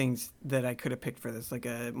many good things that I could have picked for this, like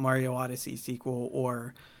a Mario Odyssey sequel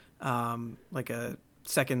or like a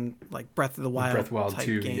second like Breath of the Wild type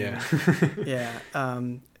 2, game.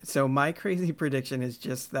 So my crazy prediction is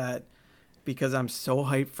just that because I'm so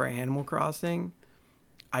hyped for Animal Crossing,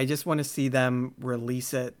 I just want to see them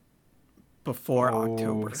release it before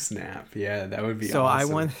October. Snap. Yeah, that would be so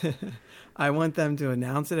awesome. I want them to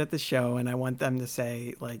announce it at the show, and I want them to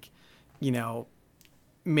say, like,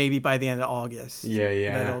 maybe by the end of August that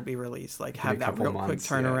it'll be released. Like, have that real quick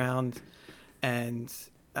turnaround. And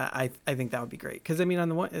I think that would be great. Because, I mean, on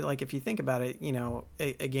the one, like, if you think about it,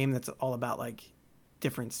 a game that's all about, like,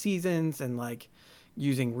 different seasons and, like,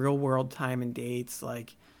 using real-world time and dates,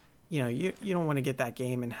 like, you don't want to get that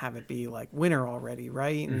game and have it be, like, winter already,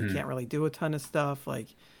 right? And you can't really do a ton of stuff. Like,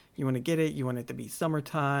 you want to get it, you want it to be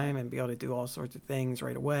summertime and be able to do all sorts of things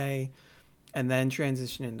right away, and then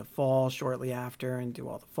transition into fall shortly after and do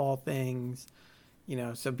all the fall things,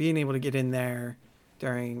 so being able to get in there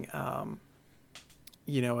during, an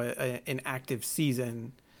active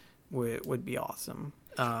season would be awesome.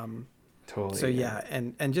 Totally. So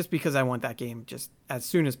and just because I want that game just as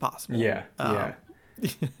soon as possible.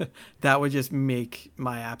 That would just make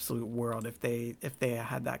my absolute world if they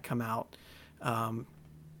had that come out um,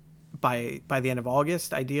 by the end of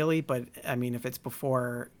August, ideally. But I mean, if it's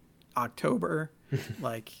before October,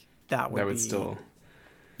 like that That would would be still,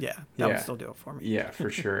 yeah, that would yeah, still do it for me. yeah, for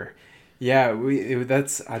sure. Yeah,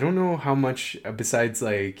 that's, I don't know how much besides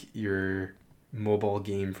like your mobile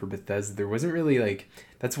game for Bethesda, there wasn't really like,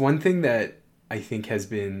 that's one thing that I think has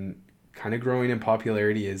been kind of growing in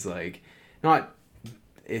popularity is like, not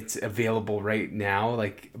it's available right now,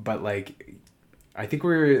 like, but like I think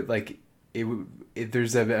we're like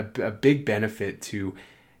there's a big benefit to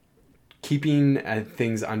keeping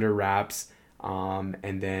things under wraps,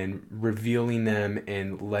 and then revealing them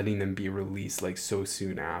and letting them be released like so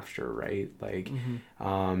soon after, right? Like, Hmm.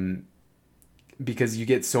 um, because you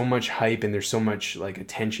get so much hype and there's so much like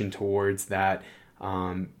attention towards that,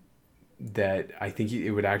 um, that I think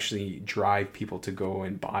it would actually drive people to go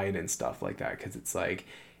and buy it and stuff like that, because it's like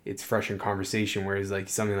it's fresh in conversation. Whereas like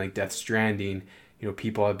something like Death Stranding,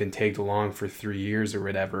 people have been tagged along for 3 years or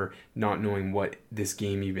whatever, not knowing what this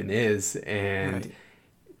game even is, and Right.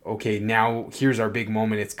 okay, now here's our big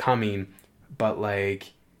moment, it's coming, but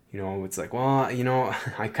like, it's like, well,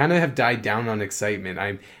 I kind of have died down on excitement.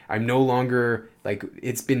 I'm no longer like,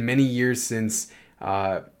 it's been many years since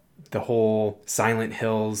the whole Silent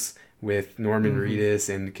Hills with Norman Hmm.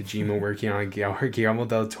 Reedus and Kojima working on Guillermo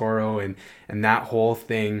del Toro and that whole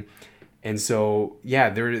thing. And so,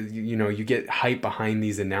 yeah, you get hype behind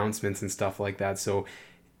these announcements and stuff like that. So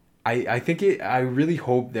I think I really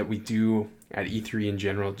hope that we do at E3 in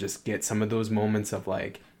general just get some of those moments of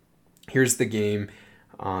like, here's the game,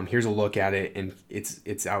 here's a look at it, and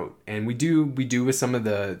it's out. And we do with some of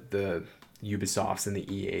the Ubisofts and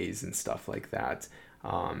the EAs and stuff like that.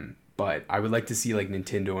 But I would like to see like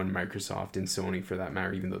Nintendo and Microsoft and Sony, for that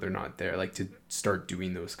matter, even though they're not there, like to start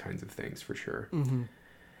doing those kinds of things for sure. Hmm.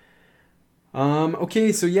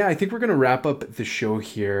 Okay, so yeah, I think we're gonna wrap up the show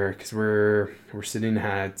here because we're sitting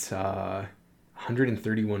at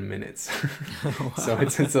 131 minutes, so Wow.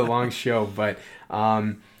 it's a long show. But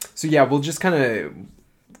so yeah, we'll just kind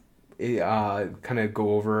of go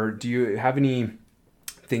over. Do you have any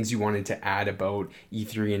things you wanted to add about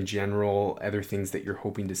E3 in general? Other things that you're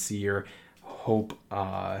hoping to see or hope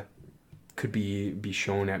could be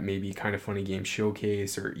shown at maybe Kind of Funny Games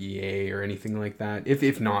Showcase or EA or anything like that?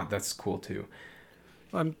 If not, that's cool too.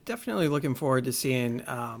 Well, I'm definitely looking forward to seeing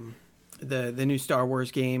the new Star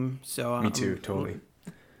Wars game. So Me too, totally.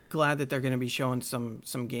 glad that they're going to be showing some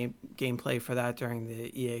gameplay for that during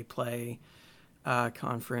the EA Play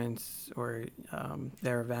conference or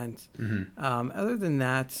their event. Hmm. Other than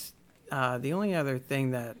that, the only other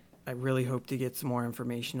thing that I really hope to get some more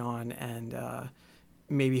information on and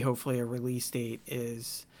maybe hopefully a release date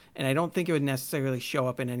is, and I don't think it would necessarily show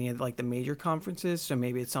up in any of like the major conferences, so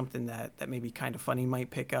maybe it's something that maybe Kind of Funny might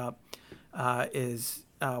pick up, is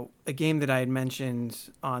a game that I had mentioned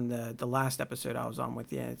on the last episode I was on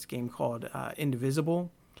with you. It's a game called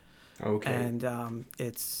Indivisible, Okay. and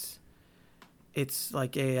it's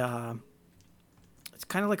like it's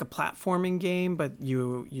kind of like a platforming game, but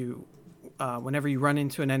you whenever you run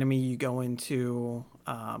into an enemy, you go into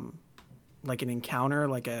like an encounter,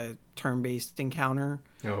 like a turn-based encounter.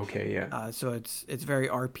 Okay. Yeah. So it's very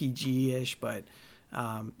RPG-ish, but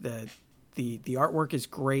the artwork is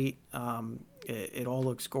great. It all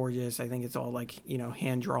looks gorgeous. I think it's all like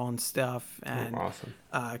hand-drawn stuff, Oh, and awesome.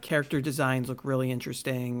 character designs look really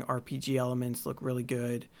interesting. RPG elements look really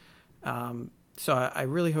good. So I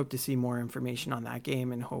really hope to see more information on that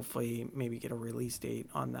game and hopefully maybe get a release date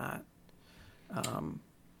on that.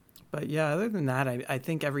 But yeah, other than that, I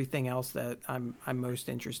think everything else that I'm most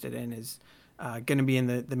interested in is going to be in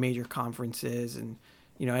the major conferences, and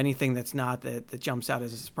anything that's not that jumps out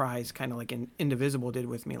as a surprise, kind of like Indivisible did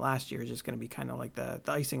with me last year, is just going to be kind of like the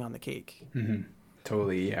icing on the cake. Hmm.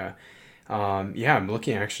 Totally. Yeah. Yeah, I'm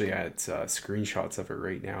looking actually at screenshots of it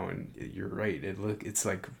right now, and you're right. It's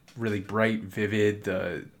like really bright, vivid.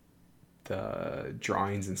 The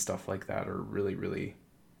drawings and stuff like that are really, really,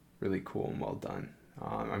 really cool and well done.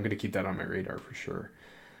 I'm gonna keep that on my radar for sure.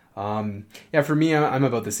 Yeah, for me, I'm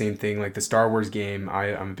about the same thing. Like the Star Wars game,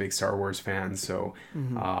 I'm a big Star Wars fan, so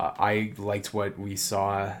Hmm. I liked what we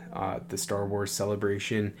saw the Star Wars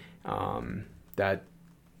celebration. That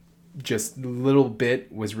just a little bit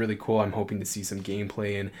was really cool. I'm hoping to see some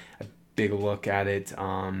gameplay and a big look at it.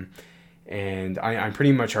 And I'm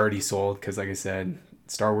pretty much already sold because, like I said,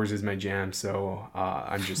 Star Wars is my jam. So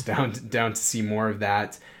I'm just down to see more of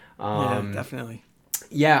that. Yeah, Um, definitely.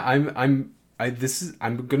 yeah, I'm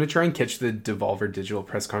gonna try and catch the Devolver Digital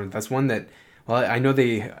press conference. That's one that, well, I know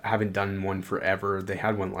they haven't done one forever. They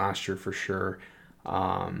had one last year for sure.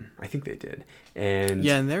 I think they did. And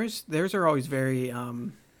yeah, and theirs are always very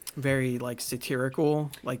very like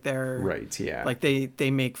satirical. Like they're right, yeah. like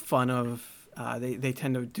they make fun of they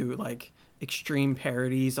tend to do like extreme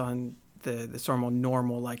parodies on the sort of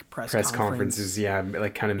normal like press conferences, yeah,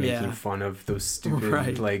 like kind of making fun of those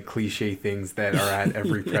stupid like cliche things that are at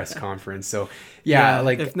every press conference. So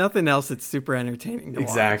like if nothing else, it's super entertaining to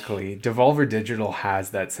exactly watch. Devolver Digital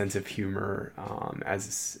has that sense of humor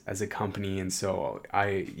as a company, and so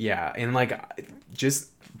and like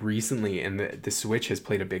just recently, and the Switch has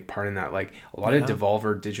played a big part in that. Like a lot of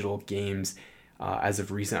Devolver Digital games as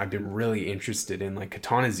of recent I've been really interested in. Like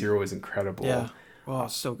Katana Zero is incredible. Oh,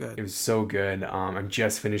 so good. It was so good. I'm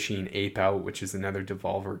just finishing Ape Out, which is another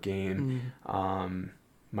Devolver game.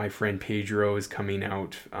 My friend Pedro is coming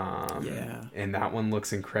out. And that one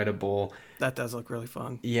looks incredible. That does look really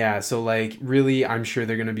fun. Yeah, so like really I'm sure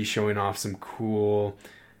they're going to be showing off some cool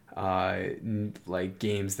like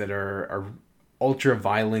games that are ultra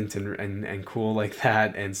violent and cool like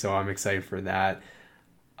that. And so I'm excited for that.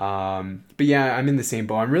 But yeah, I'm in the same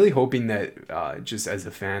boat. I'm really hoping that just as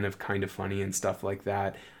a fan of Kind of Funny and stuff like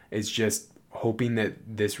that, it's just hoping that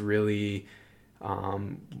this really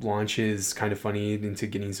launches Kind of Funny into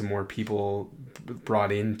getting some more people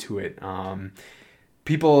brought into it.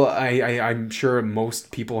 People, I'm sure most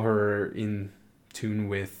people who are in tune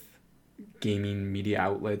with gaming media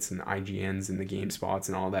outlets and IGNs and the GameSpots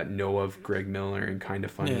and all that know of Greg Miller and Kind of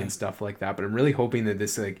Funny and stuff like that. But I'm really hoping that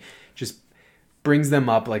this like just brings them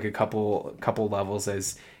up like a couple levels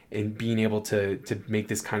as in being able to make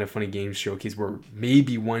this Kind of Funny games showcase where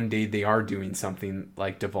maybe one day they are doing something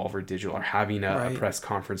like Devolver Digital or having a press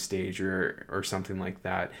conference stage or something like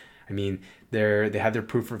that. I mean, they had their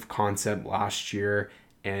proof of concept last year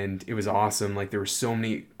and it was awesome. Like there were so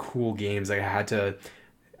many cool games. Like I had to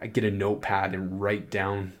get a notepad and write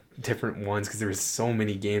down different ones because there was so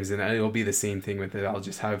many games, and it'll be the same thing with it. I'll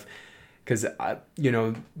just have, because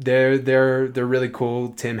they're really cool.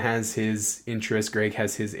 Tim has his interests, Greg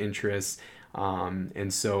has his interests,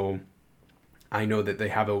 and so I know that they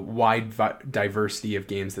have a wide diversity of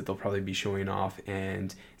games that they'll probably be showing off,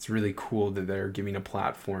 and it's really cool that they're giving a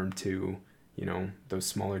platform to those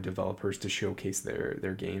smaller developers to showcase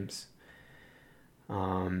their games.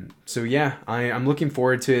 So yeah, I'm looking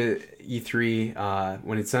forward to E3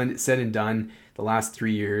 when it's said and done. The last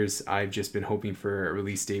 3 years, I've just been hoping for a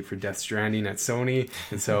release date for Death Stranding at Sony.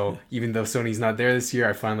 And so even though Sony's not there this year,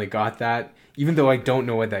 I finally got that. Even though I don't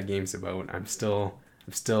know what that game's about, I'm still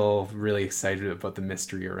really excited about the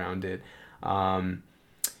mystery around it.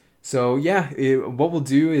 So yeah, what we'll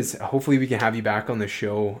do is hopefully we can have you back on the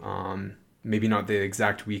show. Maybe not the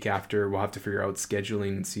exact week after. We'll have to figure out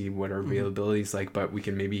scheduling and see what our availability is like, but we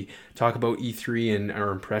can maybe talk about E3 and our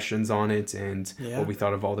impressions on it and what we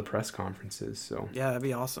thought of all the press conferences. So yeah, that'd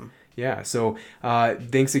be awesome. Yeah. So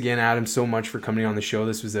thanks again, Adam, so much for coming on the show.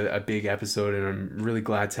 This was a big episode, and I'm really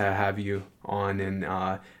glad to have you on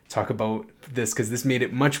and talk about this, because this made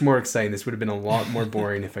it much more exciting. This would have been a lot more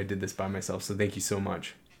boring if I did this by myself. So thank you so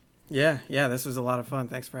much. Yeah, this was a lot of fun.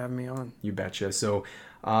 Thanks for having me on. You betcha. So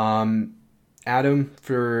Adam,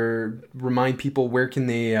 remind people, where can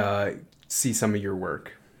they see some of your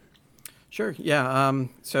work? Sure. Yeah.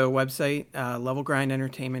 So website,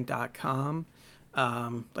 levelgrindentertainment.com.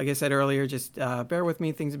 Like I said earlier, just bear with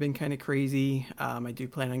me. Things have been kind of crazy. I do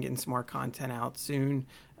plan on getting some more content out soon,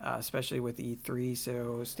 especially with E3.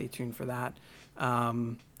 So stay tuned for that.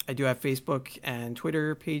 I do have Facebook and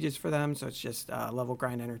Twitter pages for them. So it's just Level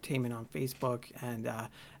Grind Entertainment on Facebook and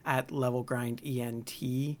at Level Grind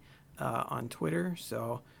ENT on Twitter.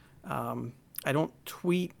 So I don't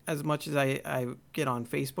tweet as much as I get on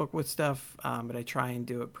Facebook with stuff, but I try and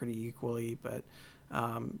do it pretty equally. But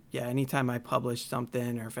anytime I publish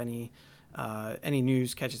something or if any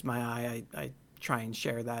news catches my eye, I try and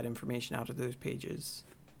share that information out of those pages.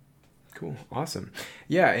 Cool. Awesome.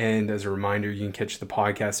 Yeah. And as a reminder, you can catch the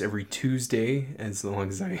podcast every Tuesday, as long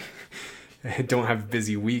as I don't have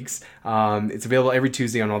busy weeks. It's available every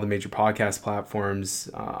Tuesday on all the major podcast platforms,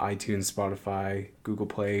 iTunes, Spotify, Google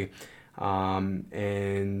Play.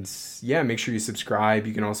 And yeah, make sure you subscribe.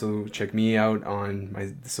 You can also check me out on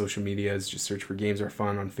my social medias. Just search for Games Are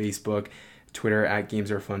Fun on Facebook, Twitter at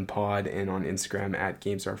Games Are Fun Pod, and on Instagram at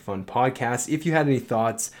Games Are Fun Podcast. If you had any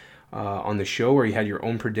thoughts on the show, or you had your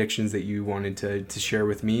own predictions that you wanted to share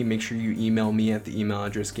with me, make sure you email me at the email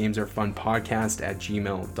address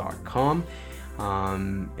gamesarefunpodcast@gmail.com.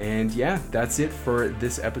 And yeah, that's it for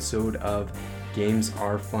this episode of Games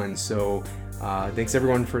Are Fun. So thanks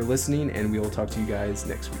everyone for listening, and we will talk to you guys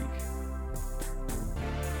next week.